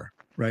customer,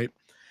 right?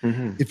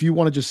 Hmm. If you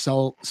want to just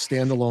sell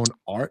standalone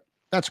art,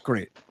 that's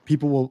great.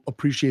 People will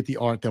appreciate the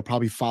art. They'll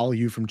probably follow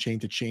you from chain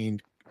to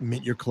chain,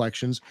 mint your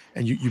collections,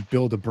 and you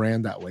build a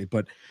brand that way.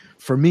 But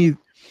for me,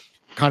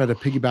 kind of to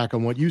piggyback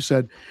on what you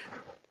said,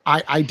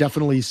 I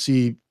definitely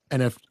see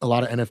a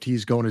lot of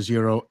NFTs going to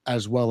zero,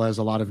 as well as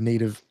a lot of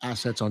native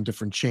assets on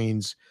different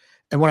chains.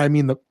 And what I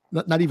mean,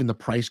 not even the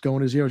price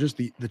going to zero, just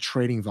the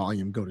trading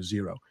volume go to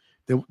zero.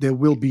 There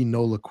will be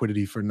no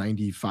liquidity for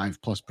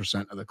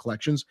 95+% of the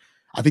collections.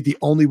 I think the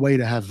only way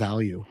to have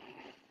value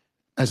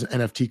as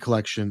an NFT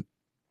collection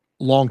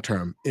long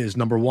term is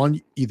number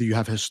one, either you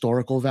have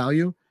historical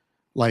value,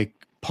 like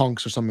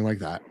punks or something like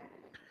that.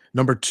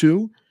 Number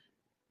two,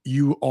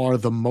 you are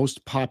the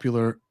most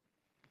popular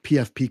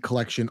PFP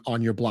collection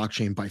on your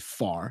blockchain by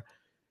far.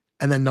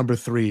 And then number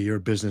three, you're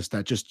a business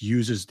that just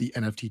uses the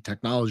NFT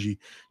technology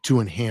to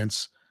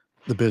enhance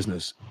the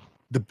business.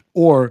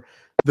 Or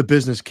the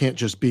business can't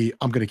just be,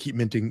 I'm going to keep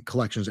minting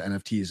collections of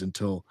NFTs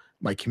until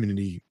my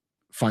community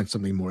finds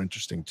something more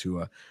interesting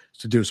to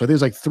do. So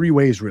there's like three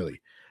ways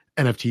really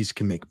NFTs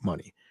can make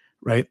money,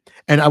 right?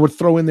 And I would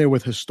throw in there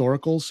with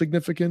historical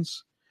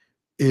significance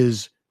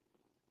is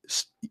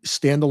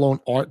standalone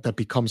art that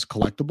becomes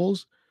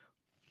collectibles,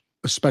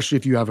 especially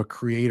if you have a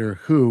creator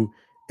who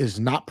is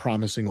not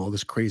promising all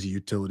this crazy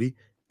utility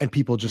and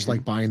people just Hmm.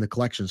 like buying the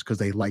collections because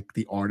they like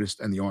the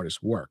artist and the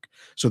artist's work.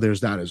 So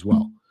there's that as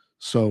well.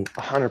 So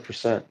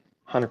 100%.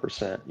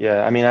 100%.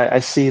 Yeah. I mean, I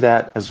see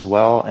that as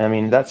well. I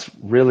mean, that's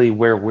really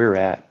where we're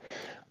at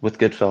with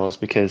Goodfellas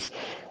because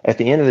at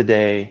the end of the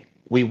day,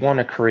 we want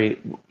to create,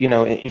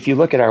 if you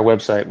look at our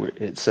website,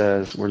 it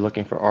says we're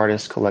looking for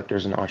artists,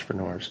 collectors, and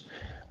entrepreneurs.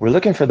 We're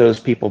looking for those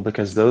people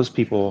because those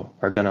people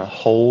are going to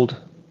hold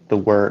the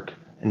work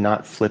and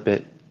not flip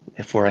it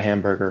for a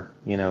hamburger,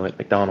 at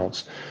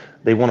McDonald's.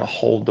 They want to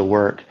hold the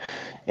work.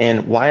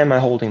 And why am I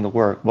holding the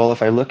work? Well,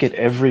 if I look at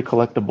every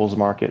collectibles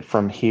market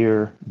from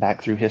here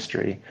back through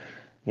history,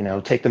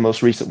 take the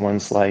most recent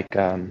ones like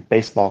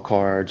baseball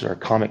cards or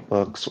comic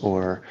books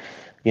or,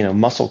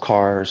 muscle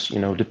cars,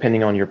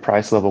 depending on your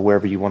price level,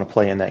 wherever you want to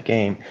play in that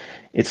game.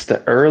 It's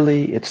the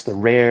early, it's the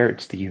rare,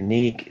 it's the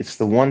unique, it's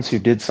the ones who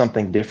did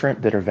something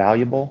different that are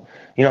valuable.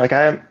 Like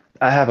I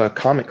have a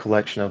comic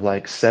collection of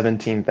like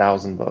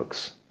 17,000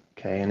 books.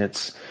 Okay. And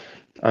it's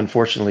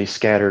unfortunately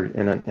scattered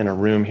in a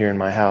room here in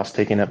my house,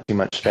 taking up too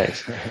much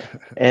space.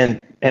 And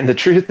the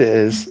truth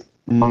is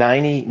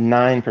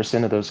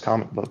 99% of those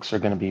comic books are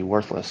going to be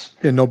worthless.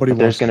 yeah, nobody But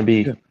there's wants. going to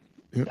Yeah, be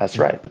yeah, That's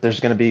yeah. right. There's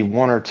going to be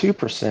 1 or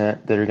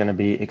 2% that are going to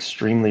be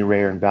extremely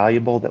rare and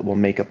valuable that will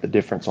make up the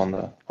difference on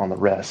the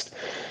rest.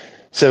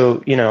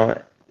 So,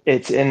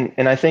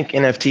 and I think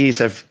NFTs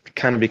have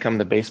kind of become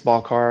the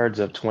baseball cards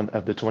of the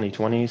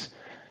 2020s.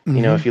 Mm-hmm.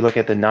 If you look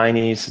at the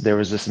 90s, there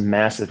was this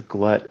massive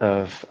glut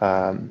of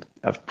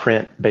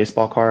print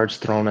baseball cards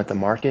thrown at the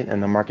market,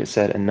 and the market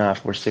said,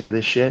 enough, we're sick of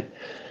this shit.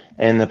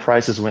 And the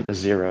prices went to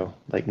zero.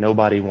 Like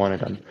nobody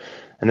wanted them.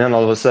 And then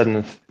all of a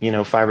sudden,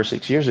 5 or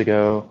 6 years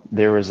ago,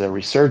 there was a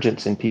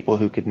resurgence in people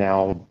who could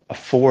now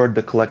afford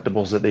the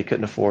collectibles that they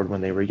couldn't afford when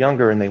they were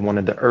younger, and they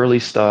wanted the early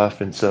stuff.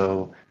 And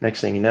so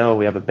next thing you know,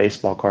 we have a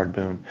baseball card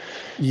boom.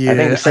 I think the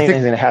Yeah, same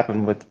thing's going to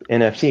happen with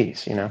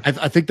NFTs.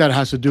 I think that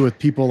has to do with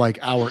people like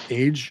our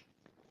age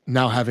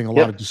now having a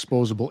lot of Yep.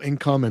 disposable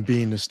income and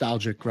being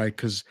nostalgic, right?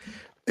 Because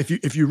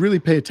if you really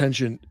pay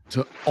attention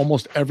to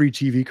almost every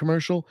TV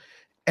commercial,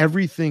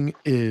 everything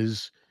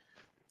is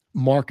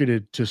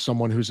marketed to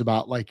someone who's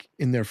about like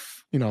in their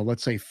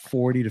let's say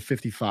 40 to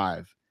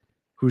 55,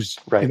 who's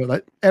Right.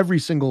 that every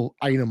single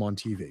item on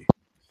TV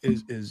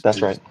is is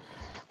That's right.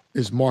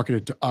 is is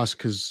marketed to us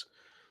because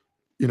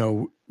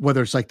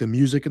whether it's like the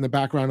music in the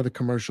background of the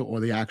commercial or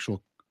the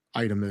actual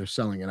item they're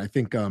selling. And I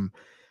think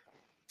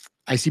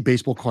I see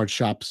baseball card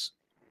shops,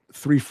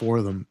 3 4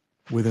 of them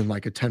within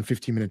like a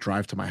 10-15 minute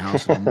drive to my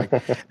house.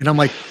 And I'm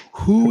like,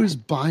 who is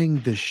buying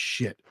this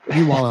shit?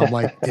 Meanwhile, I'm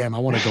like, damn, I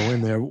want to go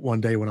in there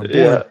one day when I'm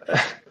bored.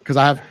 Yeah. Because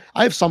I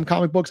have some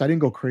comic books. I didn't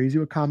go crazy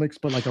with comics,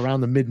 but like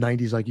around the mid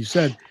 90s, like you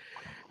said,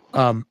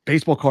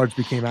 baseball cards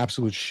became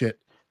absolute shit.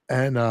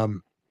 And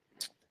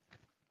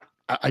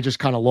I just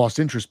kind of lost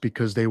interest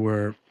because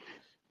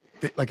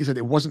like I said,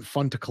 it wasn't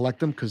fun to collect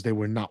them because they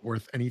were not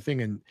worth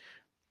anything. And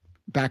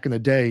back in the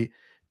day,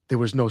 there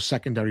was no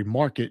secondary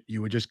market.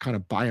 You would just kind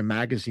of buy a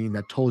magazine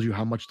that told you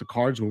how much the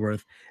cards were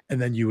worth.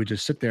 And then you would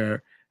just sit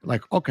there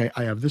like, okay,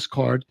 I have this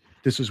card.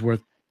 This is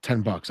worth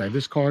 $10. I have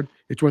this card.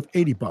 It's worth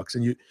 $80.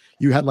 And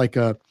you had like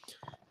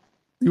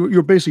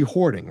you're basically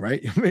hoarding,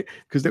 right?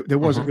 Because there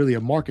wasn't really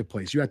a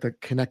marketplace. You had to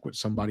connect with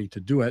somebody to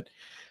do it.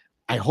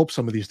 I hope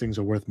some of these things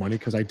are worth money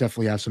because I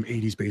definitely have some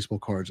 80s baseball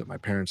cards at my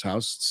parents'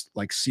 house,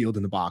 like sealed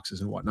in the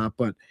boxes and whatnot.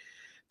 But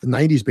the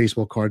 90s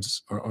baseball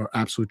cards are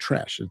absolute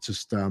trash. It's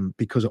just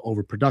because of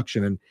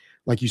overproduction. And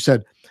like you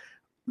said,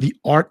 the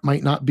art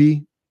might not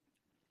be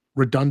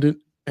redundant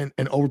and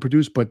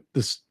overproduced, but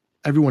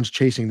everyone's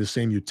chasing the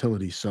same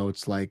utility. So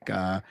it's like,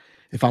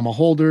 if I'm a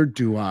holder,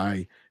 do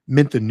I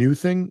mint the new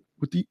thing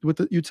with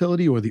the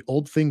utility or the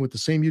old thing with the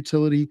same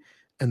utility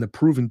and the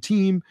proven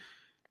team?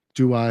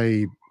 Do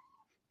I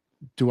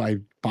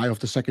buy off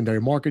the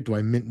secondary market? Do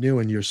I mint new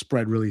and you're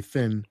spread really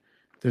thin?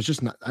 There's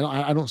just not,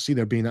 I don't see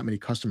there being that many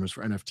customers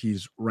for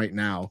NFTs right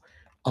now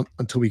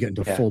until we get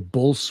into full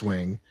bull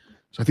swing.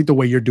 So I think the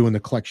way you're doing the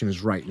collection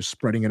is right. You're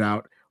spreading it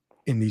out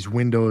in these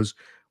windows.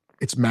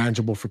 It's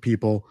manageable for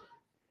people,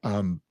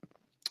 and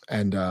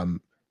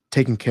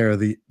taking care of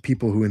the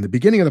people who in the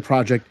beginning of the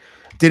project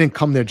didn't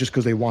come there just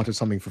because they wanted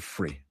something for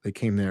free. They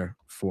came there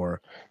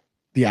for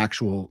the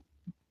actual,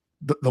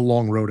 the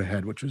long road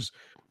ahead, which was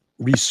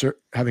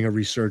having a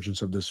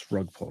resurgence of this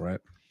rug pull, right?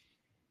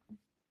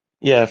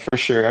 Yeah, for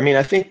sure. I mean,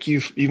 I think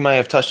you might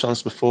have touched on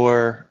this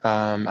before.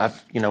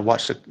 I've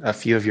watched a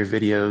few of your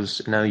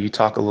videos. I know you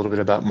talk a little bit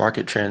about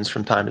market trends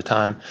from time to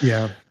time.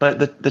 Yeah.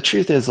 But the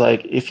truth is,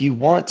 like, if you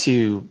want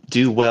to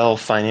do well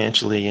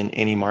financially in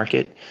any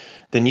market,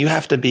 then you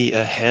have to be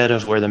ahead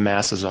of where the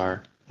masses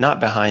are,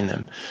 not behind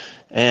them.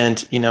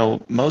 And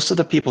most of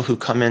the people who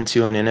come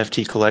into an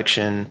NFT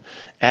collection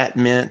at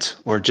mint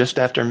or just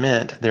after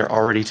mint, they're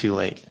already too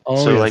late.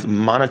 Oh, So yes. like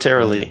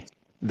monetarily,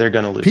 they're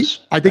going to lose.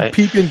 I think right?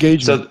 peak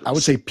engagement. So I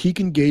would say peak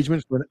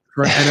engagement for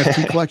an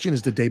NFT collection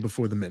is the day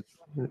before the mint.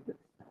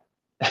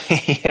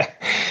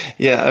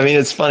 yeah. I mean,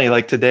 it's funny.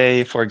 Like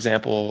today, for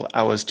example,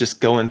 I was just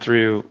going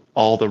through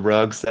all the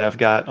rugs that I've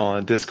got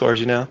on Discord,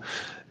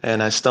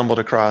 and I stumbled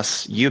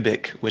across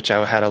Ubik, which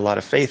I had a lot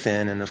of faith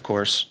in, and of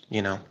course,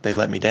 they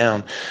let me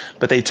down.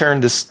 But they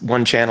turned this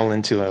one channel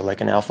into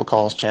an alpha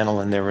calls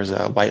channel, and there was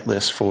a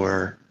whitelist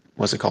for,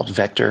 what's it called,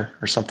 Vector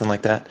or something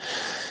like that.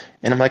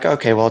 And I'm like,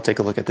 okay, well, I'll take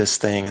a look at this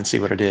thing and see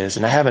what it is.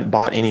 And I haven't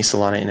bought any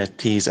Solana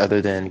NFTs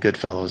other than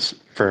Goodfellows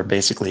for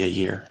basically a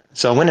year.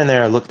 So I went in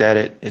there, I looked at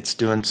it. It's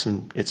doing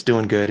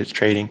good. It's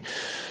trading.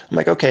 I'm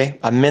like, okay,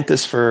 I mint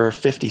this for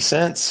 50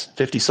 cents,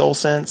 50 Sol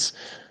cents.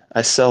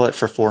 I sell it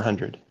for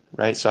 400,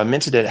 right? So I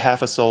minted it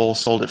half a Sol,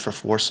 sold it for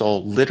 4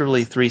 Sol,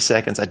 literally 3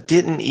 seconds. I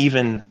didn't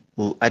even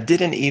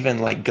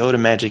like go to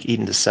Magic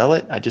Eden to sell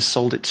it. I just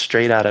sold it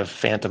straight out of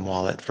Phantom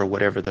Wallet for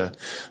whatever the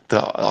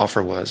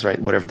offer was, right?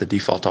 Whatever the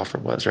default offer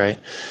was, right?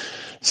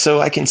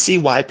 So I can see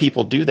why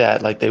people do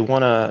that. Like they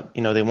want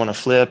to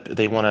flip,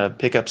 they want to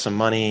pick up some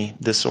money,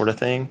 this sort of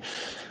thing.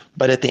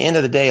 But at the end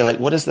of the day, like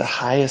what is the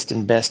highest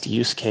and best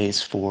use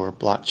case for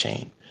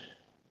blockchain?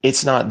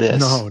 It's not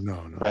this. No.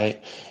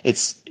 Right?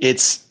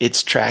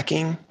 It's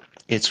tracking,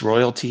 it's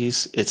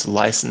royalties, it's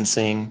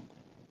licensing,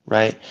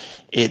 right?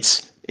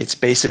 It's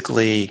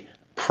basically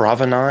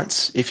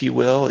provenance, if you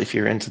will, if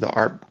you're into the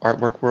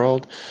artwork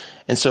world.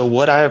 And so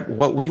what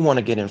we want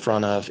to get in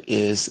front of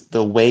is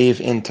the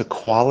wave into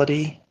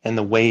quality and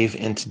the wave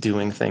into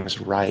doing things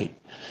right.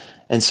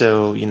 And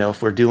so,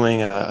 if we're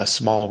doing a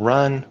small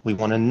run, we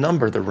want to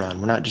number the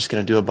run. We're not just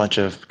going to do a bunch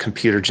of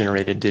computer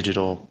generated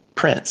digital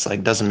prints.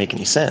 Like, doesn't make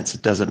any sense.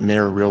 It doesn't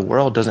mirror real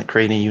world, doesn't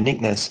create any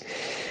uniqueness.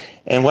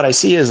 And what I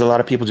see is a lot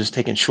of people just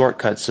taking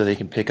shortcuts so they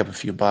can pick up a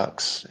few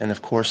bucks. And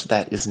of course,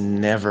 that is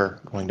never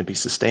going to be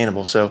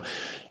sustainable. So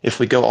if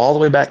we go all the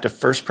way back to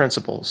first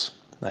principles,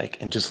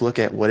 and just look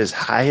at what is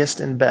highest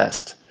and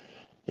best,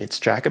 it's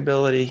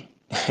trackability,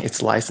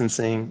 it's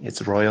licensing,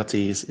 it's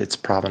royalties, it's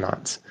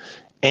provenance.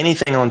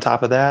 Anything on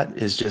top of that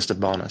is just a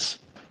bonus.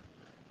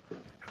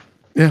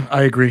 Yeah,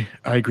 I agree.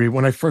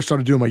 When I first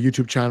started doing my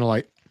YouTube channel,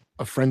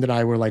 a friend and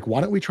I were like,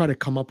 why don't we try to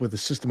come up with a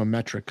system of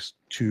metrics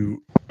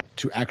to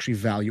actually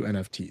value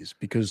NFTs?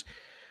 Because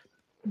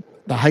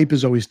the hype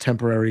is always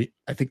temporary.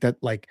 I think that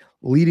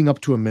leading up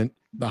to a mint,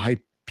 the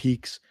hype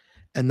peaks.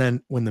 And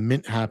then when the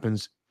mint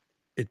happens,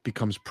 it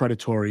becomes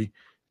predatory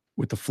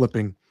with the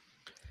flipping.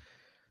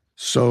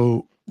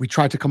 So we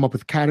tried to come up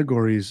with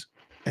categories.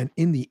 And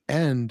in the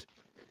end,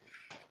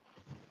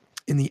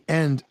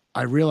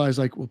 I realized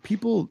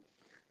people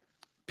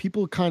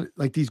kind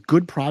of these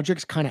good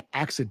projects kind of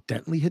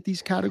accidentally hit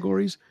these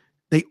categories.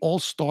 They all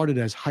started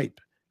as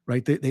hype,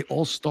 right? They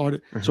all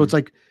started. Mm-hmm. So it's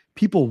like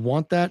people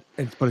want that,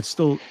 but it's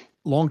still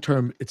long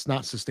term. It's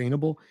not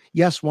sustainable.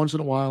 Yes, once in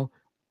a while,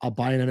 I'll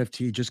buy an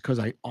NFT just because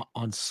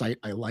on site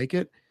I like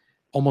it.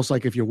 Almost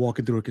like if you're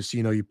walking through a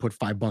casino, you put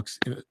 $5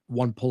 in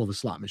one pull of a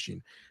slot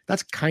machine.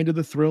 That's kind of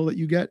the thrill that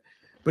you get.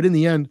 But in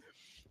the end,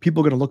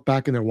 people are going to look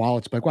back in their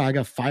wallets like, wow, I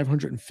got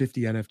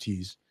 550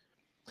 NFTs.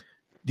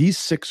 These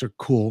 6 are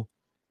cool.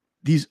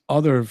 These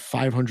other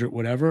 500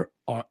 whatever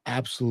are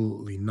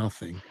absolutely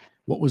nothing.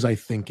 What was I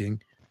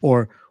thinking?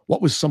 Or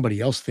what was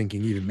somebody else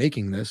thinking even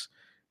making this?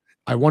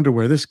 I wonder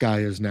where this guy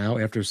is now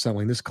after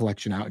selling this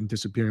collection out and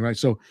disappearing, right?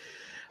 So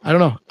I don't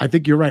know. I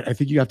think you're right. I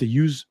think you have to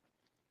use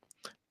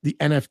the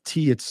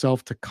NFT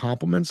itself to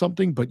complement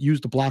something, but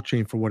use the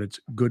blockchain for what it's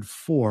good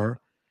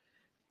for.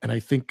 And I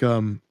think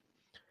the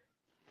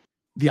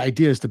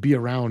idea is to be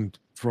around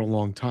for a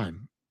long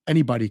time.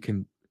 Anybody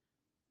can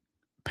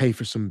pay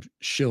for some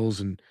shills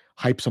and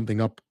hype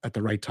something up at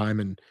the right time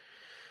and,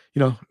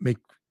 make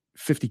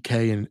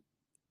 50K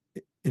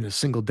in a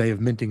single day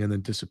of minting and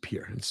then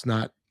disappear. It's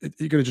not,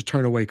 you're going to just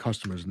turn away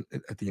customers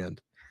at the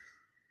end.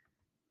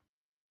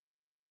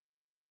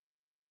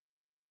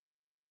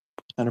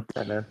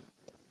 100%, man.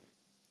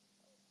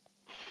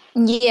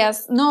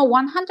 Yes, no,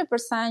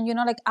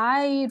 100%. Like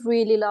I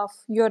really love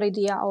your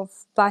idea of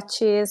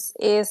batches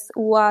is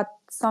what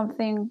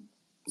something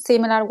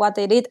similar what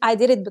I did. I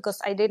did it because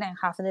I didn't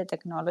have the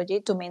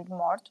technology to mint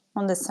more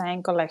on the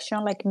same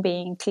collection, like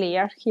being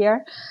clear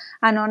here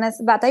and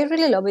honest. But I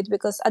really love it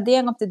because at the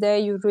end of the day,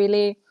 you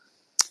really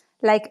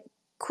like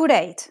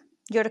curate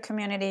your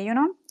community,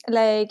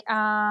 like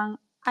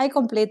I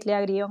completely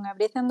agree on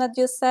everything that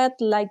you said.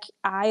 Like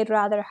I'd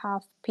rather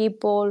have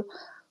people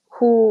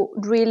who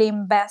really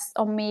invest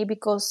on me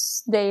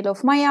because they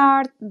love my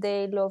art,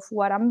 they love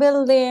what I'm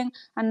building,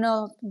 and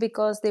not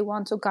because they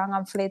want to come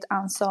and flip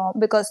and so.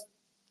 Because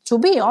to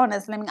be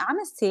honest, I mean,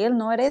 I'm still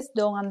nowadays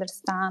don't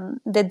understand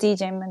the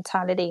DJ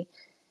mentality.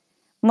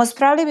 Most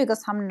probably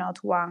because I'm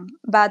not one,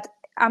 but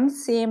I'm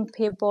seeing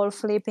people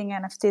flipping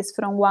NFTs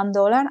from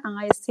 $1 and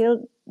I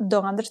still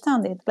don't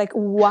understand it. Like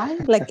why?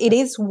 Like it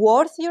is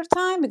worth your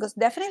time? Because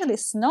definitely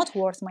it's not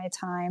worth my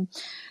time.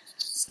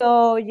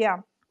 So yeah,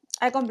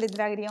 I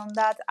completely agree on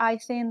that. I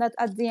think that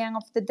at the end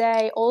of the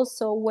day,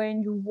 also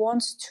when you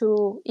want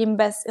to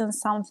invest in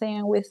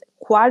something with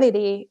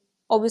quality,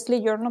 obviously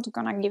you're not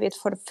gonna give it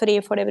for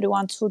free for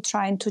everyone to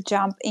trying to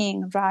jump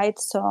in, right?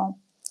 So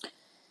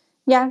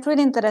yeah,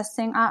 really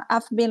interesting.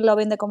 I've been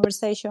loving the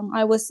conversation.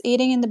 I was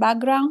eating in the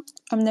background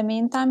in the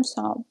meantime,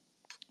 so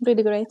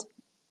really great.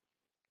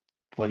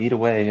 Well, either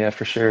way, yeah,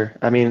 for sure.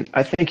 I mean,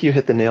 I think you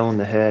hit the nail on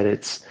the head.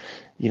 It's,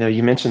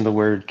 you mentioned the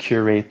word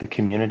curate the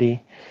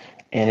community,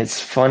 and it's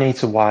funny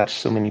to watch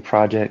so many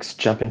projects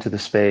jump into the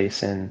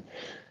space and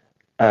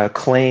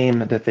claim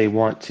that they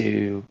want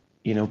to,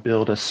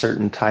 build a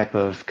certain type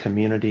of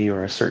community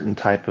or a certain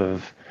type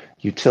of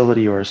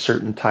utility or a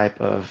certain type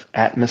of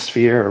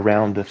atmosphere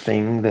around the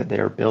thing that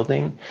they're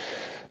building.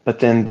 But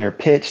then their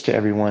pitch to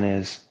everyone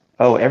is,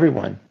 oh,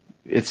 everyone,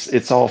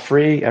 it's all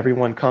free.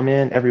 Everyone come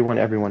in, everyone.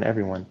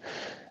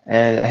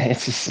 And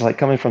it's just like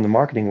coming from the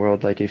marketing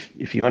world, like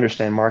if you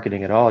understand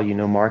marketing at all,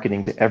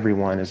 marketing to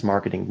everyone is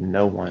marketing to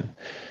no one.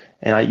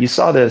 And you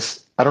saw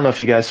this, I don't know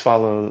if you guys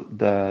follow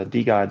the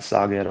DeGod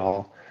saga at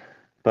all,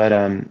 but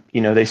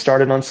they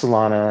started on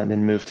Solana and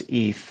then moved to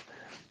ETH.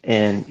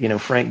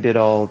 And Frank did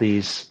all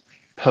these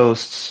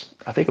posts,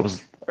 I think it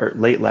was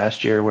late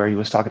last year, where he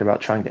was talking about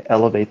trying to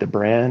elevate the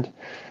brand,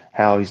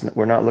 how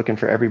we're not looking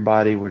for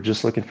everybody, we're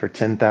just looking for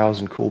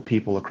 10,000 cool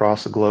people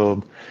across the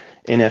globe.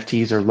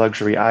 NFTs are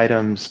luxury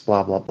items,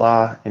 blah, blah,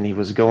 blah. And he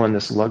was going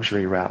this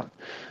luxury route.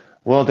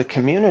 Well, the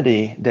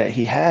community that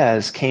he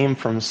has came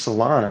from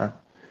Solana,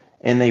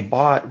 and they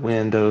bought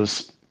when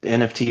those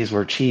NFTs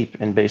were cheap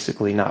and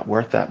basically not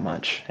worth that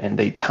much. And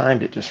they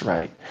timed it just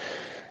right.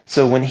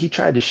 So when he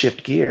tried to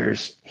shift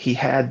gears, he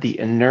had the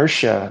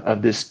inertia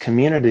of this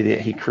community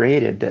that he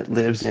created that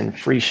lives in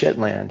free shit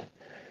land.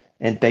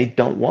 And they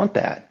don't want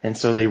that. And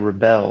so they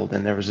rebelled.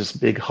 And there was this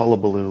big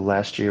hullabaloo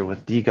last year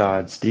with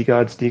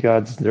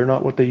DeGods, they're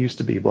not what they used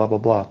to be, blah, blah,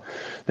 blah.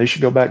 They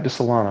should go back to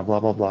Solana,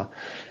 blah, blah, blah.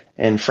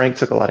 And Frank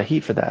took a lot of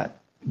heat for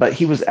that. But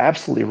he was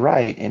absolutely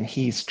right. And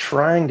he's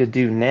trying to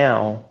do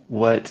now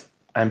what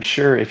I'm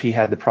sure if he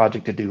had the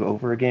project to do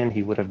over again,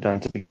 he would have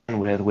done to begin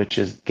with, which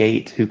is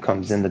gate who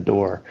comes in the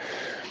door.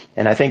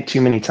 And I think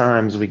too many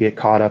times we get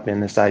caught up in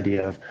this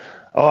idea of,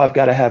 oh, I've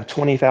got to have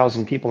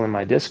 20,000 people in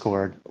my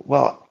Discord.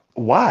 Well,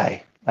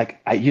 why?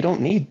 Like, you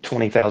don't need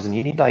 20,000.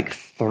 You need like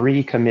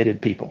 3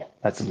 committed people.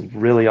 That's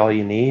really all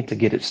you need to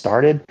get it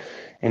started.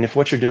 And if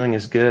what you're doing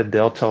is good,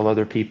 they'll tell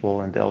other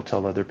people and they'll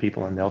tell other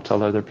people and they'll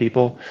tell other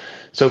people.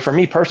 So for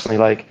me personally,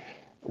 like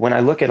when I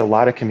look at a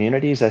lot of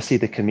communities, I see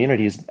the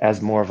communities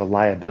as more of a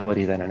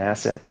liability than an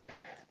asset.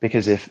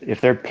 Because if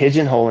they're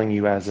pigeonholing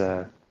you as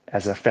a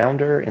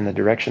founder in the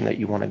direction that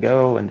you want to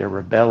go, and they're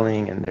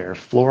rebelling and they're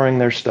flooring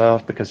their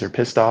stuff because they're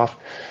pissed off,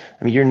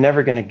 I mean, you're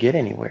never going to get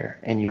anywhere,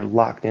 and you're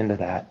locked into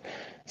that.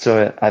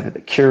 So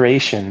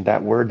curation,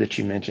 that word that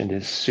you mentioned,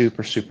 is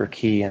super, super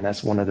key. And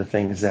that's one of the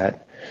things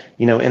that,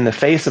 in the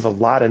face of a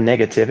lot of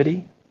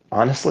negativity,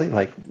 honestly,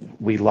 like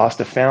we lost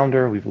a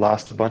founder, we've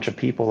lost a bunch of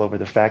people over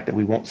the fact that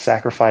we won't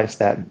sacrifice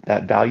that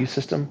value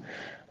system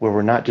where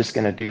we're not just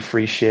going to do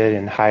free shit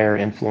and hire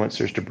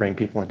influencers to bring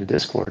people into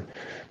Discord.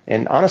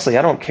 And honestly,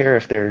 I don't care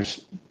if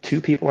there's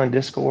 2 people in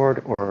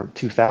Discord or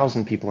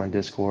 2,000 people in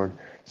Discord,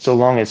 so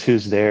long as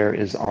who's there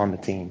is on the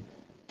team.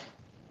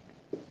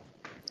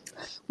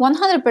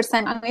 100%.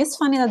 And it's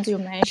funny that you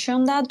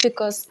mentioned that,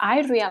 because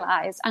I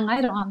realize, and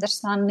I don't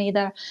understand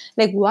neither,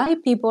 like why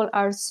people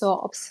are so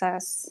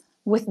obsessed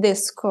with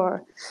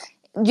Discord.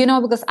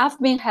 Because I've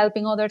been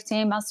helping other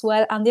teams as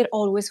well, and they're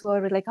always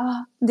worried, like,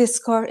 oh,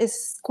 Discord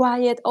is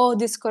quiet, oh,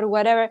 Discord,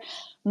 whatever.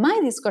 My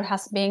Discord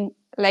has been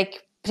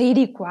like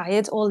pretty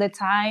quiet all the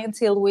time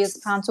until we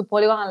expand to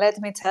Polygon. And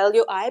let me tell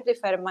you, I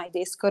prefer my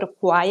Discord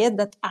quiet,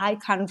 that I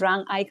can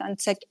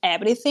check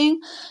everything,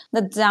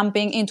 that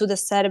jumping into the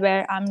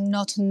server, I'm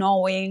not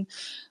knowing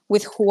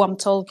with who I'm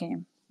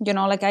talking.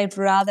 Like I'd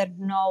rather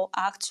know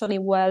actually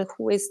well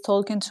who is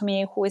talking to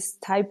me, who is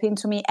typing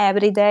to me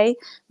every day,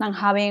 than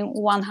having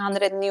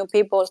 100 new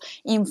people.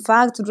 In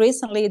fact,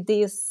 recently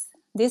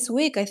this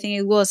week, I think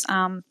it was,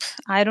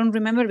 I don't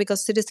remember,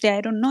 because seriously, I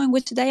don't know in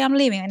which day I'm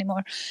living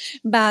anymore.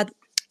 But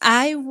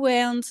I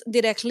went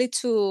directly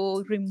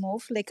to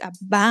remove like a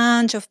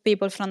bunch of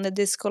people from the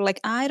Discord. Like,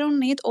 I don't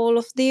need all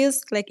of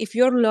this. Like, if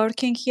you're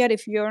lurking here,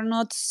 if you're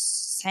not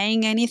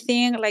saying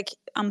anything, like,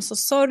 I'm so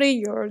sorry,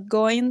 you're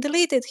going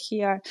deleted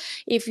here.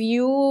 If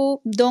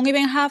you don't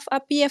even have a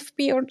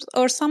PFP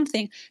or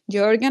something,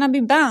 you're gonna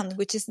be banned,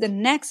 which is the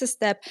next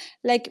step.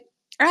 Like,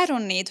 I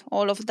don't need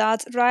all of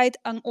that, right?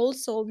 And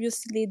also,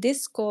 obviously,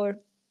 Discord,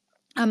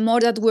 and more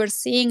that we're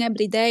seeing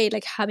every day,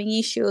 like having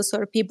issues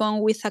or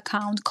people with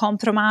account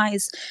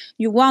compromise.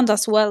 You want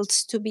as well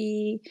to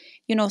be,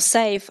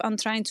 safe, and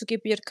trying to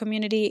keep your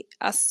community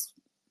as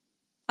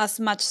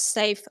much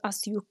safe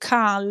as you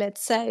can,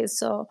 let's say.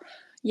 So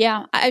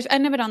yeah, I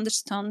never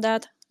understand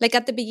that. Like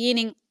at the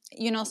beginning,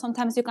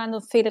 sometimes you kind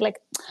of feel like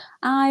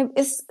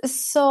it's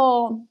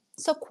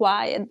so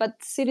quiet, but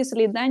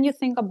seriously, then you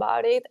think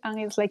about it and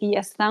it's like,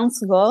 yes, thanks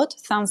God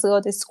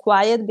it's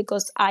quiet,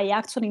 because I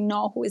actually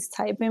know who is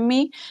typing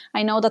me.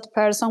 I know that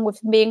person. We've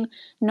been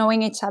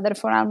knowing each other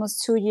for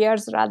almost 2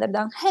 years, rather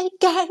than, hey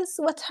guys,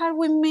 what are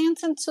we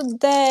minting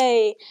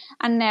today,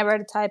 and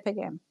never type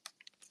again.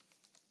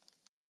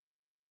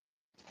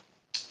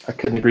 I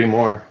couldn't agree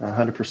more.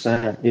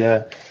 100%.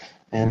 Yeah.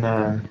 And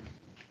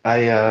I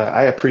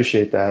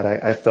appreciate that.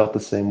 I felt the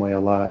same way a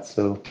lot.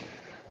 So,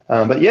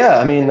 but yeah,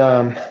 I mean,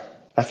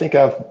 I think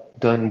I've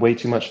done way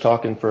too much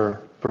talking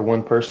for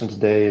one person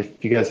today.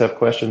 If you guys have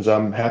questions,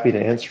 I'm happy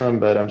to answer them,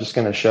 but I'm just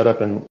going to shut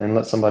up and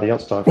let somebody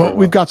else talk. Well,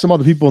 we've got some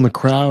other people in the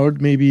crowd.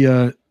 Maybe,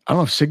 I don't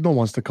know if Signal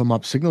wants to come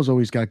up. Signal's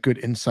always got good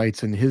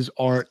insights, and his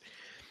art,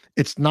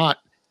 it's not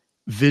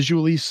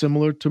visually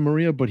similar to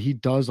Maria, but he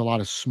does a lot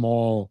of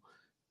small,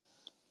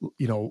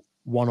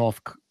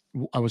 one-off,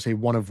 I would say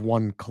one of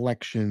one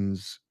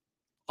collections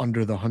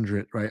under the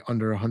 100, right?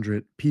 Under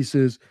 100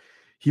 pieces.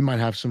 He might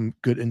have some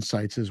good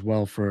insights as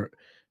well for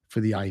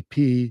the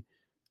IP.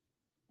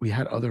 We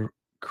had other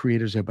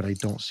creators there, but I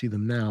don't see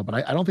them now. But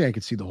I don't think I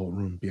could see the whole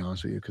room, to be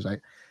honest with you, because I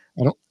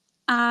don't.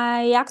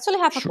 I actually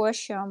have Sure. a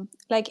question.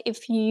 Like,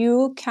 if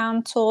you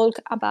can talk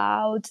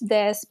about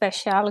the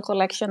special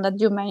collection that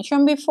you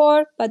mentioned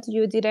before, but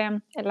you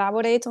didn't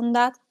elaborate on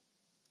that.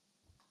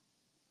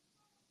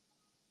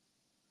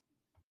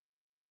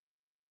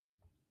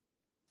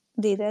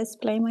 Did I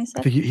explain I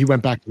myself? think he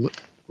went back to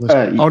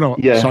listen. Oh no,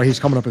 yeah. sorry, he's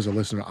coming up as a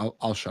listener.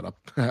 I'll shut up.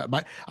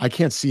 I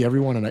can't see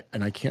everyone,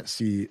 and I can't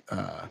see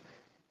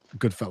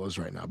Goodfellas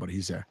right now, but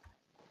he's there.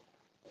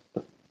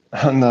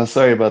 No,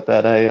 sorry about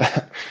that.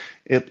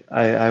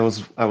 I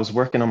was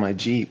working on my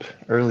Jeep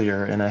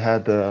earlier, and I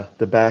had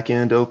the back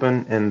end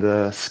open, and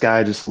the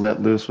sky just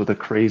let loose with a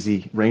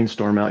crazy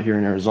rainstorm out here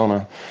in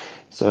Arizona,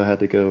 so I had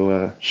to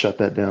go shut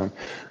that down.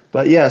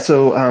 But yeah,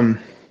 so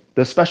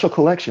the special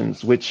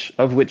collections, which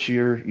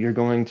you're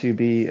going to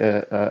be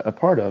a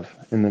part of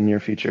in the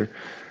near future.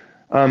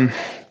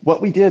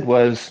 What we did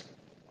was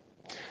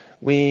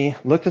we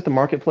looked at the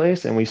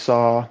marketplace and we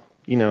saw,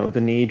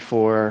 the need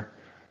for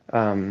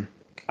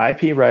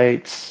IP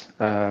rights,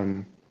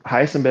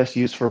 highest and best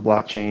use for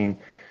blockchain,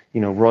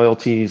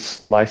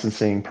 royalties,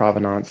 licensing,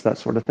 provenance, that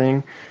sort of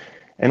thing.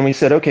 And we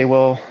said, okay,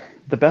 well,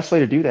 the best way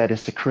to do that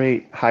is to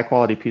create high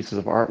quality pieces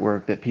of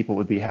artwork that people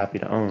would be happy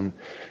to own.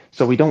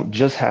 So we don't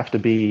just have to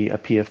be a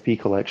PFP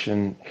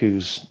collection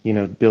who's,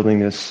 building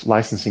this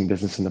licensing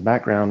business in the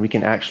background. We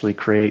can actually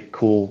create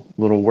cool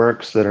little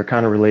works that are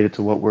kind of related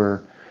to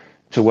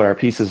what our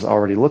pieces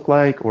already look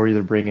like, or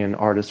either bring in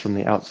artists from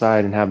the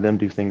outside and have them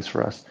do things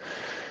for us.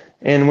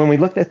 And when we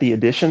looked at the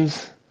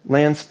editions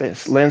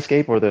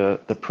landscape or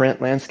the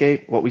print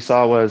landscape, what we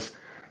saw was,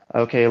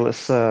 okay,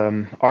 let's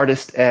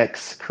artist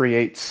X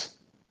creates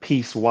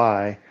piece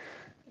Y,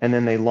 and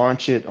then they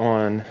launch it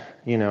on,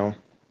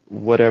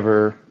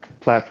 whatever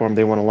platform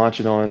they want to launch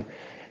it on.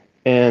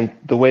 And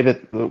the way that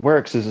it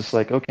works is it's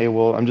like, okay,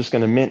 well, I'm just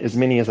going to mint as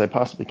many as I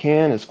possibly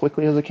can, as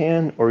quickly as I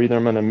can, or either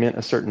I'm going to mint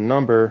a certain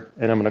number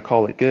and I'm going to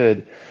call it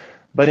good.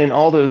 But in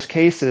all those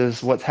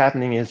cases, what's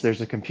happening is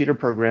there's a computer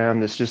program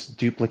that's just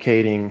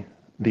duplicating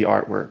the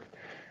artwork.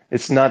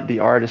 It's not, the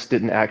artist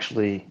didn't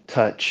actually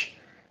touch,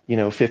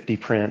 50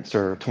 prints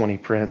or 20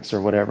 prints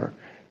or whatever.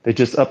 They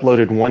just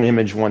uploaded one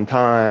image one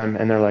time,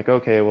 and they're like,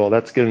 okay, well,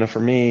 that's good enough for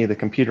me. The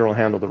computer will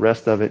handle the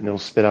rest of it, and it'll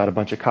spit out a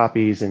bunch of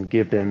copies and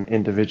give them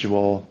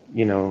individual,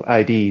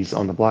 IDs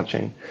on the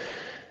blockchain.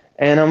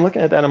 And I'm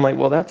looking at that, I'm like,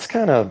 well, that's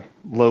kind of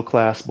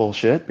low-class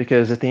bullshit,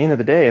 because at the end of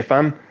the day, if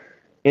I'm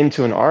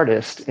into an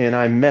artist and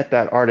I met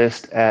that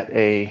artist at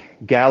a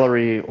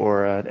gallery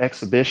or an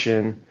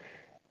exhibition,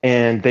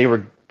 and they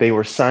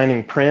were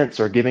signing prints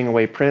or giving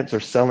away prints or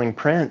selling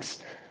prints,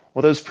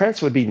 well, those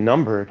prints would be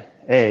numbered,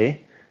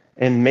 A,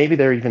 and maybe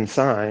they're even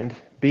signed,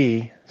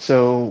 B.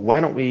 So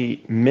why don't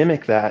we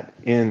mimic that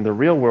in the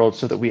real world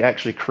so that we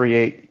actually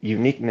create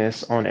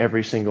uniqueness on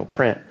every single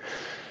print?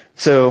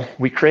 So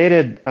we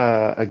created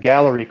a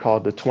gallery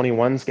called the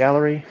 21s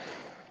Gallery,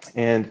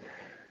 and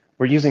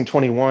we're using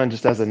 21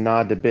 just as a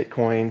nod to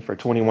Bitcoin for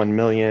 21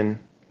 million,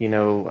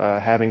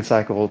 halving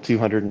cycle,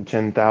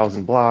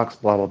 210,000 blocks,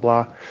 blah, blah,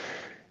 blah.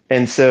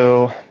 And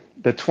so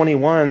the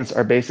 21s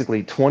are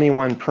basically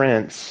 21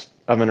 prints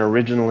of an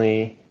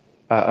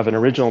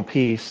original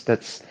piece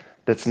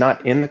that's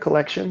not in the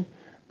collection,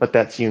 but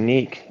that's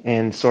unique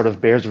and sort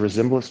of bears a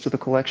resemblance to the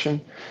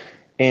collection.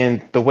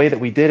 And the way that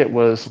we did it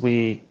was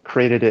we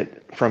created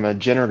it from a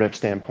generative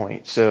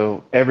standpoint.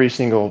 So every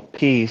single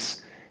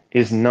piece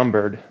is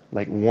numbered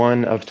like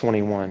 1 of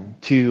 21,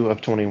 2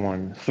 of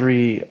 21,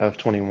 3 of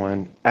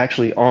 21,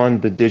 actually on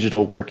the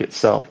digital work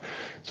itself.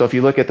 So if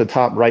you look at the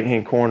top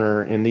right-hand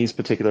corner in these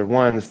particular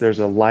ones, there's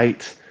a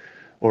light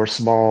or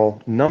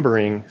small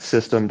numbering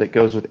system that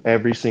goes with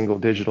every single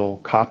digital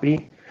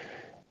copy,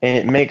 and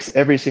it makes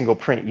every single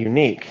print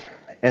unique.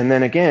 And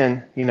then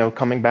again,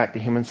 coming back to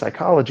human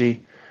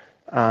psychology,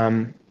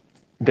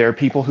 there are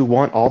people who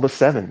want all the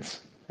 7s,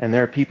 and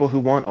there are people who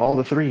want all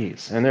the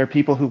 3s, and there are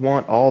people who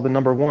want all the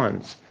number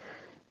 1s,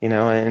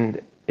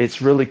 and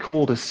it's really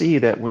cool to see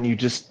that when you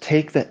just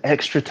take the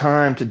extra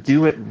time to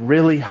do it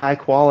really high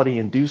quality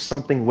and do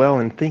something well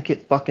and think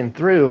it fucking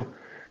through,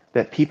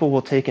 that people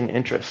will take an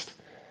interest.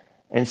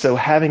 And so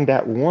having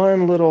that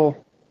one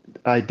little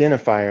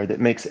identifier that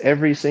makes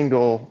every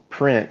single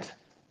print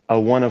a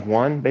 1 of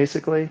 1,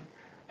 basically,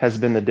 has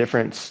been the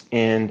difference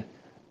in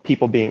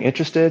people being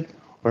interested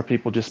or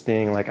people just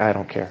being like, I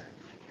don't care.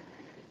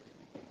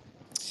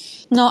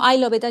 No, I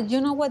love it. And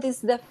you know what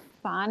is the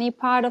funny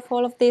part of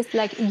all of this?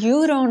 Like,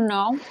 you don't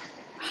know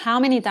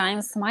how many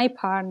times my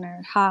partner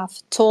have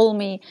told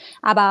me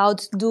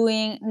about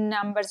doing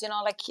numbers,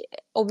 like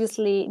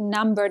obviously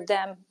number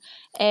them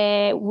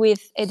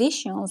with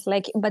editions,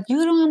 like, but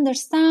you don't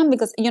understand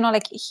because,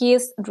 like,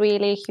 he's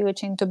really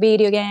huge into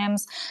video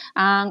games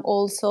and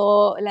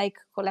also like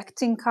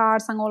collecting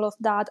cards and all of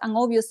that. And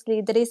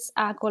obviously there is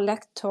a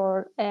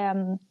collector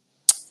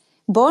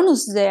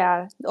bonus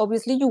there.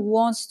 Obviously you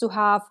want to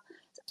have,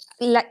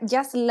 like,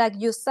 just like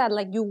you said,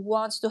 like you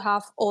want to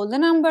have all the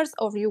numbers,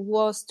 or you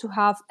want to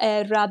have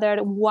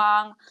rather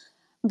one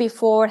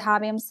before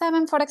having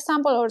 7, for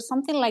example, or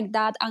something like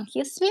that. And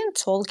he's been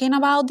talking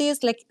about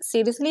this like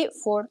seriously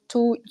for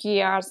 2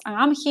 years, and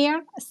I'm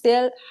here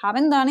still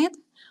haven't done it,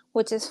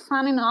 which is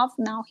fun enough.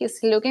 Now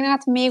he's looking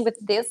at me with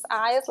these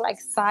eyes,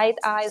 like side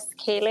eyes,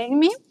 killing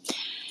me.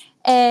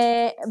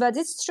 But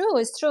it's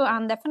true,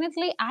 and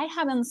definitely I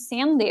haven't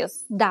seen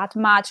this that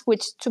much,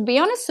 which, to be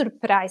honest,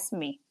 surprised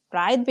me,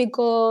 right?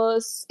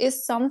 Because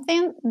it's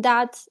something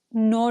that's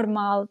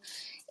normal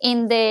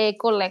in the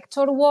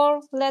collector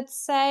world, let's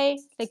say.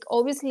 Like,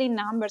 obviously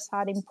numbers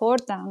are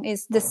important.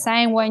 It's the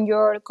same when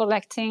you're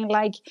collecting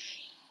like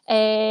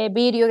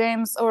video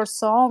games or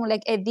some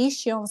like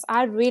editions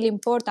are really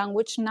important,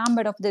 which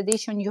number of the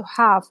edition you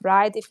have,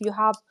 right? If you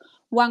have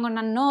one on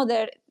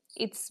another,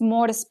 it's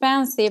more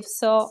expensive.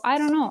 So I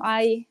don't know,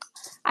 I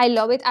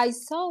love it. I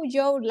saw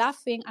Joe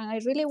laughing and I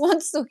really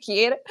want to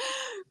hear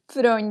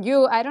from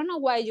you. I don't know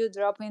why you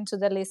drop into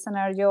the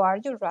listener, Joe. Are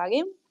you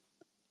ragging?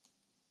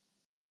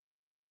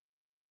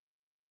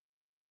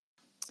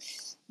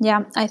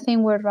 Yeah, I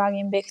think we're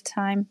ragging big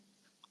time,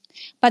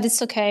 but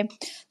it's okay.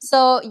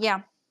 So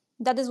yeah,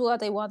 that is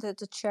what I wanted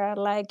to share.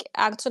 Like,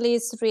 actually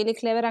it's really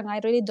clever, and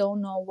I really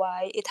don't know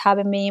why it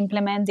haven't been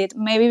implemented.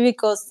 Maybe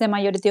because the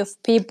majority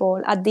of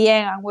people at the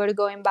end, and we're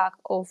going back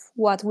of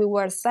what we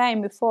were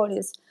saying before,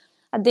 is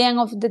at the end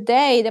of the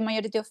day, the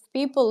majority of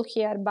people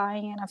here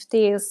buying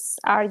NFTs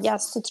are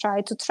just to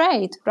try to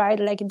trade, right?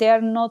 Like,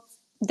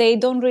 they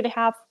don't really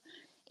have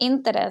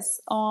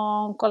interest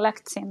on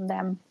collecting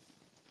them.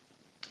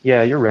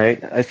 Yeah, you're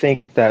right. I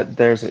think that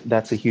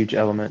that's a huge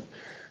element.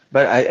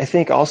 But I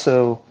think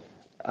also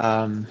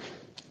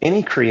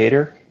any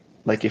creator,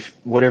 like if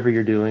whatever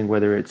you're doing,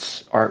 whether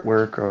it's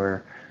artwork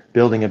or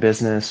building a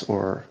business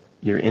or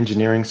you're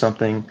engineering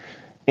something,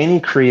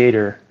 any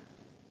creator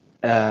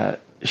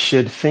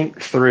should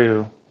think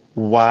through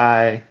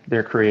why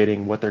they're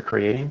creating what they're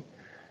creating.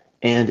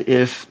 And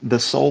if the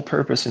sole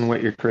purpose in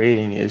what you're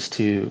creating is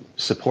to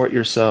support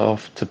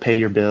yourself, to pay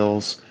your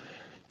bills,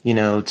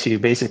 to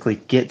basically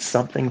get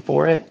something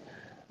for it,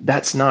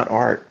 that's not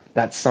art.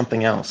 That's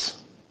something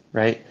else,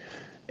 right?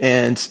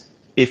 And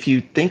if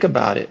you think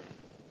about it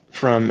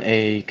from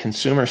a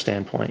consumer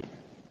standpoint,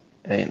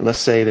 and let's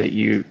say that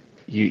you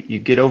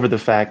get over the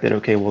fact that,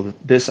 okay, well,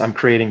 this I'm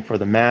creating for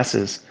the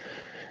masses.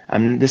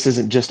 This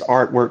isn't just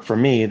artwork for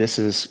me.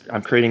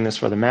 I'm creating this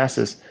for the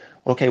masses.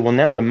 Okay, well,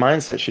 now the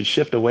mindset should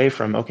shift away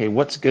from, okay,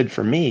 what's good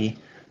for me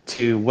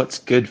to what's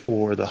good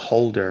for the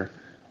holder.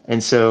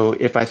 And so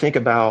if I think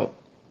about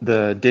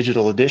the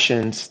digital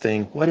editions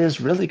thing, what is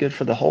really good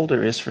for the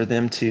holder is for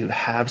them to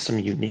have some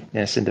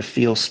uniqueness and to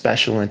feel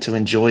special and to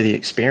enjoy the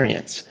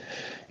experience.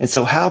 And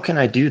so how can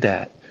I do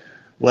that?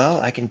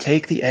 Well, I can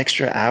take the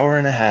extra hour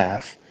and a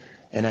half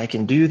and I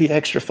can do the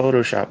extra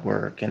Photoshop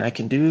work and I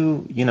can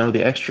do,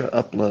 the extra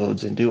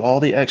uploads and do all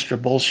the extra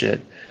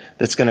bullshit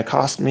that's going to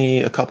cost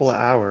me a couple of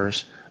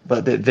hours,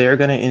 but that they're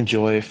going to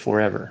enjoy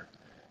forever.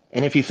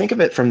 And if you think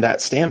of it from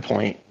that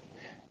standpoint,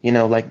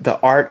 like the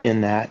art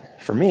in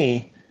that for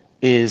me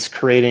is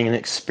creating an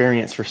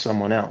experience for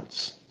someone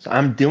else. So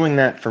I'm doing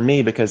that for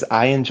me because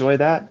I enjoy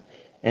that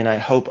and I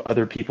hope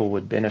other people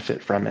would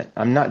benefit from it.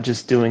 I'm not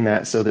just doing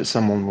that so that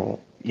someone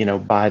will,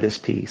 buy this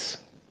piece.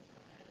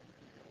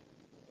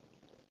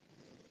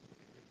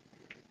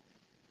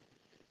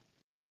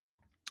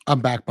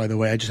 I'm back, by the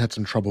way. I just had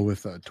some trouble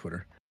with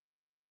Twitter.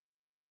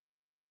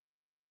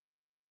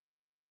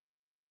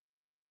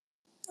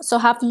 So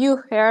have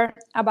you heard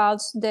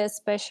about the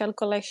special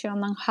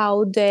collection and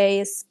how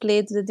they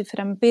split the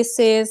different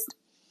pieces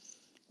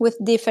with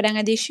different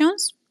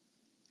editions?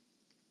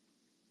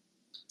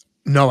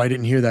 No, I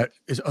didn't hear that.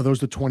 Are those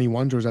the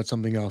 21s or is that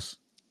something else?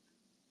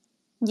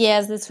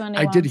 Yes, the 21s.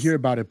 I did hear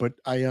about it, but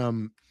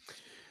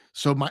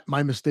so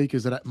my mistake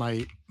is that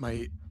my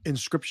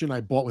inscription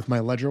I bought with my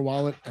Ledger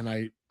wallet, and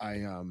I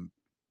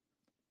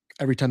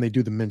every time they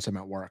do the mints, I'm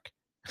at work.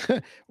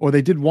 Or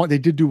they did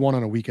do one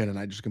on a weekend and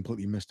I just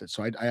completely missed it.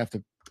 So I have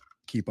to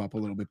keep up a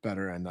little bit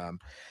better. And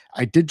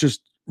I did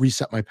just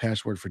reset my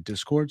password for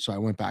Discord. So I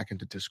went back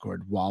into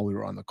Discord while we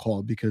were on the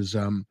call because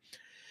got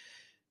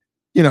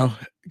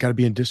to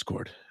be in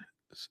Discord.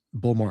 It's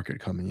bull market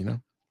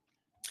coming.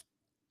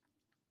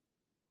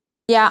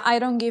 Yeah, I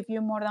don't give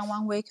you more than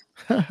 1 week,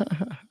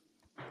 to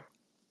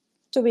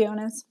be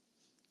honest.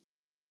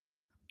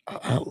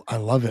 I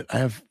love it. I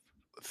have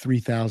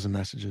 3,000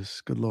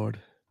 messages. Good Lord.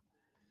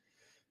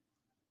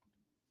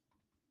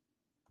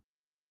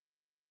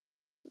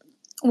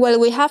 Well,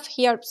 we have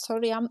here,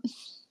 sorry, I'm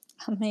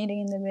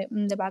eating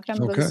in the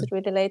background Okay. because it's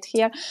really late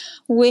here.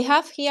 We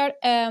have here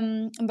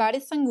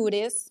Baris and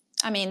goodies.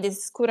 I mean,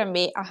 this couldn't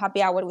be a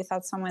happy hour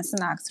without some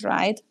snacks,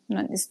 right?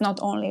 It's not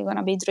only going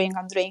to be drink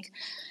and drink.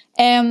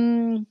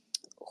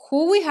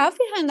 Who we have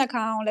behind the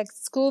account? Like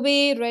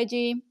Scooby,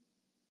 Reggie?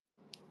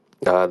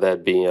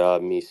 That'd be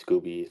me,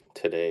 Scooby,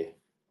 today.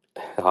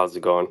 How's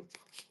it going?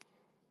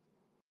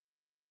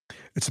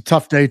 It's a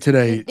tough day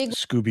today, Pretty good.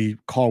 Scooby.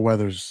 Carl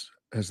Weathers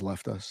has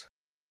left us.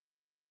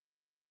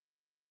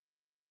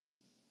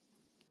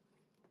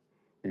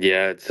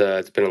 Yeah,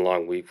 it's been a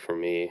long week for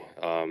me.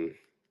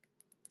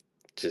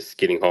 Just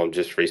getting home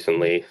just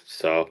recently.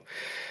 So,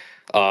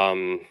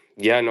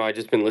 yeah, no, I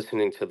just been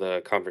listening to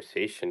the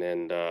conversation,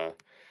 and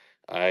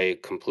I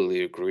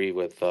completely agree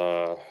with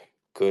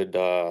good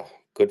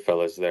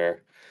Goodfellas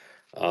there.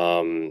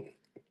 Um,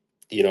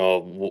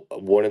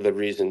 one of the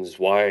reasons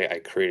why I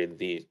created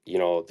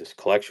this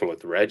collection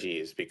with Reggie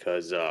is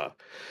because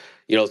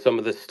some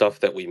of the stuff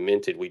that we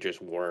minted, we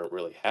just weren't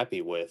really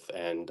happy with.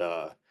 And,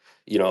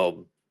 you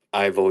know,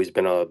 I've always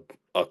been a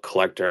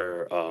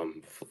collector, of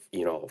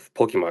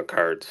Pokemon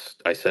cards.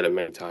 I said it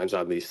many times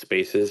on these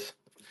spaces.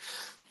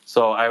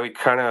 So I would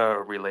kind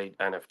of relate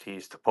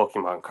NFTs to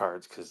Pokemon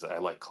cards because I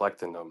like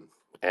collecting them.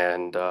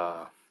 And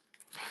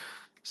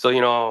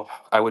so,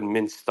 I would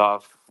mint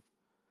stuff.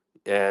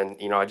 And,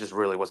 I just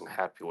really wasn't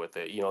happy with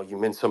it. You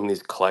mint some of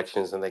these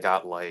collections and they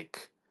got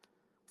like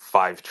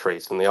 5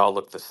 traits and they all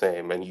look the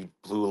same and you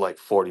blew like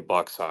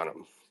 $40 on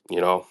them, you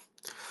know?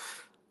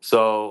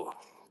 So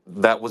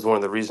that was one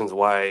of the reasons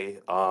why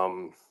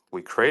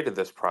we created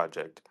this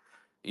project.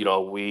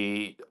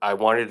 I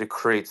wanted to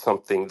create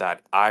something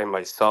that I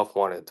myself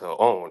wanted to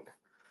own.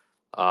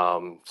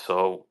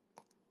 So,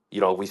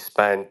 we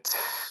spent,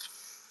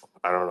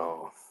 I don't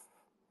know,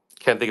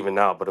 can't think of it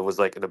now, but it was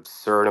like an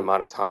absurd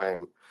amount of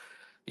time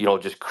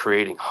just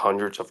creating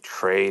hundreds of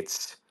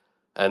traits.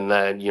 And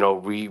then,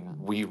 we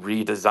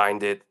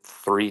redesigned it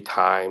 3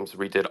 times,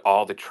 redid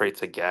all the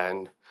traits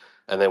again.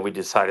 And then we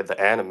decided to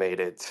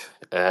animate it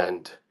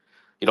and,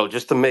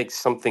 just to make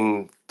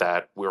something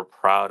that we're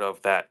proud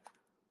of, that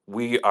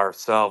we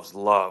ourselves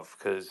love.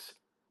 Because,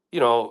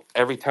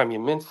 every time you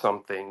mint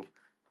something,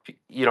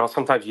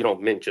 sometimes you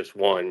don't mint just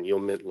one, you'll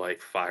mint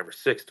like 5 or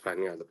 6,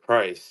 depending on the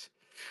price.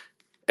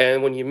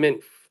 And when you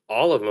mint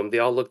all of them, they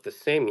all look the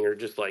same. And you're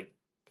just like,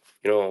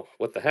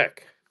 what the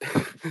heck?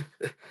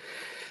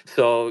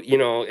 So,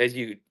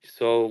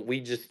 so we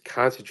just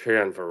concentrate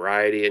on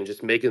variety and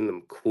just making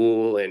them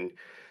cool and,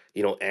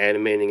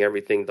 animating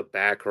everything, the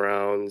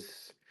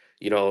backgrounds,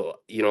 a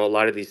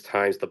lot of these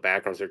times the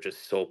backgrounds are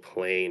just so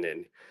plain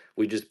and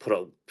we just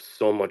put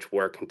so much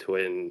work into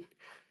it, and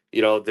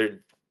you know,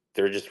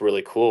 they're just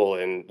really cool,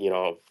 and you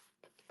know,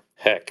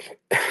 heck,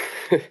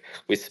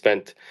 we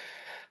spent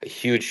a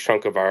huge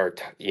chunk of our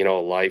you know,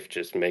 life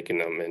just making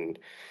them, and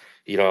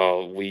you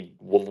know, we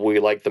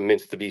like the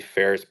mints to be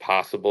fair as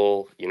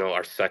possible. You know,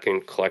 our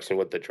second collection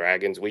with the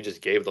dragons, we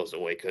just gave those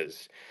away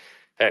because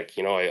heck,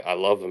 you know, I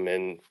love them,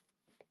 and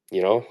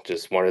you know,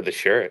 just wanted to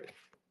share it.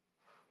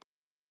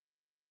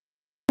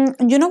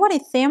 You know what I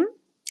think?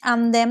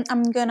 And then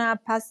I'm gonna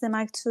pass the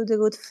mic to the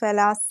good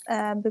fellas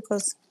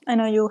because I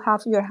know you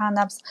have your hand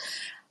ups.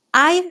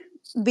 I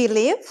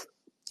believe,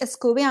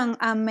 Scooby,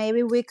 and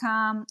maybe we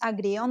can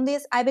agree on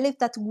this. I believe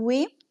that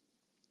we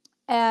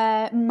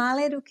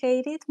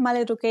maleducated.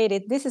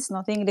 This is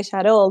not English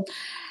at all.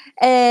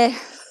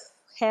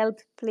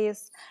 Help,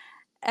 please.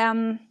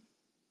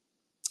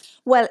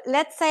 Well,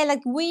 let's say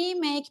like we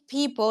make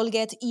people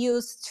get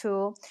used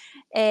to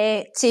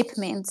cheap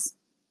mints,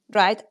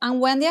 right? And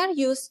when they are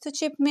used to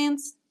cheap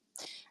mints,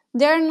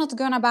 they're not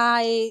gonna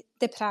buy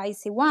the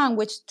pricey one,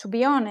 which to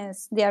be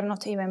honest, they are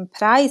not even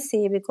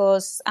pricey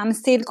because I'm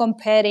still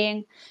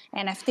comparing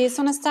NFTs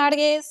on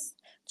Stargaze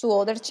to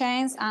other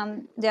chains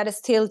and they are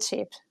still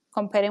cheap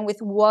comparing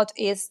with what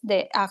is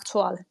the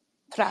actual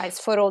price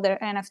for other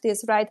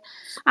NFTs, right?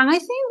 And I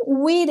think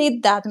we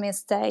did that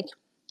mistake.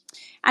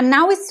 And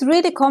now it's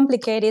really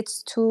complicated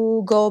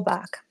to go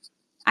back.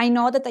 I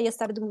know that I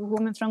started with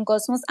Women from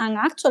Cosmos, and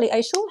actually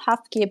I should have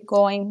kept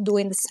going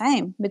doing the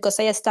same because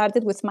I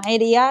started with my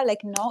idea,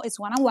 like, no, it's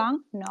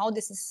one-on-one. No,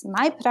 this is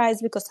my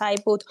price because I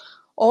put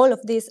all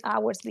of these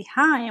hours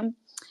behind.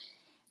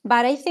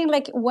 But I think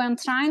like when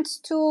trying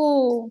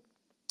to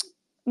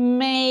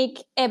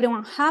make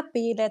everyone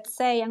happy, let's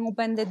say, and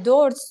open the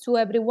doors to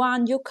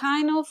everyone, you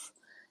kind of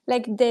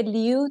like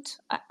dilute.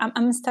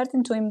 I'm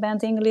starting to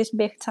invent English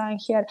big time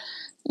here.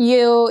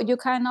 You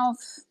kind of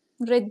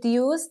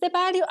reduce the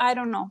value. I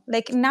don't know.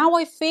 Like now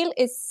I feel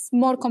it's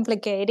more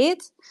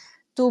complicated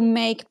to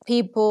make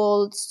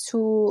people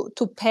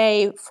to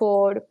pay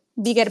for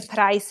bigger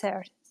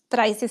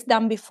prices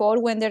than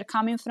before when they're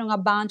coming from a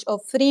bunch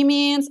of free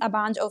mints, a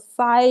bunch of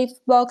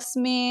 $5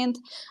 mint,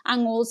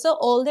 and also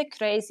all the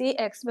crazy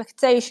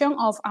expectation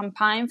of I'm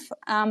paying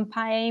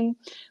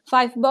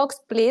 $5.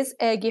 Please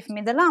give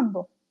me the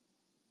Lambo.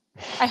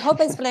 I hope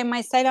I explained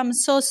myself. I'm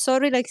so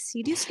sorry. Like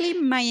seriously,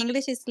 my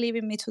English is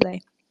leaving me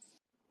today.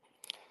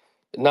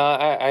 No,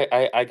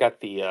 I got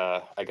the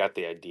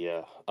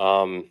idea.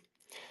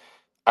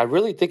 I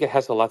really think it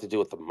has a lot to do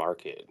with the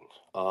market.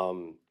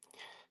 Um,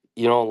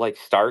 you know, like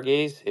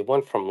Stargaze, it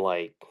went from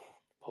like,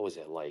 what was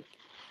it, like,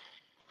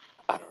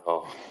 I don't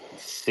know,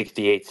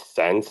 68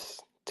 cents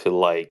to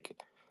like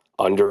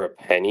under a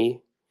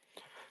penny.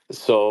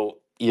 So,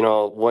 you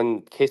know,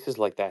 when cases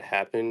like that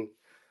happen,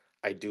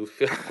 I do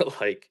feel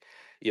like,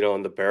 you know,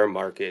 in the bear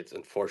markets,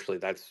 unfortunately,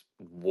 that's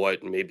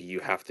what maybe you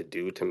have to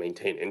do to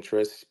maintain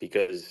interest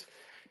because,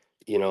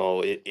 you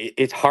know,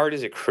 it's hard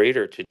as a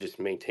creator to just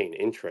maintain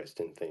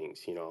interest in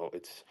things. You know,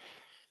 it's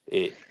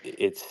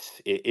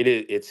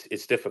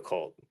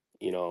difficult,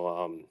 you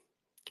know,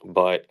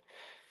 but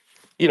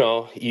you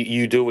know,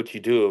 you do what you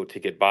do to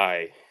get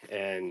by,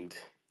 and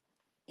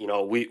you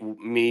know,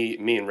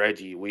 me and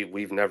Reggie,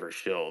 we've never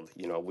shilled.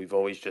 You know, we've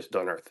always just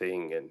done our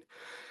thing, and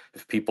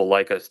if people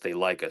like us, they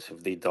like us.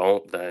 If they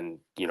don't, then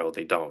you know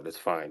they don't. It's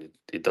fine.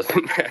 It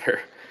doesn't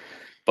matter.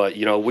 But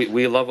you know,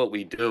 we love what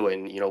we do,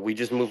 and you know, we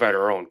just move at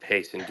our own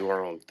pace and do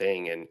our own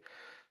thing, and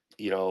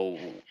you know,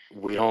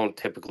 we don't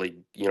typically,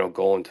 you know,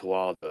 go into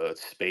all the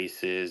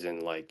spaces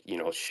and like, you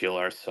know, shill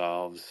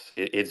ourselves.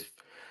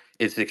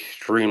 It's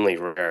extremely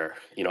rare.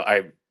 You know,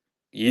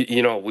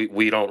 you know,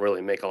 we don't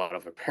really make a lot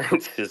of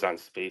appearances on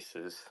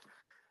spaces.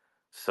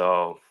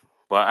 So,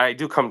 but I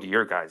do come to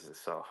your guys's.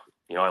 So,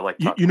 you know, I like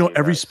You talking to know, you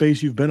every guys.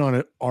 space you've been on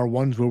it are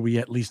ones where we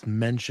at least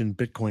mention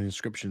Bitcoin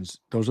inscriptions.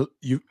 Those are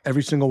you.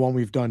 Every single one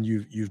we've done,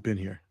 you've been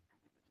here.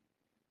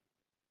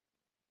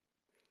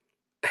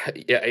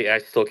 Yeah, I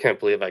still can't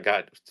believe I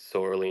got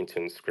so early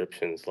into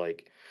inscriptions.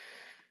 Like,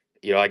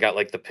 you know, I got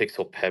like the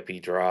Pixel Peppy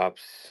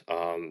drops.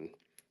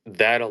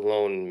 That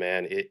alone,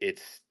 man,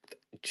 it's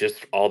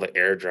just all the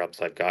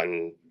airdrops I've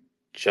gotten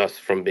just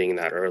from being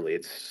that early.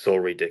 It's so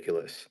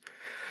ridiculous.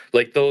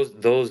 Like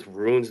those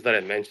runes that I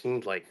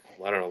mentioned, like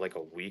I don't know, like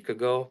a week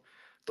ago,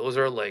 those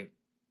are like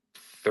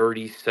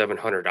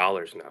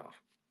 $3,700 now.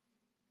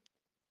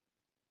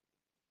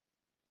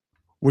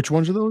 Which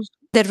ones are those?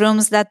 The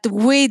rooms that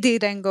we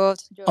didn't go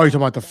to. Oh, you're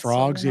talking about the Just so you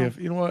frogs? know. Yeah.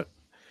 You know what?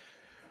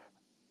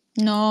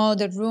 No,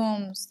 the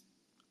rooms.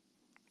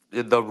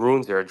 The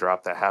runes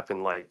airdrop that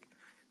happened like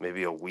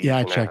maybe a Yeah, week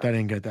I and a checked. I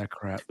didn't get that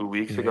crap. 2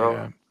 weeks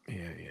ago.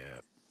 Yeah.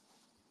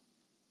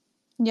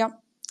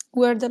 Yep.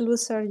 We're the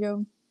loser,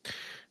 Joe.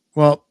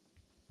 Well,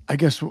 I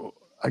guess.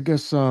 I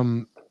guess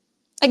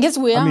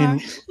we I are.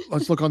 mean,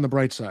 let's look on the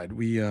bright side.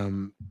 We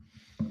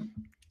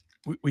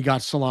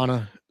got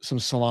some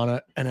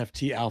Solana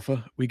NFT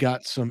alpha. We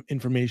got some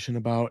information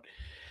about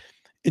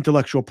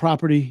intellectual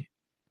property,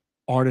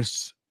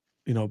 artists,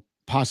 you know,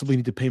 possibly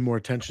need to pay more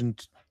attention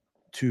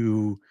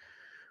to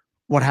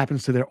what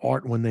happens to their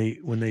art when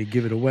they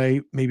give it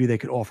away. Maybe they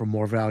could offer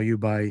more value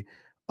by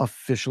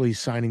officially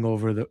signing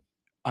over the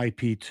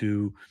IP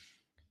to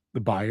the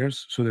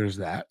buyers. So there's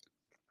that.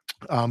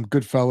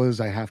 Goodfellas,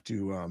 I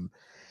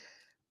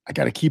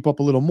got to keep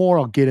up a little more.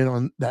 I'll get in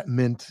on that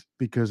mint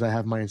because I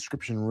have my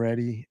inscription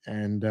ready.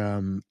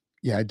 And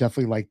yeah, I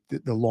definitely like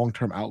the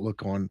long-term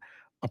outlook on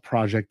a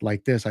project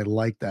like this. I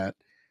like that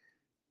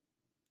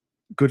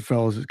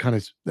Goodfellas is kind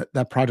of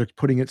that project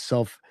putting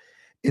itself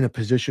in a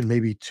position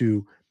maybe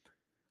to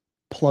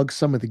plug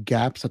some of the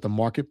gaps that the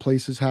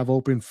marketplaces have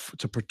open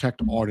to protect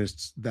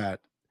artists that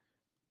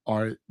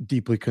are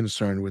deeply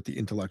concerned with the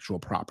intellectual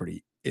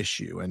property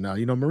issue. And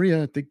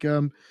Maria, I think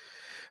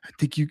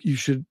you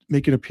should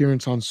make an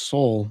appearance on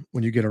Soul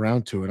when you get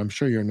around to it. I'm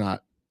sure you're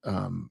not.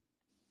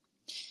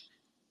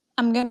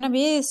 I'm gonna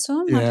be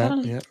soon, Yeah.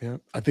 naturally.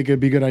 I think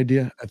it'd be a good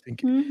idea.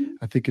 Mhm.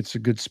 I think it's a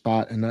good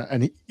spot,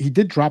 and he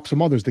did drop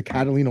some others. The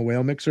Catalina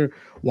whale mixer.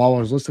 While I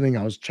was listening,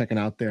 I was checking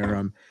out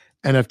their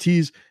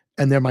NFTs,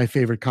 and they're my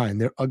favorite kind.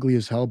 They're ugly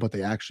as hell, but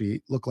they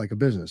actually look like a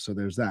business. So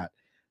there's that.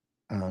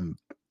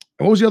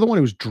 What was the other one?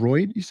 It was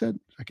Droid. You said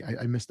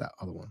I missed that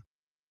other one.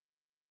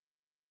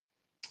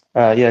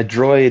 Yeah,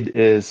 Droid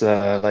is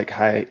like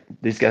high.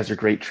 These guys are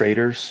great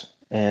traders,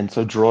 and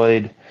so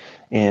Droid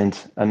and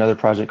another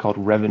project called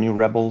Revenue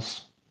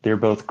Rebels. They're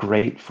both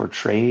great for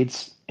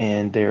trades,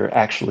 and they're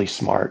actually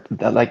smart.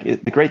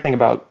 The great thing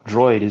about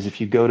Droid is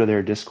if you go to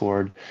their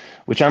Discord,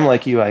 which I'm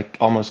like you, I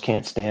almost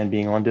can't stand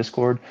being on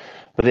Discord,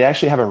 but they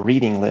actually have a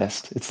reading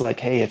list. It's like,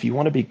 hey, if you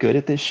want to be good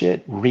at this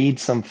shit, read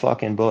some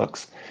fucking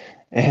books,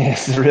 and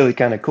it's really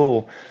kind of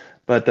cool.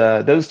 But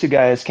those two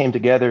guys came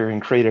together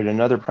and created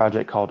another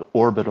project called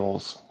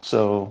Orbitals.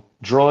 So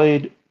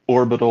Droid,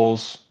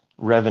 Orbitals,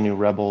 Revenue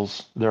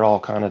Rebels, they're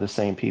all kind of the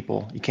same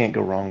people. You can't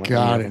go wrong with any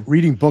Got of it. them.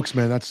 Reading books,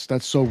 man.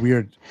 That's so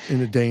weird in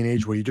the day and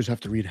age where you just have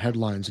to read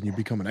headlines and you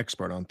become an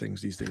expert on things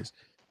these days.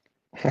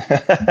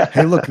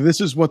 Hey, look,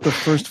 this is what the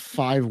first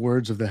 5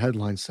 words of the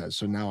headline says.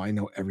 So now I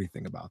know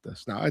everything about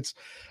this. Now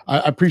I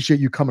appreciate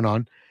you coming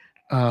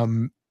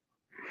on.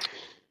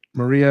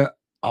 Maria,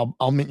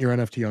 I'll mint your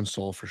NFT on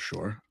Soul for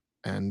sure.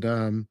 And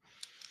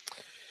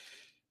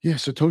yeah,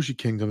 Satoshi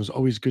Kingdom is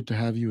always good to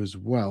have you as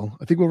well.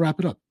 I think we'll wrap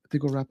it up.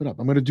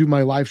 I'm going to do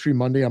my live stream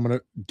Monday. I'm going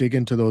to dig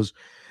into those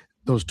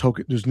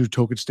new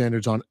token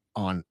standards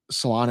on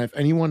Solana. If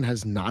anyone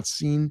has not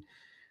seen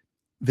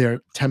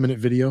their 10-minute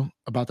video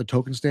about the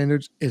token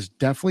standards, is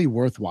definitely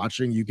worth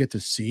watching. You get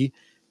to see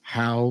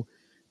how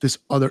this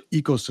other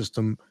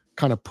ecosystem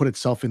kind of put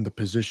itself in the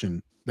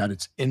position that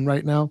it's in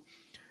right now.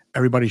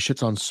 Everybody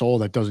shits on Sol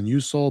that doesn't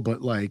use Sol,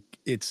 but like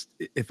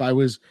if I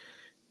was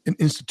an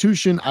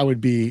institution, I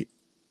would be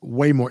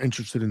way more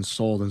interested in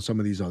Sol than some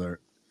of these other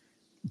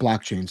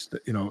blockchains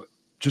that,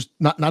 just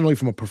not only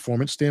from a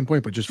performance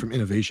standpoint, but just from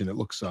innovation. It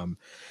looks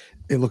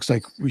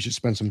like we should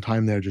spend some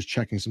time there just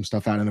checking some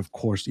stuff out. And of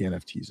course the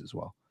NFTs as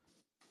well.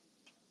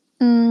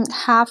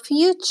 Have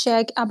you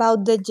checked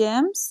about the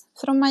gems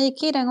from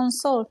Magic Eden on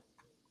Sol?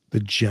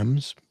 The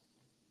gems?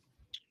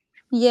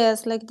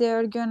 Yes, like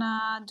they're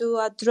gonna do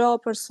a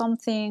drop or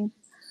something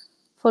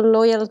for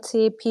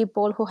loyalty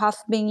people who have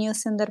been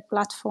using their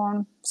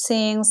platform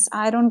since,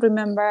 I don't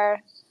remember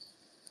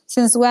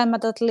since when,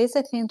 but at least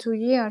I think 2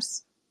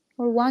 years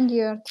or 1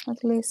 year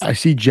at least. I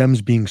see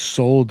gems being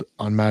sold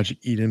on Magic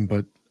Eden,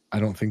 but I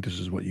don't think this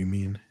is what you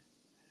mean.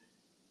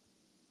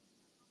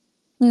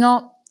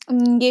 No,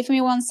 give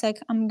me 1 sec.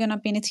 I'm gonna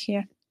pin it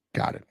here.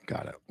 Got it.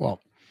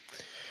 Well,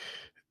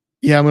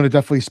 yeah, I'm going to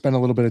definitely spend a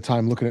little bit of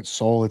time looking at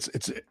Sol.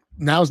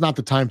 Now's not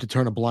the time to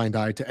turn a blind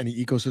eye to any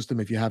ecosystem.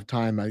 If you have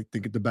time, I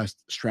think the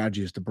best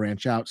strategy is to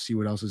branch out, see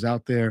what else is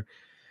out there.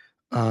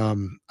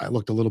 I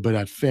looked a little bit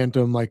at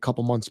Phantom like a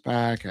couple months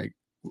back. I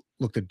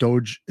looked at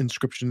Doge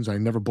inscriptions. I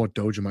never bought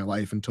Doge in my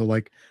life until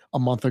like a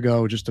month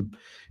ago, just to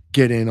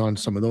get in on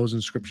some of those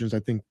inscriptions. I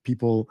think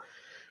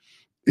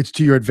it's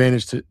to your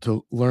advantage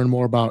to learn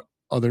more about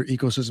other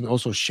ecosystems,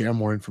 also share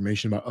more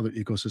information about other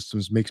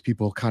ecosystems, makes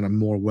people kind of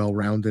more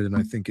well-rounded. And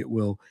I think it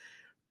will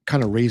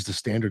kind of raise the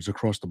standards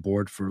across the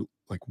board for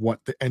like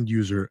what the end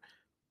user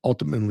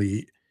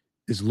ultimately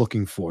is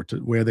looking for, to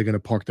where they're going to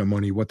park their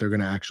money, what they're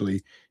going to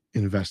actually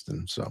invest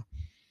in. So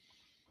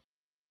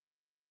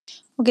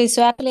Okay,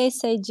 so actually I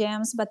say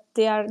gems, but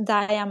they are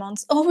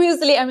diamonds.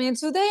 Obviously, I mean,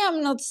 today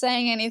I'm not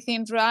saying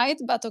anything right,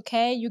 but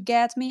okay, you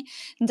get me.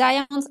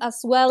 Diamonds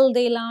as well,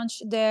 they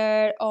launched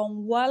their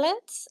own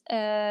wallets.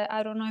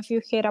 I don't know if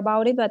you hear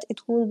about it, but it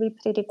will be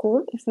pretty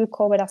cool if you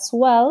cover as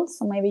well.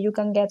 So maybe you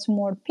can get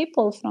more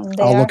people from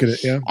there. I'll look at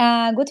it.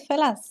 Yeah. Good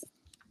fellas.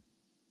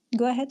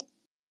 Go ahead.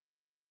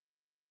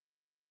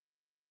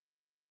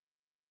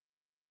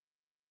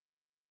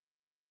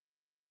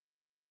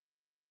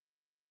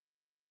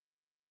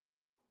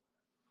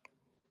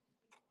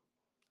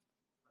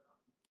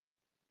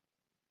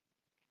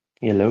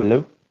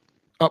 Hello.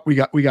 Oh, we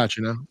got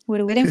you now.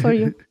 We're waiting for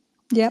you.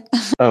 Yep.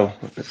 Oh,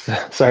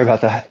 sorry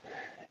about that.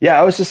 Yeah,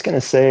 I was just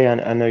gonna say,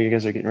 I know you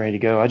guys are getting ready to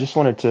go. I just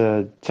wanted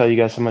to tell you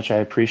guys how much I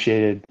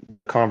appreciated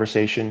the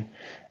conversation.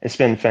 It's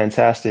been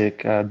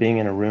fantastic being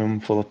in a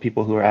room full of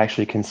people who are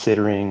actually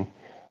considering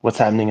what's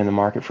happening in the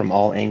market from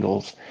all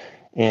angles.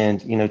 And,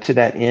 to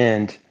that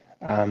end,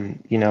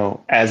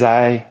 as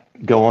I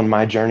go on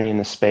my journey in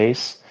the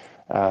space,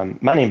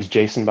 my name is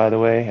Jason, by the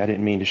way. I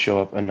didn't mean to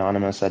show up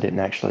anonymous. I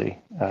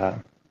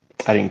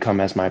didn't come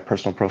as my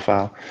personal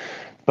profile.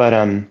 But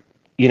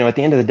at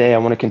the end of the day, I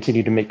want to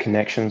continue to make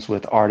connections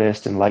with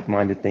artists and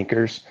like-minded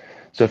thinkers.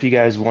 So if you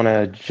guys want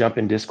to jump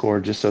in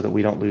Discord just so that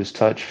we don't lose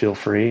touch, feel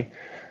free.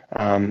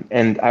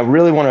 And I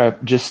really want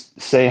to just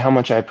say how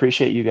much I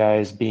appreciate you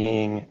guys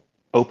being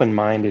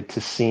open-minded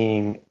to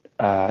seeing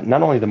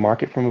not only the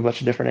market from a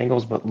bunch of different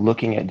angles, but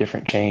looking at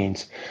different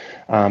chains.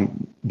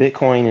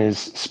 Bitcoin is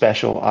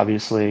special,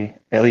 obviously.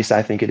 At least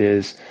I think it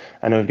is.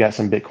 I know we've got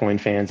some Bitcoin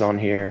fans on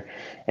here.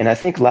 And I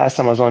think last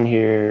time I was on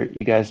here,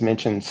 you guys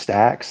mentioned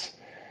Stacks.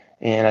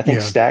 And I think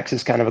Yeah. Stacks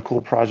is kind of a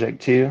cool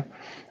project too.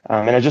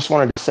 And I just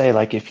wanted to say,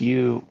 like, if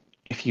you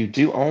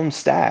do own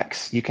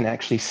Stacks, you can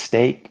actually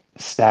stake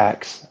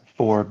Stacks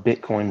for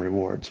Bitcoin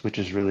rewards, which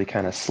is really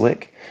kind of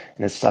slick.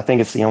 And I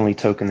think it's the only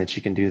token that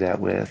you can do that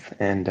with.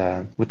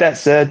 And with that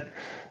said,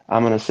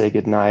 I'm going to say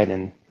good night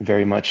and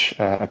very much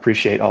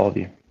appreciate all of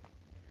you.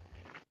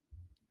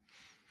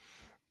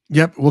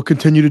 Yep, we'll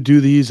continue to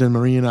do these, and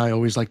Marie and I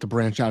always like to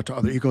branch out to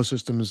other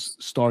ecosystems.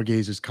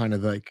 Stargaze is kind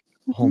of like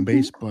home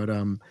base, but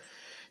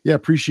yeah,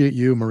 appreciate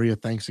you, Maria.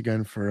 Thanks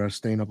again for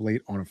staying up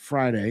late on a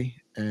Friday,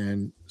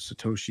 and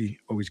Satoshi,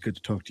 always good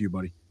to talk to you,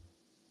 buddy.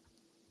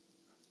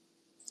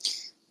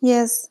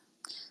 Yes.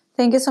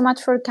 Thank you so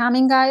much for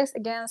coming, guys.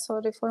 Again,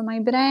 sorry for my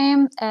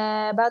brain,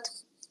 but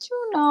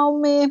you know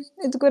me,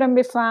 it couldn't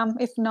be fun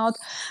if not.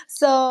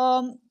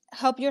 So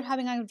hope you're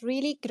having a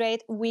really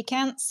great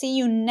weekend. See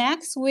you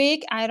next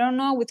week. I don't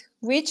know with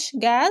which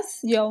guest.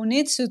 You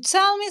need to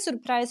tell me.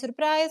 Surprise,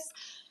 surprise.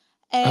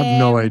 I have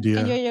no idea.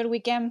 Enjoy your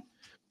weekend.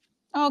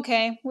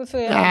 Okay, we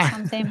figure out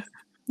something.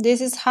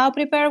 This is how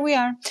prepared we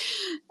are.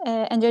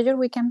 Enjoy your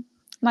weekend.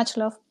 Much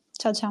love.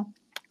 Ciao, ciao.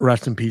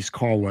 Rest in peace,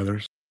 Carl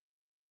Weathers.